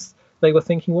 because they were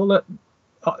thinking, well, look,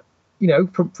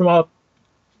 from our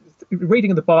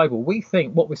reading of the Bible, we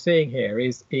think what we're seeing here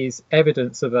is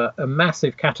evidence of a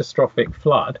massive catastrophic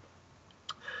flood.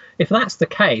 If that's the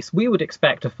case, we would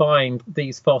expect to find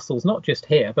these fossils not just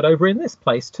here, but over in this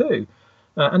place too,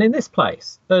 and in this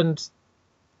place. And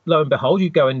lo and behold, you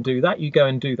go and do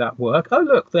that work. Oh,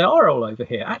 look, they are all over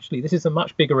here. Actually, this is a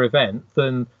much bigger event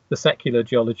than the secular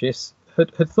geologists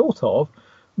had thought of.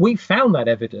 We found that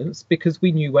evidence because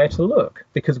we knew where to look,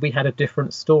 because we had a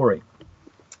different story.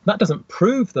 That doesn't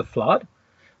prove the flood.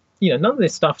 None of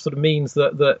this stuff sort of means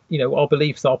that our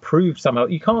beliefs are proved somehow.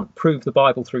 You can't prove the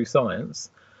Bible through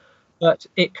science, but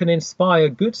it can inspire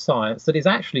good science that is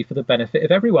actually for the benefit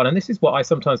of everyone. And this is what I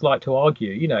sometimes like to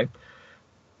argue,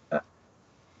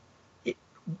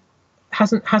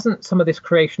 hasn't some of this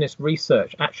creationist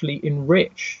research actually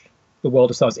enriched the world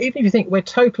of science? Even if you think we're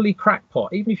totally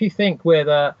crackpot, even if you think we're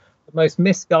the most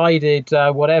misguided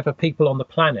whatever people on the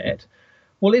planet,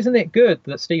 well, isn't it good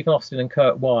that Stephen Austin and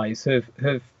Kurt Wise have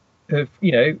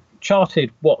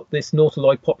charted what this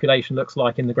nautiloid population looks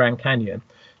like in the Grand Canyon?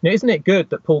 Isn't it good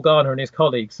that Paul Garner and his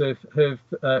colleagues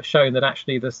have shown that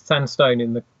actually the sandstone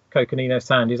in the Coconino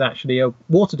Sand is actually a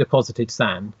water deposited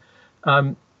sand?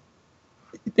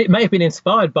 It may have been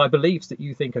inspired by beliefs that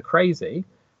you think are crazy,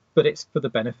 but it's for the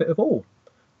benefit of all.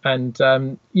 And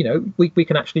we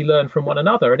can actually learn from one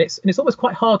another. And it's almost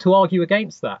quite hard to argue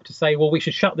against that, to say, well, we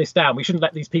should shut this down. We shouldn't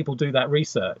let these people do that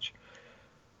research.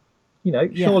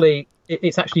 Surely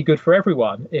it's actually good for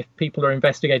everyone if people are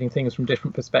investigating things from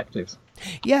different perspectives.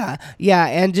 Yeah.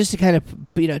 And just to kind of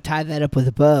tie that up with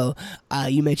a bow,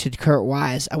 you mentioned Kurt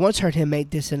Wise. I once heard him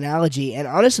make this analogy, and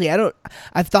honestly,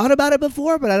 I've thought about it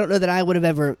before, but I don't know that I would have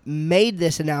ever made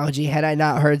this analogy had I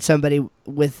not heard somebody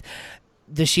with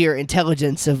the sheer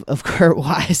intelligence of Kurt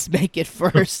Wise make it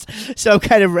first. So I'm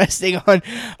kind of resting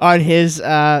on his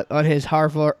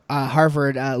Harvard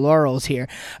laurels here.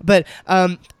 But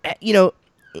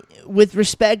with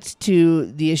respect to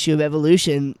the issue of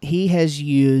evolution, he has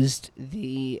used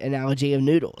the analogy of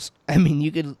noodles. I mean,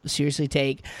 you could seriously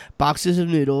take boxes of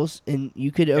noodles and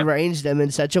you could arrange them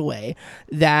in such a way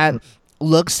that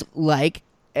looks like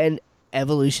an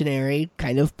evolutionary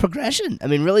kind of progression. I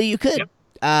mean, really, you could.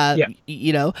 But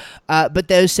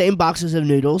those same boxes of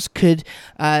noodles could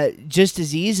just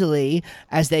as easily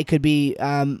as they could be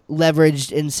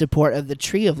leveraged in support of the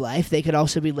tree of life, they could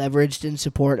also be leveraged in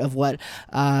support of what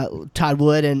Todd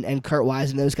Wood and Kurt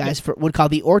Wise and those guys would call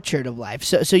the orchard of life.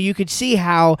 So you could see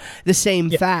how the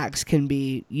same facts can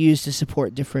be used to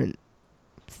support different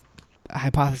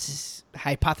hypotheses.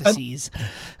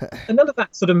 And none of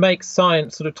that sort of makes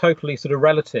science sort of totally sort of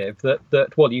relative,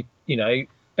 that well,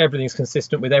 everything's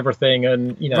consistent with everything,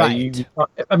 and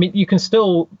you can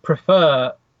still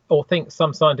prefer or think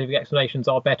some scientific explanations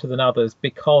are better than others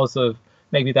because of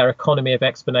maybe their economy of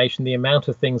explanation, the amount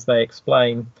of things they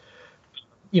explain,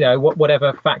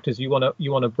 whatever factors you want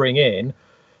to bring in.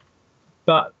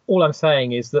 But all I'm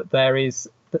saying is that there is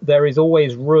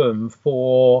always room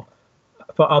for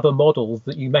other models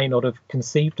that you may not have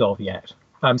conceived of yet.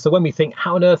 So when we think,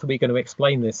 how on earth are we going to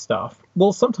explain this stuff?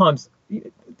 Well, sometimes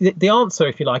the answer,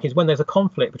 if you like, is when there's a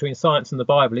conflict between science and the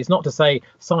Bible, it's not to say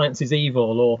science is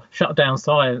evil or shut down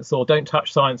science or don't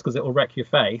touch science because it will wreck your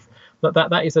faith.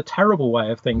 That is a terrible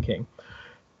way of thinking.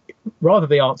 Rather,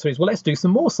 the answer is, well, let's do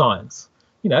some more science.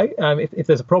 If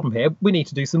there's a problem here, we need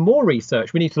to do some more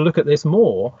research. We need to look at this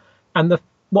more. And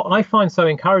what I find so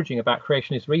encouraging about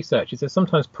creationist research is there's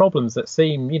sometimes problems that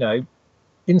seem,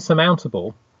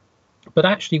 insurmountable. But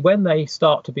actually, when they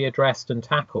start to be addressed and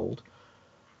tackled,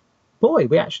 boy,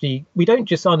 we don't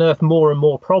just unearth more and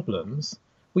more problems.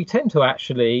 We tend to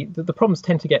actually, the problems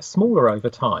tend to get smaller over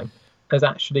time, as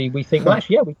actually we think, well,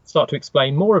 actually, yeah, we can start to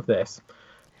explain more of this.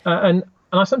 And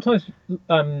I sometimes,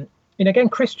 again,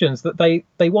 Christians, that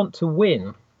they want to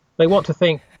win. They want to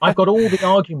think, I've got all the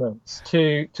arguments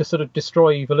to sort of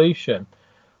destroy evolution.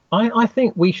 I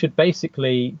think we should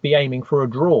basically be aiming for a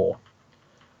draw.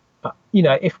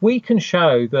 If we can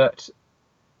show that,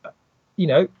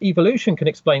 evolution can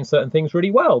explain certain things really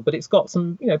well, but it's got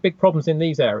some, big problems in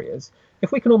these areas.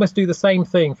 If we can almost do the same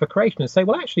thing for creation and say,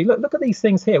 well, actually, look at these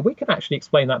things here. We can actually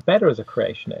explain that better as a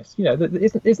creationist.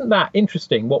 Isn't that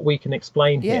interesting what we can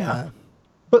explain here?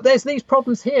 But there's these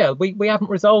problems here we haven't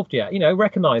resolved yet.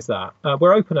 Recognize that.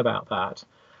 We're open about that.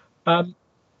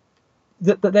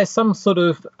 That there's some sort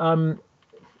of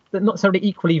that not necessarily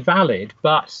equally valid,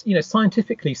 but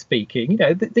scientifically speaking,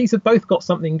 these have both got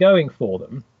something going for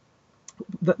them.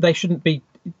 That they shouldn't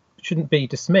be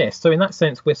dismissed. So in that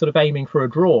sense, we're sort of aiming for a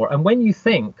draw. And when you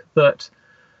think that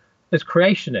as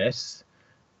creationists,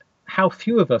 how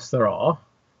few of us there are,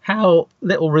 how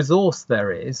little resource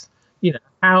there is,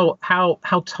 how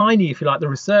tiny, if you like, the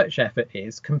research effort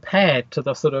is compared to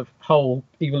the sort of whole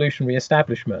evolutionary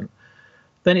establishment,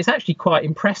 then it's actually quite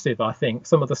impressive, I think,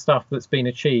 some of the stuff that's been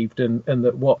achieved and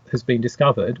that what has been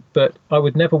discovered. But I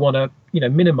would never want to,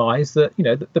 minimize that,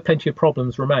 the plenty of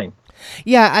problems remain.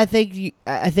 Yeah, I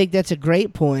think that's a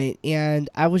great point. And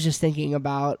I was just thinking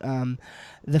about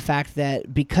the fact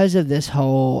that because of this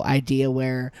whole idea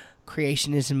where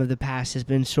creationism of the past has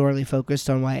been sorely focused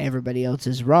on why everybody else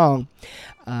is wrong,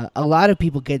 a lot of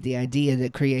people get the idea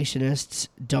that creationists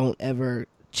don't ever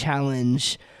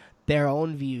challenge their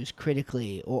own views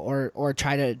critically or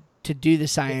try to do the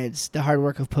science, the hard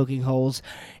work of poking holes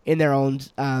in their own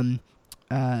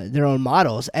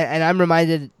models. And I'm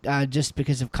reminded, just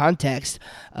because of context,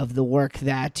 of the work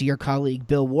that your colleague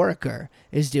Bill Warricker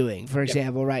is doing, for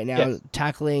example, right now,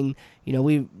 tackling,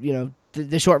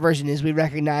 the short version is we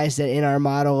recognize that in our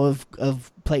model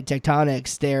of plate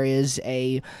tectonics, there is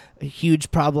a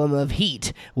huge problem of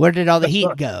heat. Where did all the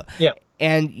heat go? Yeah.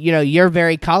 And, your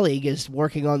very colleague is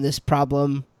working on this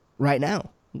problem right now.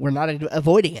 We're not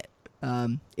avoiding it.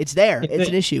 It's there. It's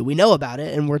an issue. We know about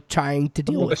it, and we're trying to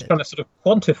deal with it. We're trying to sort of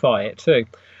quantify it, too.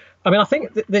 I mean, I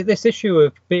think this issue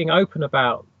of being open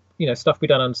about, stuff we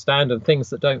don't understand and things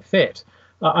that don't fit.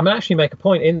 I'm actually make a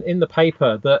point in the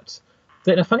paper that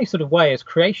in a funny sort of way, as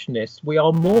creationists, we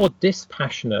are more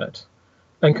dispassionate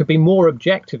and could be more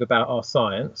objective about our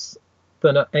science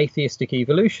than an atheistic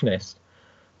evolutionist.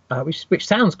 Which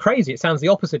sounds crazy. It sounds the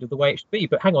opposite of the way it should be.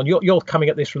 But hang on, you're coming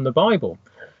at this from the Bible.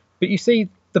 But you see,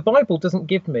 the Bible doesn't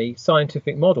give me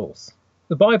scientific models.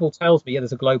 The Bible tells me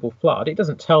there's a global flood. It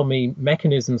doesn't tell me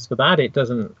mechanisms for that. It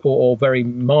doesn't, or very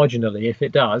marginally, if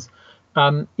it does.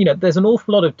 There's an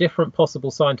awful lot of different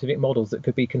possible scientific models that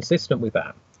could be consistent with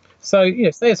that. So,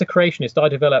 say as a creationist, I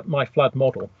develop my flood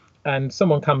model, and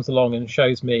someone comes along and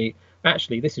shows me,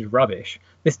 actually, this is rubbish.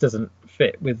 This doesn't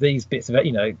fit with these bits of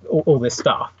it, all this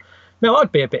stuff. Now,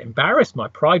 I'd be a bit embarrassed. My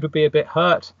pride would be a bit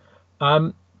hurt.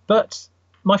 But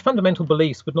my fundamental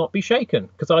beliefs would not be shaken,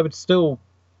 because I would still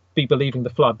be believing the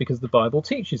flood because the Bible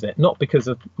teaches it, not because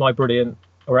of my brilliant,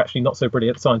 or actually not so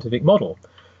brilliant, scientific model.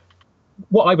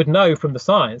 What I would know from the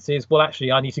science is, well,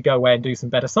 actually, I need to go away and do some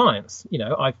better science.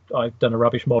 I've done a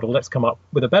rubbish model. Let's come up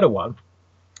with a better one.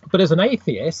 But as an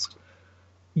atheist,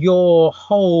 your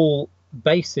whole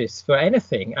basis for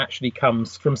anything actually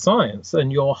comes from science,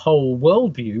 and your whole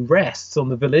worldview rests on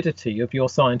the validity of your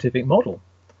scientific model.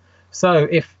 So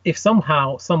if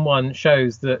somehow someone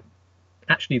shows that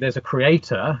actually there's a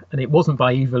creator and it wasn't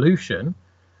by evolution,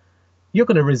 you're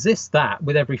going to resist that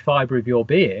with every fiber of your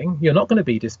being. You're not going to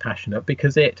be dispassionate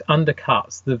because it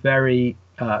undercuts the very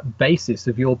basis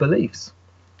of your beliefs.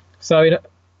 So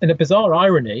in a bizarre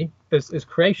irony, as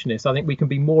creationists, I think we can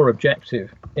be more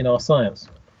objective in our science.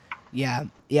 Yeah,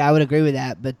 I would agree with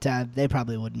that, but they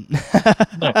probably wouldn't.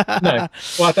 No.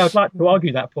 Well, I'd like to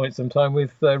argue that point sometime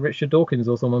with Richard Dawkins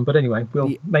or someone, but anyway,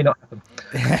 may not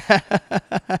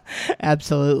happen.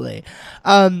 Absolutely.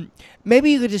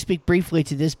 Maybe you could just speak briefly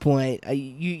to this point.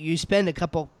 You spend a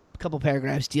couple couple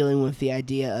paragraphs dealing with the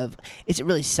idea of, is it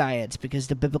really science? Because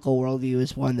the biblical worldview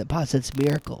is one that posits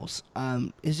miracles. How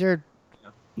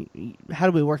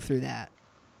do we work through that?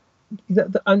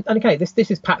 And okay, this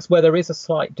is perhaps where there is a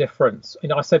slight difference.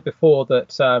 I said before that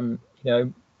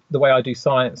the way I do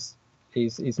science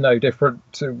is no different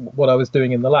to what I was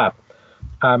doing in the lab.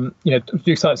 To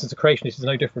do science as a creationist is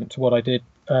no different to what I did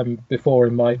before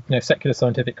in my secular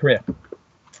scientific career.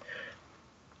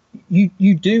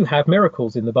 You do have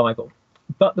miracles in the Bible,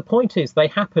 but the point is they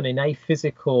happen in a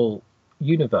physical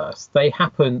universe.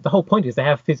 The whole point is they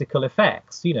have physical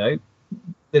effects.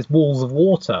 There's walls of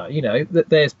water. That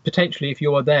there's potentially, if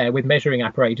you are there with measuring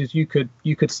apparatus, you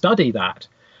could study that.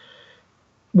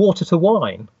 Water to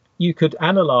wine, you could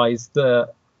analyze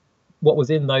what was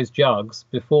in those jugs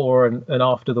before and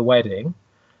after the wedding,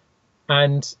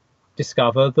 and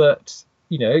discover that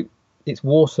it's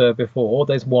water before,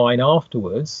 there's wine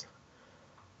afterwards.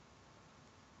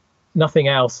 Nothing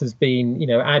else has been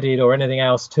added or anything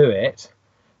else to it.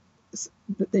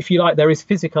 If you like, there is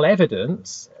physical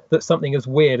evidence that something as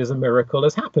weird as a miracle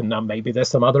has happened. Now maybe there's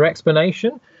some other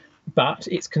explanation, but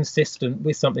it's consistent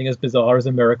with something as bizarre as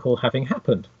a miracle having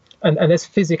happened, and there's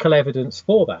physical evidence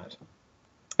for that.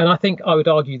 And I think I would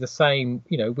argue the same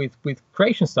with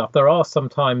creation stuff. There are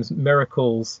sometimes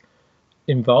miracles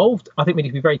involved. I think we need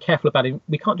to be very careful about it.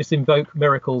 We can't just invoke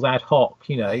miracles ad hoc,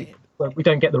 Right. where we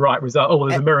don't get the right result. Oh, well,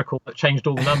 there's a miracle that changed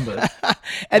all the numbers.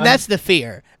 And that's the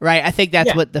fear, right? I think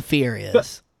that's what the fear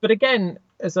is. But again,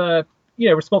 as a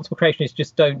responsible creationists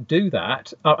just don't do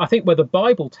that. I think where the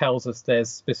Bible tells us there's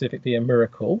specifically a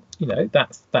miracle,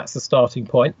 that's the starting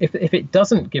point. If it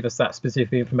doesn't give us that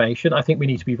specific information, I think we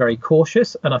need to be very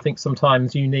cautious. And I think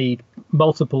sometimes you need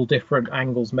multiple different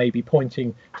angles maybe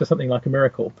pointing to something like a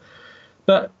miracle.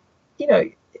 But,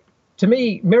 to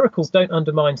me, miracles don't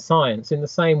undermine science in the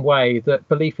same way that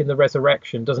belief in the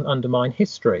resurrection doesn't undermine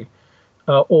history,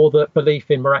 or that belief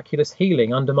in miraculous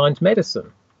healing undermines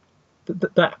medicine.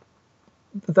 It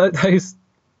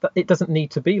doesn't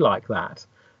need to be like that.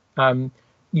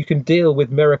 You can deal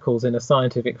with miracles in a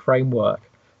scientific framework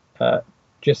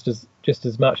just as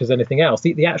much as anything else.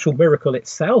 The actual miracle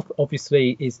itself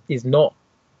obviously is not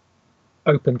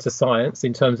open to science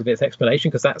in terms of its explanation,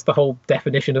 because that's the whole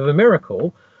definition of a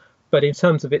miracle. But in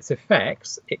terms of its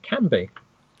effects, it can be.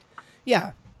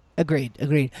 Yeah. Agreed.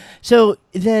 So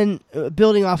then,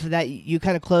 building off of that, you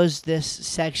kind of close this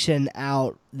section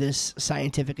out, this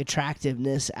scientific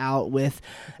attractiveness out with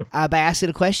by asking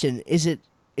a question: Is it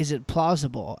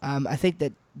plausible? I think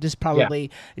that this probably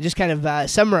it just kind of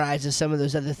summarizes some of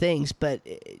those other things. But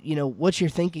what's your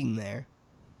thinking there?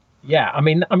 Yeah, I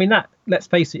mean that. Let's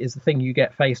face it, is the thing you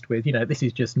get faced with. This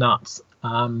is just nuts.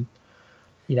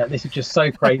 This is just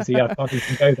so crazy. I can't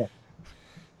even go there.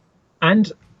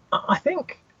 And I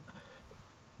think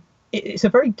it's a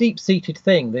very deep-seated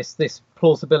thing, this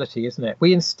plausibility, isn't it?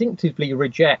 We instinctively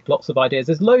reject lots of ideas.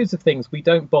 There's loads of things we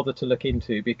don't bother to look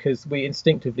into because we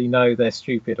instinctively know they're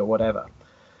stupid or whatever.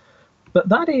 But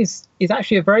that is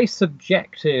actually a very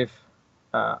subjective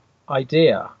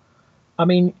idea. I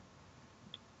mean,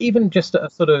 even just at a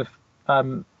sort of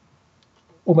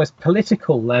almost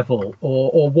political level,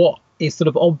 or what is sort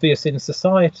of obvious in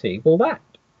society, well, that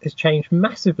has changed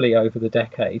massively over the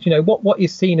decades. What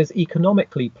is seen as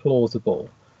economically plausible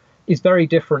is very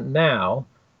different now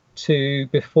to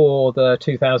before the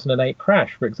 2008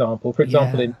 crash, for example.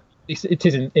 It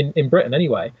is in Britain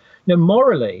anyway.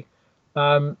 Morally,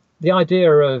 the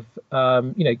idea of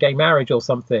gay marriage or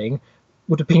something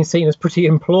would have been seen as pretty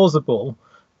implausible,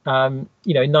 in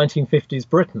 1950s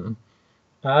Britain.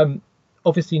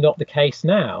 Obviously not the case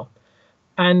now.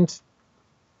 And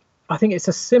I think it's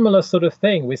a similar sort of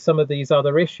thing with some of these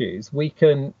other issues. We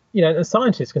can, and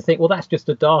scientists can think, well, that's just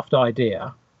a daft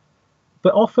idea.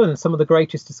 But often some of the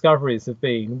greatest discoveries have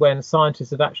been when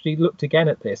scientists have actually looked again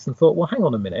at this and thought, well, hang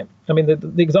on a minute. I mean,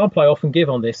 the example I often give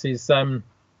on this is that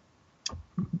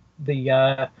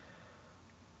there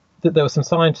were some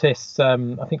scientists, I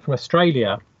think from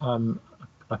Australia. I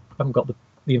haven't got the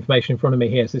information in front of me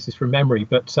here, so this is from memory,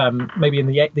 but maybe in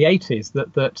the 80s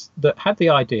that had the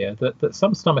idea that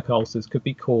some stomach ulcers could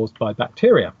be caused by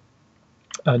bacteria,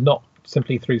 not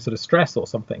simply through sort of stress or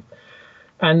something.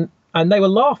 And they were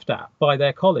laughed at by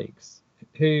their colleagues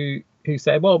who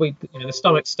said, well, the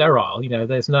stomach's sterile,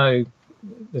 there's no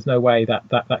way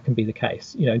that can be the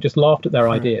case, just laughed at their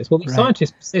ideas. Well, the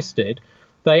scientists persisted.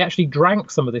 They actually drank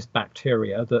some of this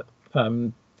bacteria that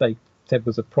they said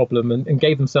was a problem and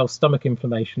gave themselves stomach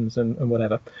inflammations and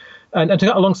whatever. And to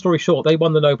cut a long story short, they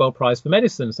won the Nobel Prize for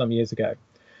Medicine some years ago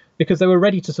because they were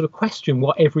ready to sort of question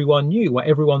what everyone knew, what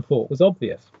everyone thought was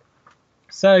obvious.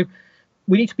 So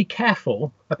we need to be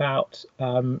careful about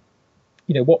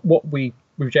what we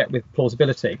reject with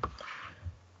plausibility.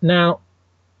 Now,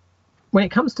 when it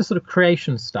comes to sort of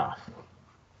creation stuff,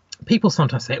 people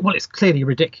sometimes say, well, it's clearly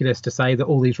ridiculous to say that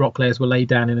all these rock layers were laid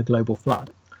down in a global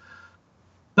flood.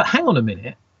 But hang on a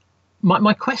minute.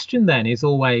 My question then is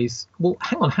always, well,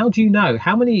 hang on, how do you know?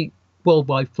 How many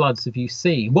worldwide floods have you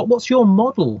seen? What's your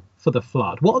model for the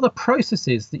flood? What are the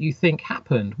processes that you think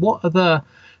happened? What are the,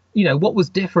 what was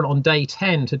different on day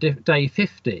 10 to day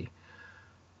 50?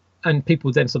 And people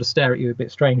would then sort of stare at you a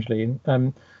bit strangely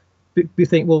and you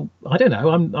think, well, I don't know,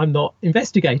 I'm not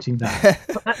investigating that.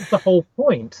 But that's the whole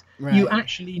point. Right. You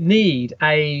actually need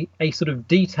a sort of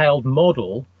detailed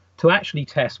model to actually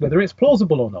test whether it's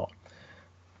plausible or not.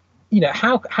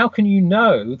 How can you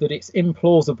know that it's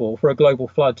implausible for a global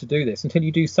flood to do this until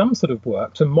you do some sort of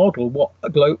work to model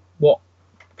what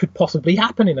could possibly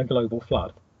happen in a global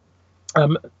flood?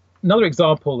 Another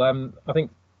example, I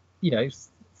think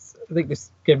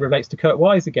this again relates to Kurt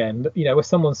Wise again. Where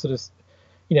someone sort of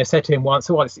said to him once,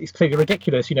 "Well, it's clearly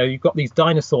ridiculous. You've got these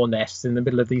dinosaur nests in the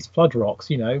middle of these flood rocks.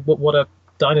 What are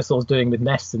dinosaurs doing with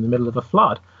nests in the middle of a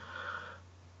flood?"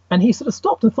 And he sort of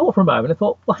stopped and thought for a moment and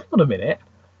thought, "Well, hang on a minute.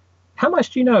 How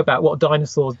much do you know about what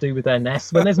dinosaurs do with their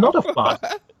nests when there's not a flood?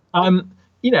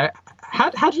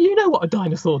 How do you know what a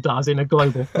dinosaur does in a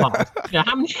global flood?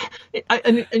 How many?"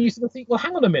 And you sort of think, well,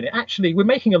 hang on a minute. Actually, we're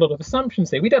making a lot of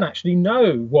assumptions here. We don't actually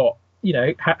know what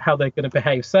how they're going to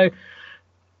behave. So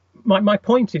my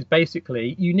point is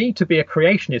basically you need to be a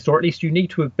creationist, or at least you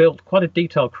need to have built quite a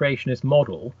detailed creationist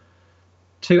model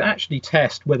to actually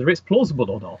test whether it's plausible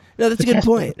or not. No, that's a good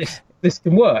point. This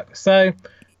can work. So.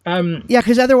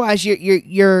 Because otherwise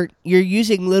you're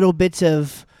using little bits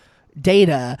of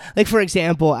data. Like, for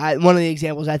example, one of the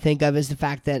examples I think of is the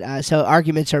fact that so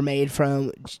arguments are made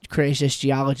from creationist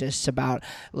geologists about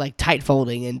like tight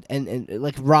folding and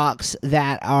like rocks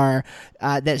that are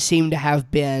that seem to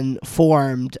have been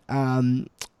formed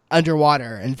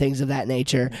underwater and things of that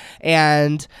nature.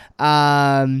 And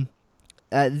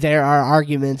there are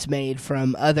arguments made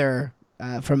from other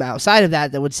from outside of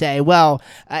that would say, well,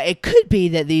 it could be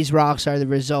that these rocks are the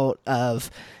result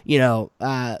of,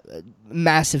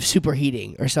 massive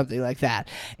superheating or something like that.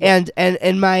 And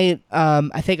my,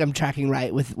 I think I'm tracking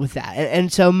right with that.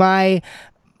 And so my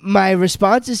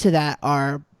responses to that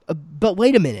are, but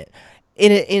wait a minute,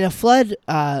 in a flood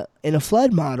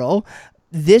model,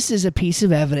 this is a piece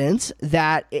of evidence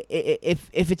that if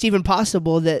it's even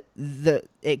possible that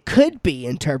it could be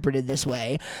interpreted this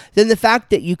way, then the fact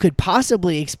that you could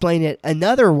possibly explain it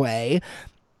another way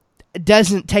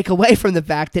doesn't take away from the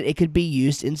fact that it could be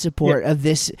used in support of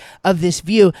this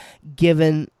view,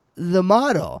 given the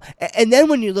model. And then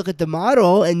when you look at the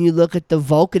model and you look at the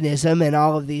volcanism and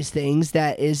all of these things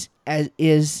that is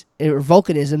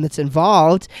volcanism that's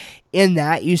involved in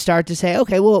that, you start to say,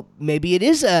 okay, well, maybe it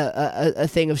is a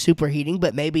thing of superheating,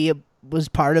 but maybe it was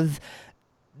part of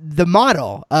the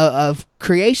model of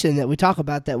creation that we talk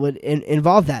about that would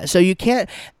involve that. So you can't,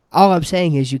 all I'm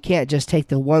saying is you can't just take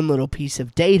the one little piece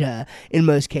of data in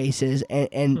most cases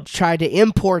and try to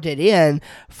import it in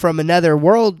from another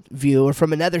worldview or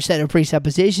from another set of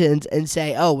presuppositions and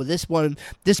say, oh, well, this one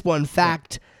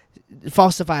fact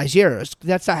falsifies yours.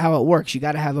 That's not how it works. You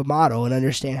got to have a model and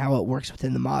understand how it works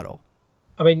within the model.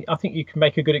 I mean, I think you can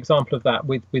make a good example of that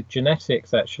with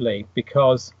genetics, actually,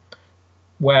 because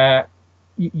where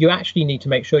you actually need to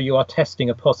make sure you are testing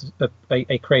a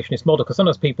creationist model, because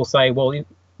sometimes people say, well,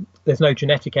 there's no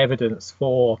genetic evidence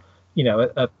for,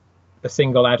 a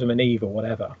single Adam and Eve or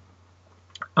whatever.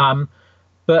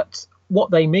 But what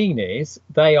they mean is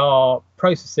they are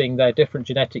processing their different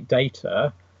genetic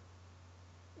data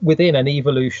within an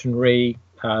evolutionary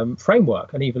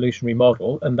framework, an evolutionary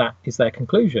model, and that is their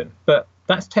conclusion. But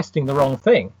that's testing the wrong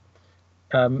thing.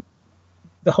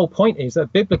 The whole point is a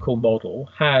biblical model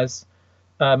has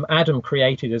Adam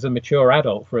created as a mature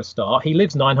adult for a start. He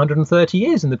lives 930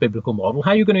 years in the biblical model. How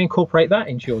are you going to incorporate that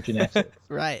into your genetics?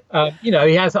 Right. He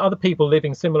has other people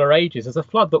living similar ages. There's a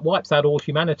flood that wipes out all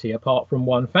humanity apart from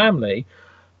one family.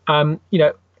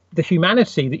 The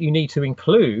humanity that you need to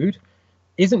include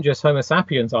isn't just Homo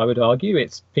sapiens, I would argue.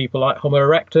 It's people like Homo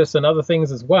erectus and other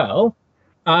things as well.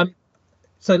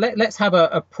 So let's have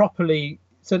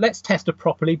let's test a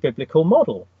properly biblical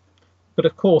model. But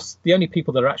of course, the only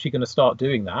people that are actually going to start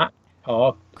doing that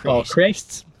are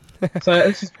creationists. So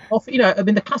it's just,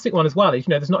 the classic one as well is,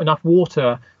 there's not enough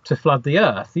water to flood the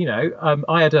earth.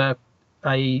 I had a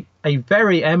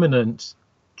very eminent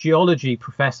geology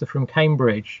professor from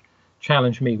Cambridge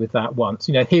challenge me with that once.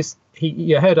 He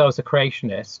heard I was a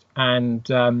creationist,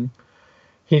 and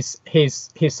his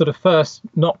sort of first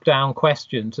knockdown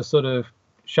question to sort of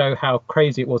show how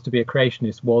crazy it was to be a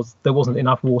creationist was there wasn't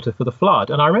enough water for the flood.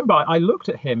 And I remember I looked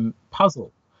at him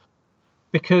puzzled,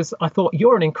 because I thought,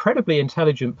 you're an incredibly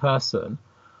intelligent person.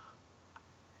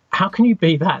 How can you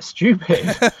be that stupid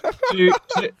in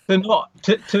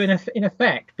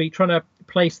effect be trying to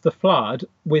place the flood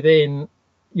within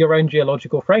your own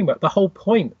geological framework? The whole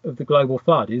point of the global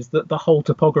flood is that the whole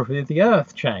topography of the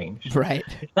Earth changed. Right.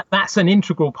 That's an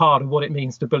integral part of what it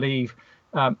means to believe,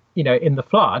 in the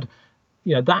flood.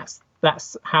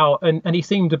 That's how, and that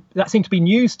seemed to be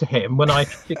news to him when I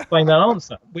explained that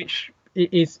answer, which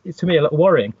is to me a little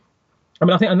worrying. I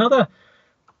mean, I think another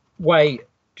way,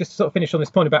 just to sort of finish on this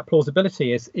point about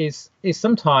plausibility, is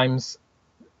sometimes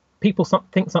people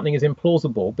think something is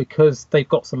implausible because they've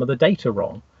got some of the data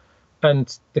wrong.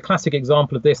 And the classic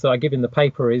example of this that I give in the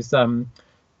paper is the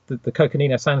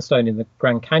Coconino sandstone in the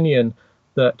Grand Canyon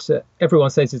that everyone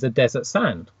says is a desert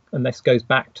sand. And this goes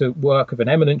back to work of an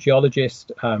eminent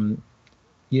geologist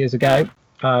years ago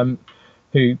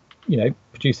who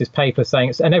produced this paper saying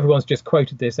it's, and everyone's just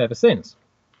quoted this ever since.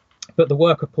 But the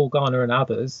work of Paul Garner and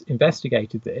others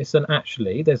investigated this, and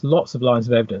actually there's lots of lines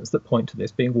of evidence that point to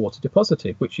this being water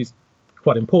deposited, which is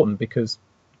quite important because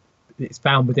it's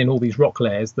found within all these rock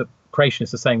layers that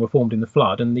creationists are saying were formed in the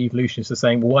flood, and the evolutionists are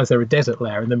saying, well, why is there a desert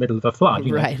layer in the middle of a flood?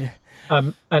 Right.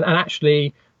 And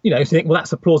actually, so you think, well,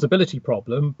 that's a plausibility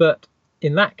problem, but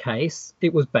in that case,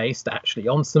 it was based actually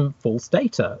on some false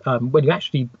data. When you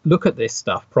actually look at this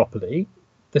stuff properly,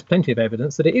 there's plenty of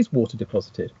evidence that it is water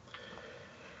deposited.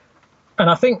 And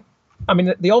I think,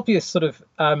 the obvious sort of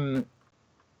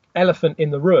elephant in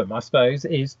the room, I suppose,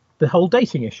 is the whole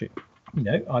dating issue.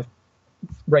 I've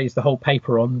raised the whole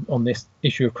paper on this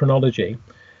issue of chronology,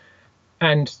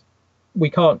 and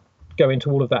we can't go into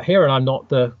all of that here, and I'm not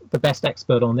the best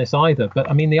expert on this either.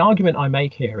 But the argument I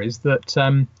make here is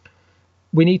that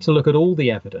we need to look at all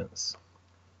the evidence,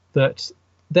 that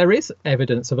there is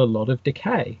evidence of a lot of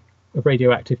decay, of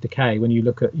radioactive decay, when you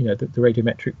look at the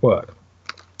radiometric work.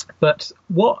 But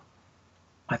what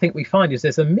I think we find is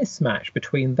there's a mismatch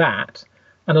between that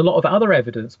and a lot of other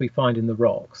evidence we find in the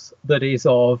rocks that is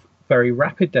of very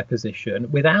rapid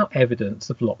deposition without evidence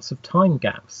of lots of time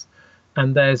gaps.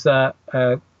 And there's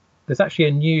actually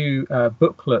a new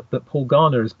booklet that Paul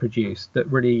Garner has produced that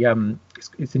really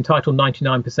it's entitled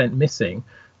 99% Missing,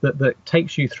 that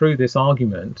takes you through this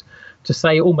argument to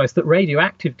say almost that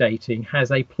radioactive dating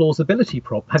has a plausibility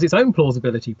problem, has its own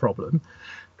plausibility problem,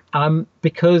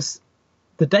 because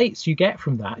the dates you get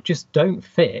from that just don't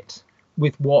fit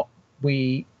with what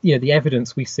the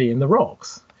evidence we see in the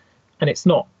rocks. And it's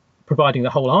not providing the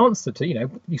whole answer to,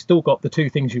 you still got the two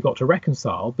things you've got to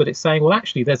reconcile, but it's saying, well,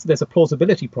 actually, there's a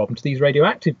plausibility problem to these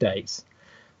radioactive dates,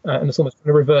 and it's almost going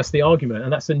to reverse the argument.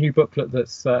 And that's a new booklet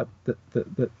that's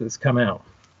come out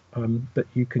that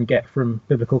you can get from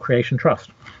Biblical Creation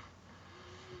Trust.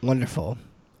 Wonderful.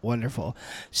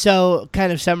 So,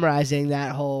 kind of summarizing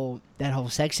that whole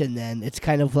section, then it's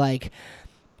kind of like,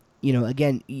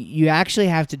 again, you actually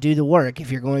have to do the work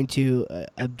if you're going to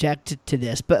object to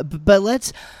this. But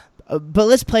let's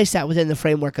place that within the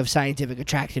framework of scientific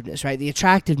attractiveness, right? The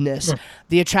attractiveness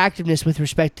with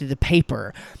respect to the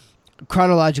paper,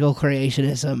 chronological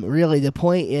creationism. Really, the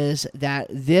point is that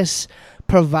this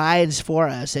provides for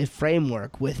us a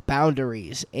framework with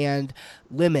boundaries and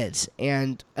limits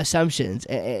and assumptions.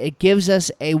 It gives us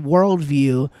a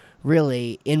worldview,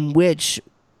 really, in which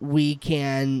we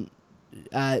can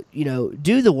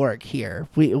do the work here.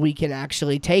 We can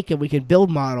actually take and we can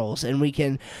build models, and we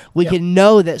can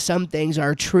know that some things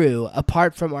are true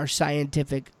apart from our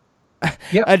scientific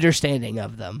understanding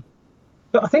of them.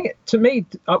 But I think, to me,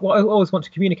 what I always want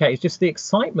to communicate is just the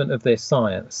excitement of this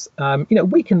science.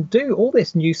 We can do all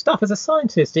this new stuff. As a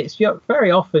scientist, you're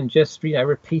very often just,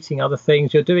 repeating other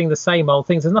things. You're doing the same old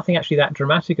things. There's nothing actually that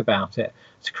dramatic about it.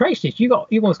 As a creationist,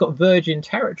 you've almost got virgin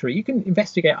territory. You can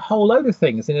investigate a whole load of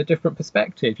things in a different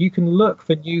perspective. You can look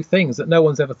for new things that no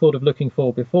one's ever thought of looking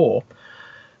for before.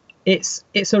 It's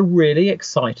a really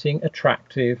exciting,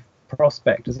 attractive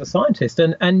prospect as a scientist.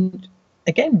 And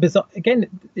again,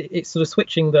 it's sort of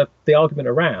switching the argument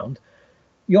around.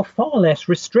 You're far less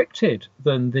restricted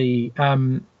than the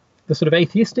sort of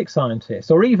atheistic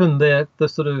scientists, or even the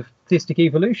sort of theistic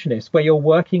evolutionists, where you're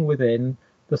working within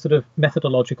the sort of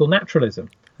methodological naturalism.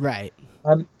 Right.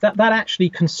 That actually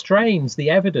constrains the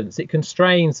evidence. It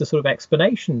constrains the sort of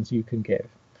explanations you can give.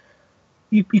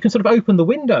 You can sort of open the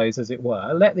windows, as it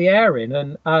were, let the air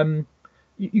in, and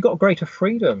you've got greater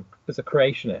freedom as a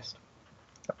creationist.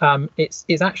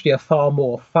 It's actually a far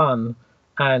more fun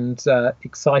and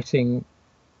exciting,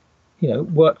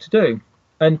 work to do.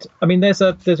 And I mean, there's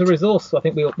a resource I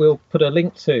think we'll put a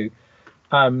link to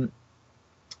um,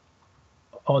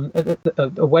 on a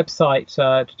website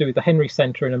to do with the Henry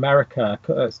Center in America.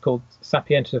 It's called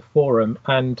Sapientia Forum,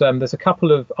 and there's a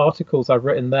couple of articles I've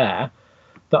written there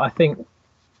that I think,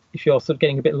 if you're sort of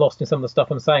getting a bit lost in some of the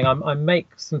stuff I'm saying, I make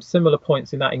some similar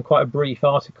points in that in quite a brief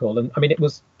article. And I mean,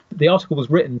 the article was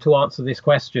written to answer this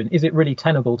question: is it really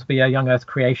tenable to be a young Earth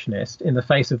creationist in the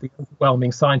face of the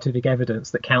overwhelming scientific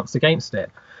evidence that counts against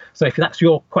it? So if that's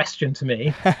your question to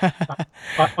me,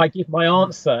 I give my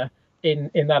answer in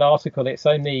that article. It's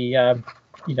only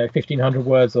 1,500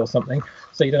 words or something,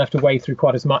 so you don't have to wade through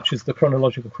quite as much as the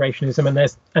chronological creationism.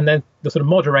 And then the sort of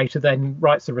moderator then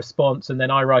writes a response, and then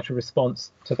I write a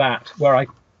response to that, where I,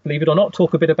 believe it or not,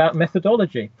 talk a bit about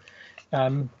methodology.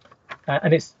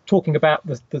 And it's talking about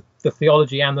the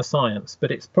theology and the science, but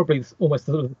it's probably almost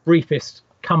the sort of briefest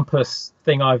compass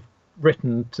thing I've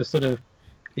written to sort of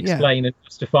explain and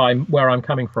justify where I'm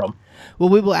coming from. Well,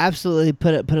 we will absolutely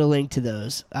put a link to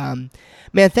those.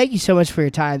 Man, thank you so much for your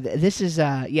time. This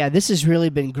has really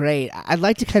been great. I'd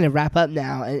like to kind of wrap up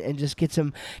now and just get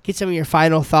some of your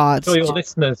final thoughts. I'm sure your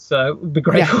listeners would be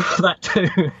grateful for that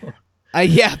too.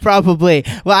 Yeah, probably.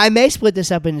 Well, I may split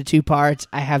this up into 2 parts.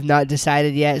 I have not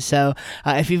decided yet. So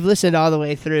if you've listened all the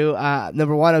way through,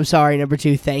 number 1, I'm sorry. Number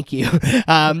 2, thank you.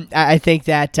 I think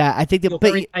that You're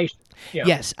very patient. Yeah.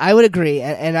 Yes, I would agree,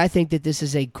 and I think that this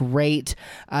is a great.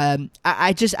 I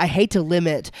hate to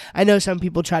limit. I know some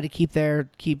people try to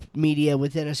keep media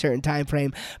within a certain time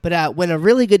frame, but when a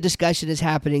really good discussion is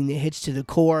happening that hits to the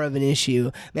core of an issue,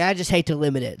 man, I just hate to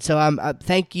limit it. So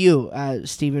thank you,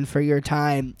 Stephen, for your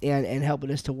time and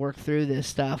helping us to work through this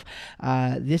stuff.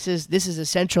 This is a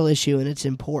central issue and it's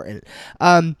important.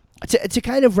 To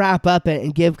kind of wrap up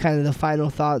and give kind of the final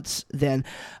thoughts then,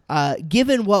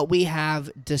 given what we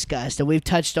have discussed, and we've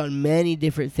touched on many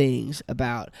different things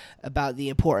about the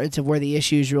importance of where the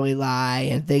issues really lie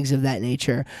and things of that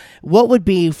nature, what would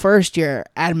be first your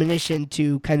admonition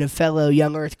to kind of fellow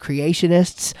young Earth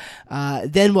creationists?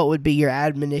 Then what would be your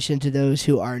admonition to those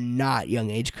who are not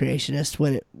young age creationists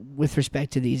with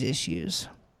respect to these issues?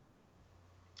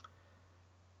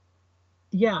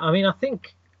 Yeah, I mean, I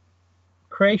think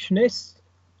creationists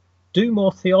do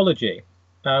more theology.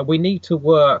 We need to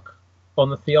work on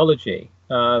the theology.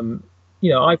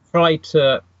 I've tried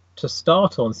to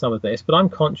start on some of this, but I'm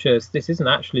conscious this isn't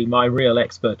actually my real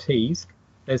expertise.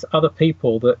 There's other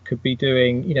people that could be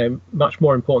doing, much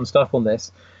more important stuff on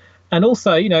this. And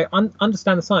also,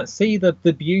 understand the science, see the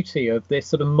beauty of this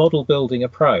sort of model building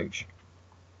approach.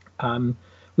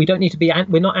 We don't need to be,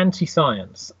 we're not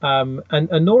anti-science, and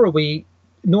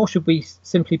nor should we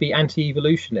simply be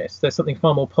anti-evolutionists. There's something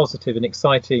far more positive and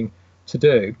exciting to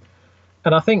do.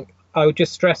 And I think I would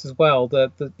just stress as well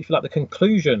the if you like, the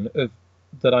conclusion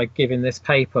that I give in this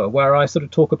paper, where I sort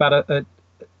of talk about a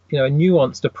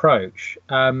nuanced approach.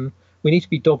 We need to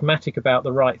be dogmatic about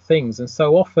the right things, and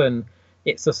so often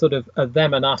it's a sort of a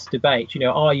them and us debate.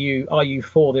 Are you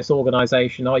for this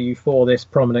organization? Are you for this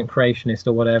prominent creationist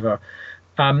or whatever?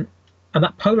 And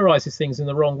that polarizes things in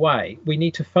the wrong way. We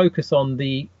need to focus on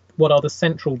what are the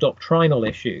central doctrinal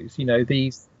issues.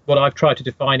 These, what I've tried to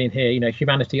define in here.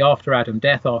 Humanity after Adam,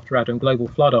 death after Adam, global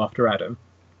flood after Adam.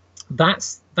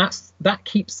 That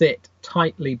keeps it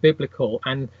tightly biblical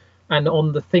and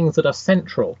on the things that are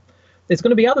central. There's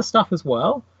going to be other stuff as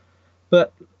well,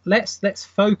 but let's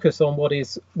focus on what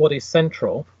is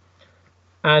central,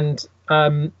 and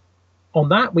on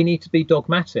that we need to be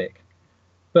dogmatic.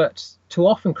 But too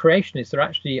often creationists are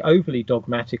actually overly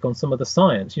dogmatic on some of the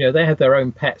science. They have their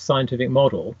own pet scientific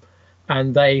model,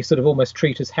 and they sort of almost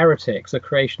treat as heretics a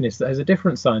creationist that has a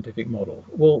different scientific model.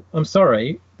 Well, I'm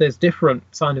sorry, there's different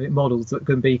scientific models that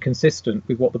can be consistent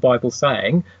with what the Bible's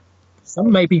saying.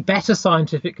 Some may be better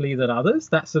scientifically than others.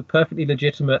 That's a perfectly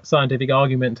legitimate scientific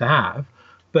argument to have,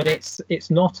 but it's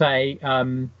not a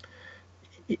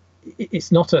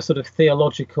sort of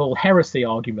theological heresy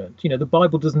argument. The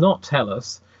Bible does not tell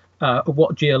us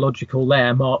what geological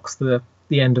layer marks the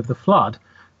end of the flood.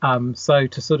 So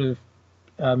to sort of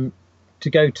to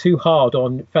go too hard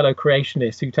on fellow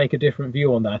creationists who take a different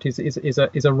view on that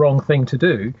is a wrong thing to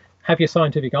do. Have your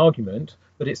scientific argument,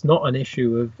 but it's not an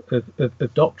issue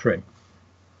of doctrine.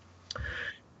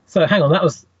 So hang on, that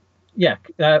was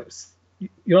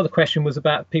your other question was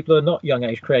about people who are not young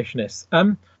age creationists.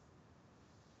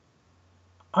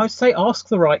 I would say ask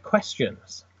the right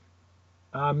questions.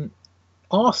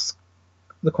 Ask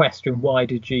the question, why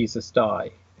did Jesus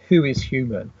die? Who is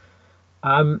human?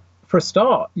 For a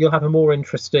start, you'll have a more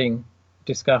interesting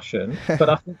discussion, but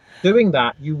I think doing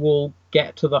that, you will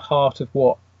get to the heart of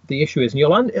what the issue is.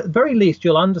 And at the very least,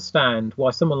 you'll understand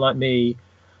why someone like me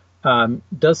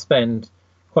does spend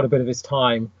quite a bit of his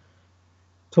time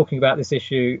talking about this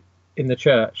issue in the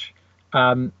church.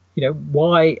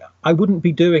 Why I wouldn't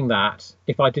be doing that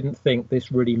if I didn't think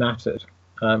this really mattered.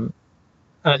 And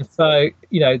so,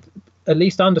 at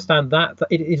least understand that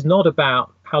it is not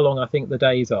about how long I think the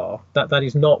days are. That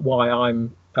is not why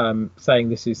I'm saying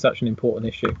this is such an important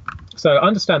issue. So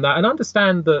understand that, and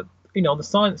understand that, on the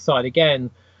science side, again,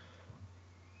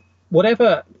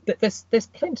 there's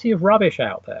plenty of rubbish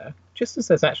out there, just as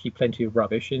there's actually plenty of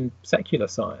rubbish in secular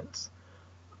science.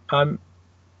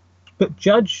 But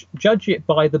judge it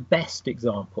by the best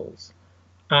examples,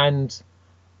 and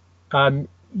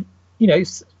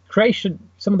creation.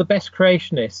 Some of the best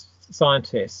creationist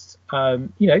scientists, they're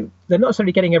not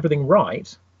necessarily getting everything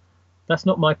right. That's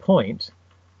not my point,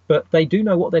 but they do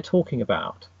know what they're talking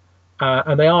about,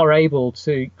 and they are able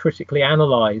to critically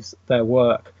analyze their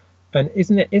work. And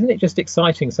isn't it just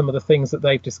exciting, some of the things that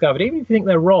they've discovered, even if you think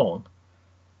they're wrong?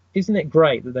 Isn't it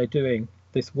great that they're doing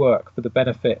this work for the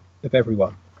benefit of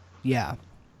everyone? Yeah,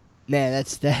 man,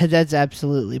 that's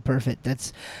absolutely perfect.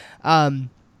 That's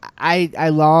I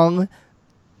long.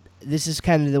 This is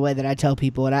kind of the way that I tell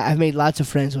people, and I've made lots of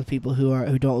friends with people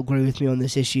who don't agree with me on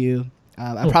this issue.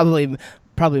 I'm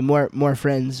probably more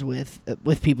friends with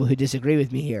people who disagree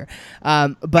with me here.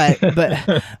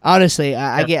 But honestly,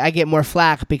 I get more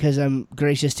flack because I'm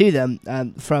gracious to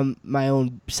them from my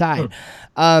own side.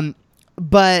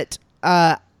 But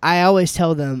I always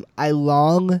tell them I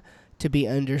long to be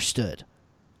understood.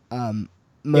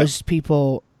 Most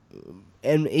people,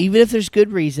 and even if there's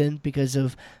good reason, because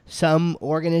of some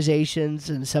organizations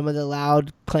and some of the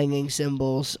loud clanging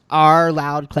cymbals are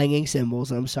loud clanging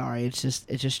cymbals. I'm sorry, it's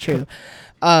just true.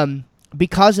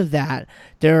 Because of that,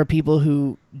 there are people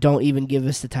who don't even give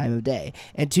us the time of day.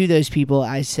 And to those people,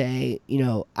 I say,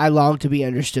 I long to be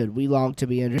understood. We long to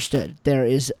be understood. There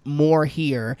is more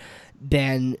here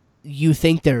than you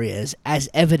think there is, as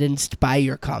evidenced by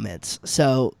your comments.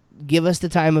 So give us the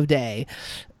time of day.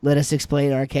 Let us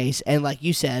explain our case. And like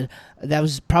you said, that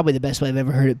was probably the best way I've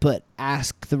ever heard it put.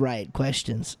 Ask the right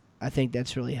questions. I think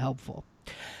that's really helpful.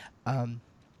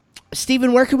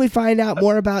 Stephen, where can we find out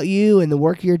more about you and the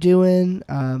work you're doing?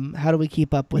 How do we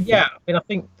keep up with I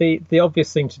think the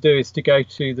obvious thing to do is to go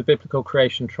to the Biblical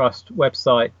Creation Trust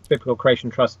website,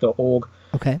 biblicalcreationtrust.org.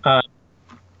 Okay.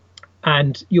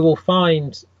 And you will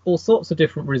find all sorts of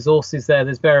different resources there.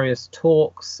 There's various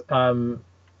talks.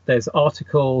 There's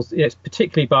articles. It's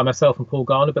particularly by myself and Paul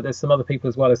Garner, but there's some other people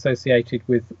as well associated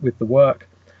with the work.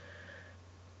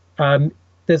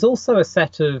 There's also a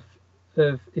set of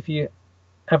if you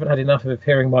haven't had enough of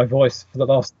hearing my voice for the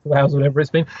last 2 hours, whatever it's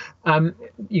been,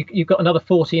 you've got another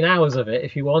 14 hours of it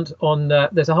if you want.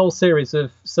 There's a whole series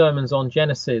of sermons on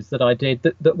Genesis that I did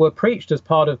that were preached as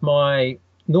part of my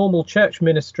normal church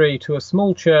ministry to a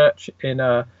small church in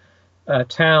a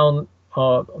town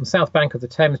on the south bank of the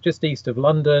Thames, just east of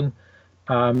London.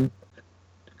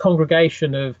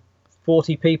 Congregation of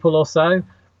 40 people or so.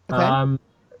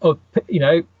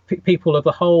 Okay. People of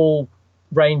the whole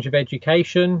range of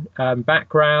education,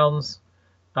 backgrounds.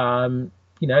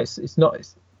 It's not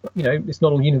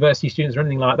all university students or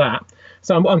anything like that.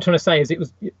 So what I'm trying to say is it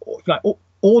was like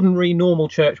ordinary normal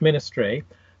church ministry,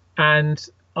 and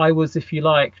I was, if you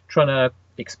like, trying to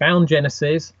expound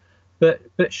Genesis, but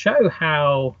show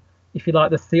how, if you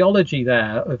like, the theology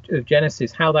there of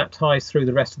Genesis, how that ties through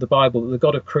the rest of the Bible, that the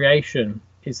God of creation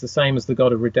is the same as the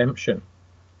God of redemption.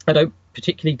 I don't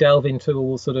particularly delve into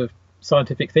all sort of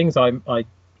scientific things. I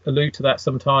allude to that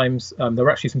sometimes. There were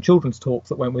actually some children's talks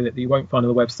that went with it that you won't find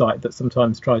on the website that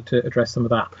sometimes tried to address some of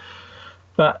that.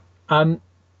 But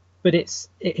it's,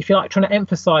 if you like, trying to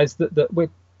emphasize that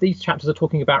these chapters are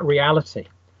talking about reality.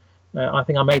 I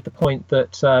think I made the point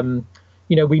that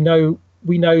we know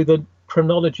the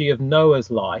chronology of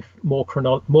Noah's life more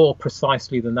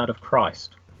precisely than that of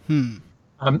Christ.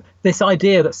 This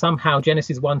idea that somehow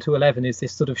Genesis 1 to 11 is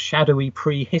this sort of shadowy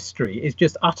prehistory is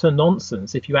just utter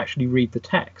nonsense if you actually read the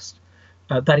text.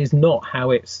 That is not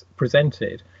how it's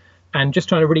presented. And just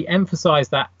trying to really emphasize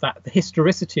that the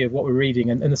historicity of what we're reading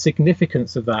and the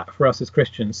significance of that for us as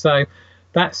Christians. So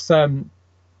that's,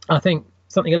 I think,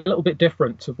 something a little bit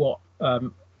different to what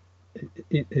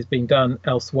is being done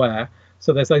elsewhere.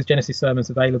 So there's those Genesis sermons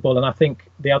available. And I think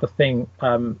the other thing,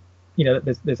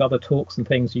 there's other talks and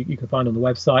things you can find on the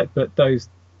website, but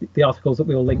the articles that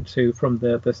we'll link to from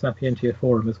the Sapientia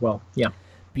forum as well. Yeah.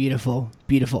 Beautiful.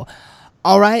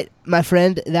 All right, my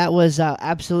friend, that was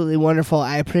absolutely wonderful.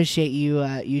 I appreciate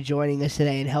you joining us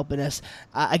today and helping us.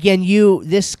 Again,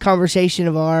 this conversation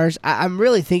of ours, I'm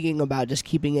really thinking about just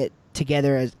keeping it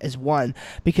together as one,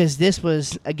 because this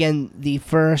was, again, the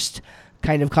first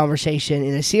kind of conversation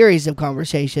in a series of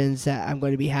conversations that I'm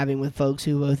going to be having with folks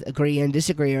who both agree and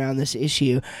disagree around this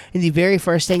issue. And the very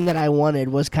first thing that I wanted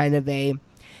was kind of an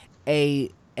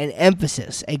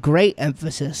emphasis, a great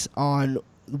emphasis on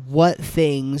what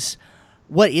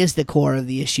is the core of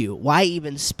the issue? Why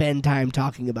even spend time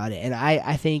talking about it? And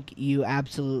I think you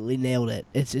absolutely nailed it.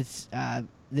 This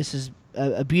is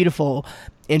a beautiful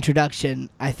introduction,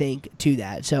 I think, to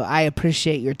that. So I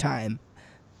appreciate your time.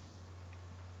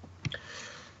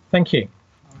 Thank you.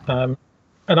 And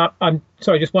I'm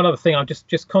sorry, just one other thing. I'm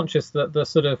just conscious that the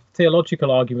sort of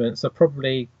theological arguments are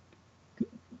probably,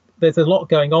 there's a lot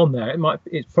going on there.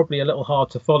 It's probably a little hard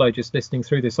to follow just listening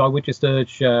through this. So I would just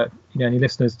urge any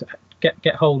listeners to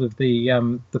get hold of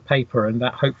the paper, and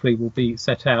that hopefully will be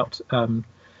set out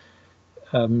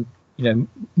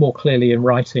more clearly in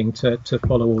writing to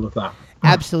follow all of that.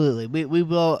 Absolutely. We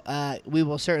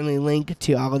will certainly link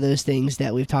to all of those things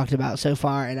that we've talked about so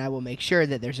far, and I will make sure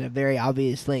that there's a very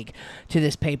obvious link to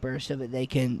this paper so that they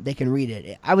can read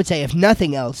it. I would say, if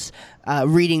nothing else,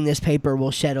 reading this paper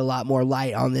will shed a lot more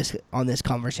light on this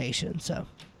conversation. So,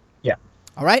 yeah.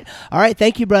 All right.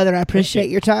 Thank you, brother. I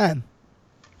appreciate your time.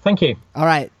 Thank you. All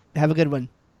right. Have a good one.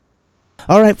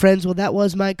 All right, friends. Well, that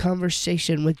was my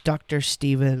conversation with Dr.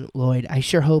 Stephen Lloyd. I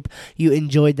sure hope you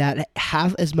enjoyed that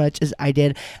half as much as I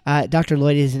did. Dr.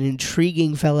 Lloyd is an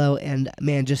intriguing fellow and,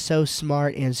 man, just so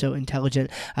smart and so intelligent.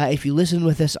 If you listened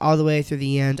with us all the way through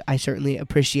the end, I certainly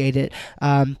appreciate it.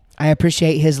 I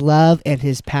appreciate his love and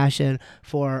his passion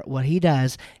for what he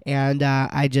does. And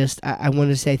I want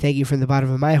to say thank you from the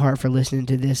bottom of my heart for listening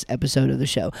to this episode of the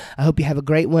show. I hope you have a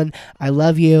great one. I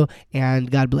love you, and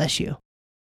God bless you.